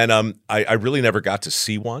 And I really never got to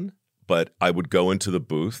see one, but I would go into the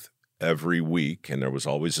booth every week, and there was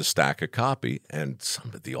always a stack of copy, and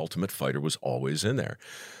The Ultimate Fighter was always in there.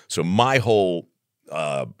 So my whole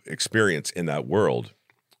experience in that world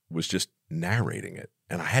was just narrating it.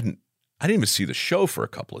 And I didn't even see the show for a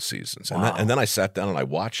couple of seasons. Wow. And then I sat down and I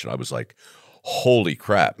watched it. I was like, holy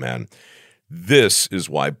crap, man. This is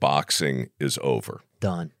why boxing is over.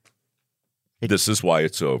 Done. This is why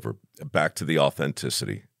it's over. Back to the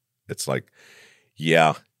authenticity. It's like,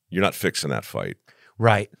 yeah, you're not fixing that fight.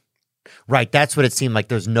 Right. That's what it seemed like.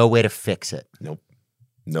 There's no way to fix it.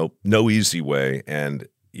 Nope. No easy way. And,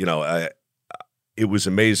 it was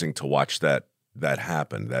amazing to watch that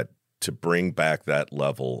happen, that to bring back that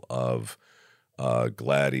level of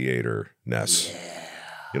gladiator-ness. Yeah.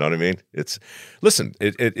 You know what I mean? Listen,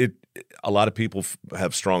 a lot of people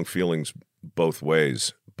have strong feelings both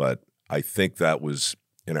ways, but I think that was,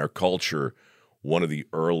 in our culture, one of the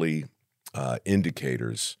early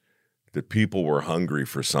indicators that people were hungry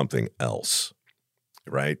for something else,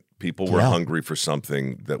 right? People were hungry for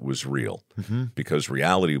something that was real because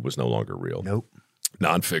reality was no longer real. Nope.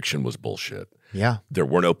 Nonfiction was bullshit. Yeah. There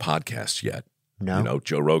were no podcasts yet. No.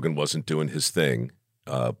 Joe Rogan wasn't doing his thing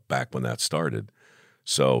back when that started.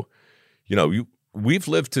 So, we've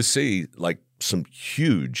lived to see like some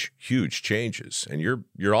huge, huge changes, and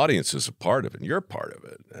your audience is a part of it, and you're a part of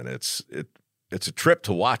it, and it's a trip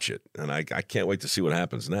to watch it, and I can't wait to see what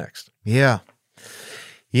happens next. Yeah,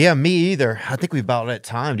 me either. I think we're about at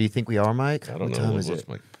time. Do you think we are, Mike? I don't know. Time What's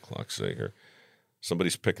my clock say here?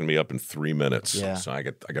 Somebody's picking me up in 3 minutes, so I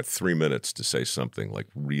got 3 minutes to say something like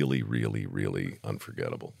really, really, really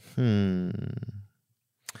unforgettable. Let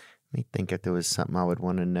me think if there was something I would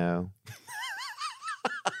want to know.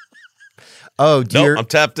 Oh, I'm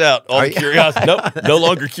tapped out. All curiosity. Nope, no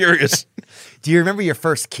longer curious. Do you remember your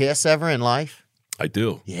first kiss ever in life? I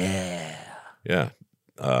do. Yeah. Yeah.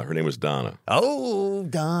 Her name was Donna. Oh,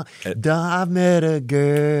 I met a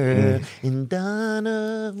girl, and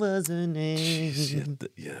Donna was her name.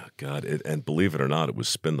 Yeah, God. And believe it or not, it was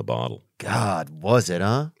Spin the Bottle. God, was it,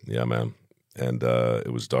 huh? Yeah, man. And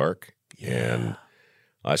it was dark, and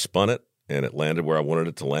I spun it, and it landed where I wanted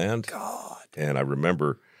it to land. God. And I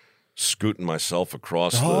remember scooting myself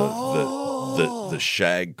across the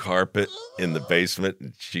shag carpet in the basement,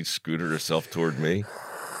 and she scooted herself toward me.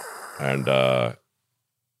 And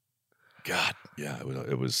God, yeah,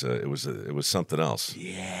 it was something else.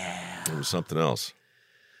 Yeah, it was something else.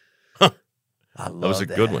 Huh. That was a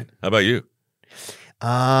good one. How about you?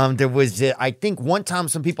 There was, I think one time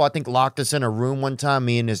some people, locked us in a room one time,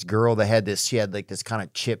 me and this girl that she had like this kind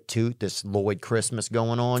of chipped tooth, this Lloyd Christmas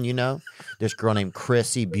going on, this girl named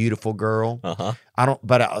Chrissy, beautiful girl.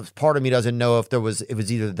 But part of me doesn't know if it was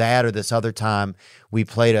either that or this other time we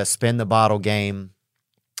played a spin the bottle game,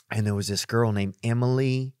 and there was this girl named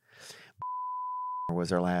Emily, was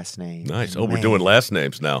her last name. Nice. Oh, we're doing last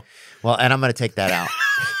names now. Well, and I'm going to take that out.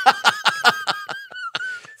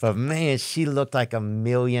 But man, she looked like a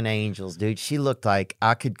million angels, dude. She looked like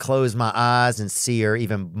I could close my eyes and see her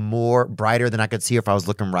even more brighter than I could see her if I was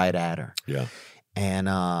looking right at her. Yeah. And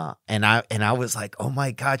I was like, oh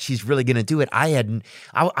my God, she's really gonna do it.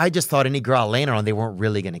 I just thought any girl I landed on, they weren't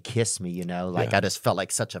really gonna kiss me, I just felt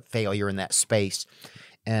like such a failure in that space.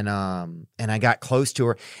 And I got close to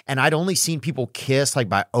her, and I'd only seen people kiss like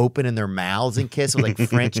by opening their mouths and kiss, like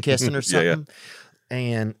French kissing or something. Yeah.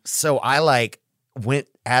 And so I went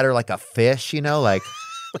at her like a fish, like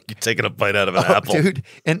like you're taking a bite out of an apple, dude.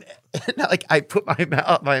 And I put my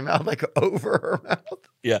mouth like over her mouth.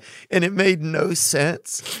 Yeah. And it made no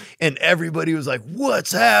sense. And everybody was like,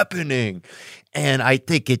 what's happening? And I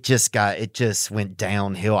think it just went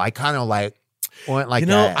downhill. I kind of went like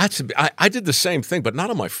that. I did the same thing, but not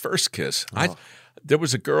on my first kiss. Oh. There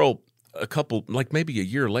was a girl, maybe a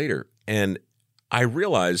year later, and I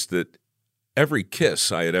realized that every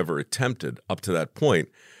kiss I had ever attempted up to that point,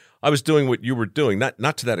 I was doing what you were doing,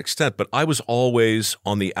 not to that extent, but I was always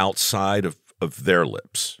on the outside of their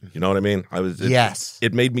lips. You know what I mean? Yes.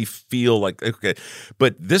 It made me feel like, okay.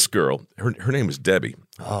 But this girl, her name is Debbie.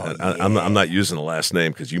 Oh, yeah. I'm not using the last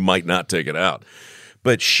name because you might not take it out.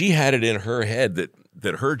 But she had it in her head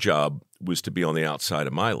that her job was to be on the outside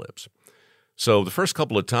of my lips. So the first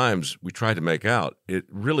couple of times we tried to make out, it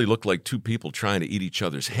really looked like two people trying to eat each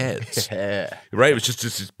other's heads. Right? It was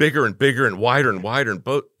just bigger and bigger and wider, and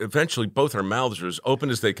eventually both our mouths were as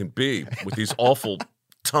open as they can be with these awful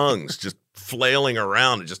tongues just flailing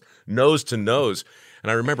around and just nose to nose.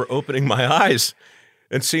 And I remember opening my eyes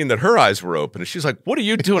and seeing that her eyes were open. And she's like, "What are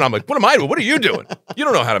you doing?" I'm like, "What am I doing? What are you doing? You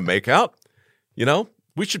don't know how to make out. You know,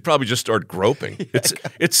 we should probably just start groping.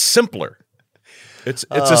 It's simpler. It's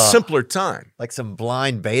a simpler time." Like some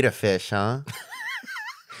blind beta fish, huh?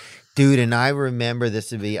 Dude, and I remember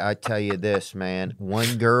this would be, I tell you this, man.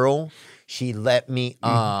 One girl, she let me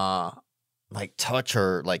like touch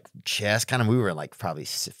her like chest. Kind of, we were like probably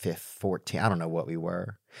 14. I don't know what we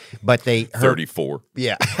were. But 34.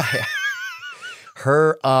 Yeah.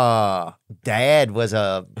 Her dad was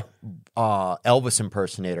a Elvis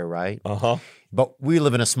impersonator, right? Uh-huh. But we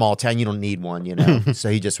live in a small town. You don't need one, you know. So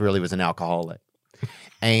he just really was an alcoholic.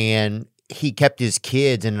 And he kept his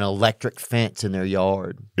kids in an electric fence in their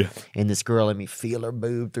yard. Yeah. And this girl let me feel her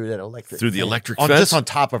boob through that electric Through fence. the electric fence? Just on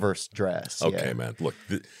top of her dress. Okay, yeah. man. Look.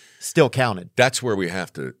 Still counted. That's where we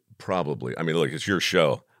have to probably, I mean, look, it's your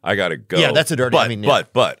show. I got to go. Yeah, that's a dirty,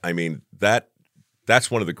 but, I mean,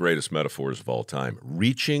 that's one of the greatest metaphors of all time.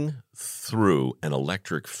 Reaching through an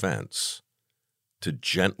electric fence to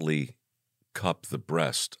gently cup the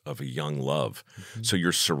breast of a young love. Mm-hmm. So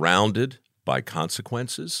you're surrounded by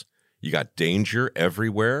consequences. You got danger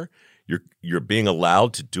everywhere. You're being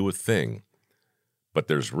allowed to do a thing, but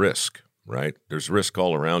there's risk, right? There's risk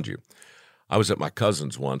all around you. I was at my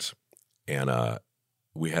cousin's once, and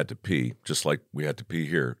we had to pee, just like we had to pee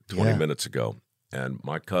here 20 minutes ago. And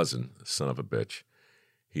my cousin, son of a bitch,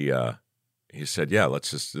 he said, "Yeah,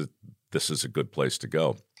 this is a good place to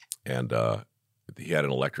go." And he had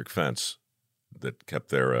an electric fence that kept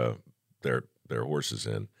their horses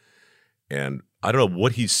in. And I don't know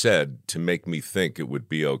what he said to make me think it would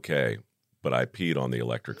be okay, but I peed on the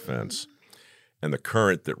electric fence. And the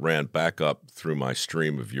current that ran back up through my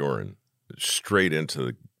stream of urine, straight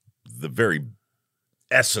into the very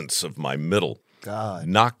essence of my middle,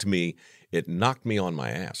 knocked me on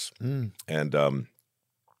my ass. Mm. And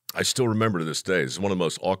I still remember to this day, this is one of the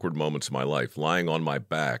most awkward moments of my life, lying on my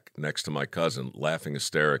back next to my cousin, laughing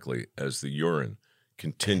hysterically as the urine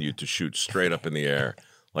continued to shoot straight up in the air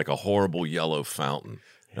like a horrible yellow fountain.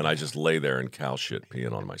 And I just lay there in cow shit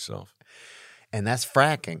peeing on myself. And that's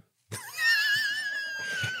fracking.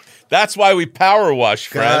 That's why we power wash,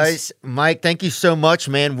 friends. Guys, Mike, thank you so much,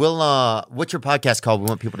 man. We'll what's your podcast called? We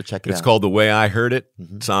want people to check it out. It's called The Way I Heard It.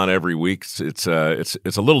 Mm-hmm. It's on every week. It's a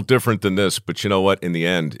little different than this, but you know what? In the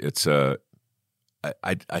end, it's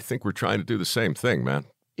I think we're trying to do the same thing, man.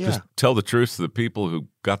 Yeah. Just tell the truth to the people who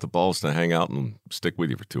got the balls to hang out and stick with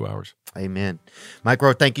you for 2 hours. Amen. Mike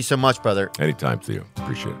Rowe, thank you so much, brother. Anytime, Theo.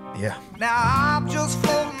 Appreciate it. Yeah. Now I'm just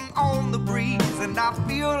floating on the breeze, and I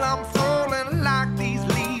feel I'm falling like these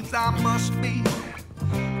leaves. I must be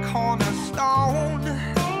cornerstone.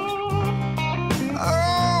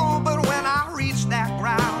 Oh, but when I reach that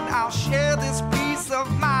ground, I'll share this peace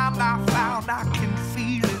of mind I found. I can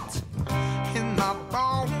feel it in my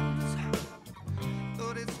bones,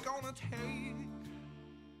 but it's gonna take.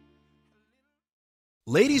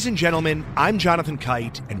 Ladies and gentlemen, I'm Jonathan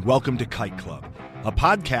Kite, and welcome to Kite Club, a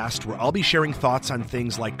podcast where I'll be sharing thoughts on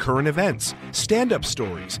things like current events, stand-up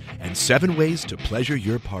stories, and 7 ways to pleasure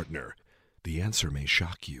your partner. The answer may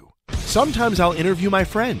shock you. Sometimes I'll interview my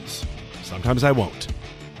friends. Sometimes I won't.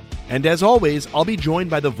 And as always, I'll be joined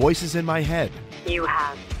by the voices in my head. You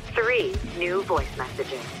have 3 new voice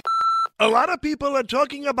messages. A lot of people are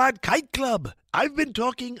talking about Kite Club. I've been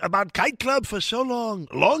talking about Kite Club for so long,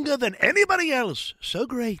 longer than anybody else. So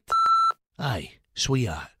great. Hey,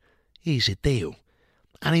 sweetheart, here's the deal.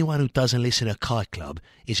 Anyone who doesn't listen to Kite Club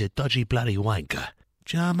is a dodgy bloody wanker.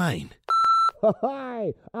 Do you know what I mean?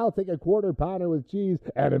 Hi, I'll take a quarter pounder with cheese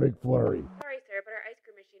and a McFlurry. Sorry, sir, but our ice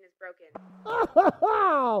cream machine is broken.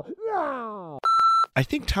 Oh, no! I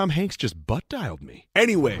think Tom Hanks just butt-dialed me.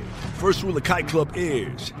 Anyway, first rule of Kite Club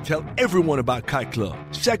is tell everyone about Kite Club.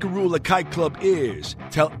 Second rule of Kite Club is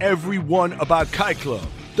tell everyone about Kite Club.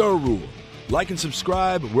 Third rule, like and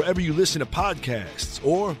subscribe wherever you listen to podcasts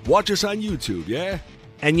or watch us on YouTube, yeah?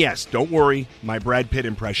 And yes, don't worry, my Brad Pitt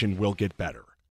impression will get better.